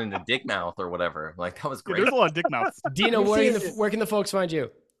someone in the dick mouth or whatever. Like that was Yeah, great. there's a lot of dick mouths. Dina, where can the folks find you?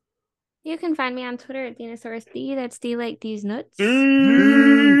 You can find me on Twitter at DinosaurusD. That's D like these nuts.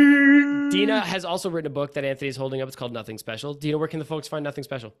 Dina has also written a book that Anthony's holding up. It's called Nothing Special. Dina, where can the folks find Nothing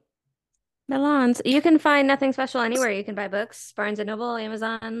Special? The lawns. You can find Nothing Special anywhere. You can buy books, Barnes and Noble,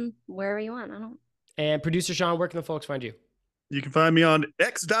 Amazon, wherever you want. I don't. And producer Sean, where can the folks find you? You can find me on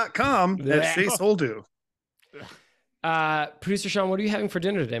x.com at Chase Holdu. Producer Sean, what are you having for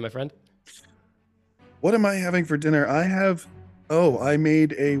dinner today, my friend? What am I having for dinner? I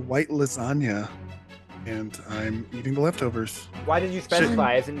made a white lasagna and I'm eating the leftovers. Why did you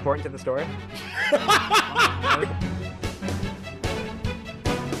specify? Is it important to the story?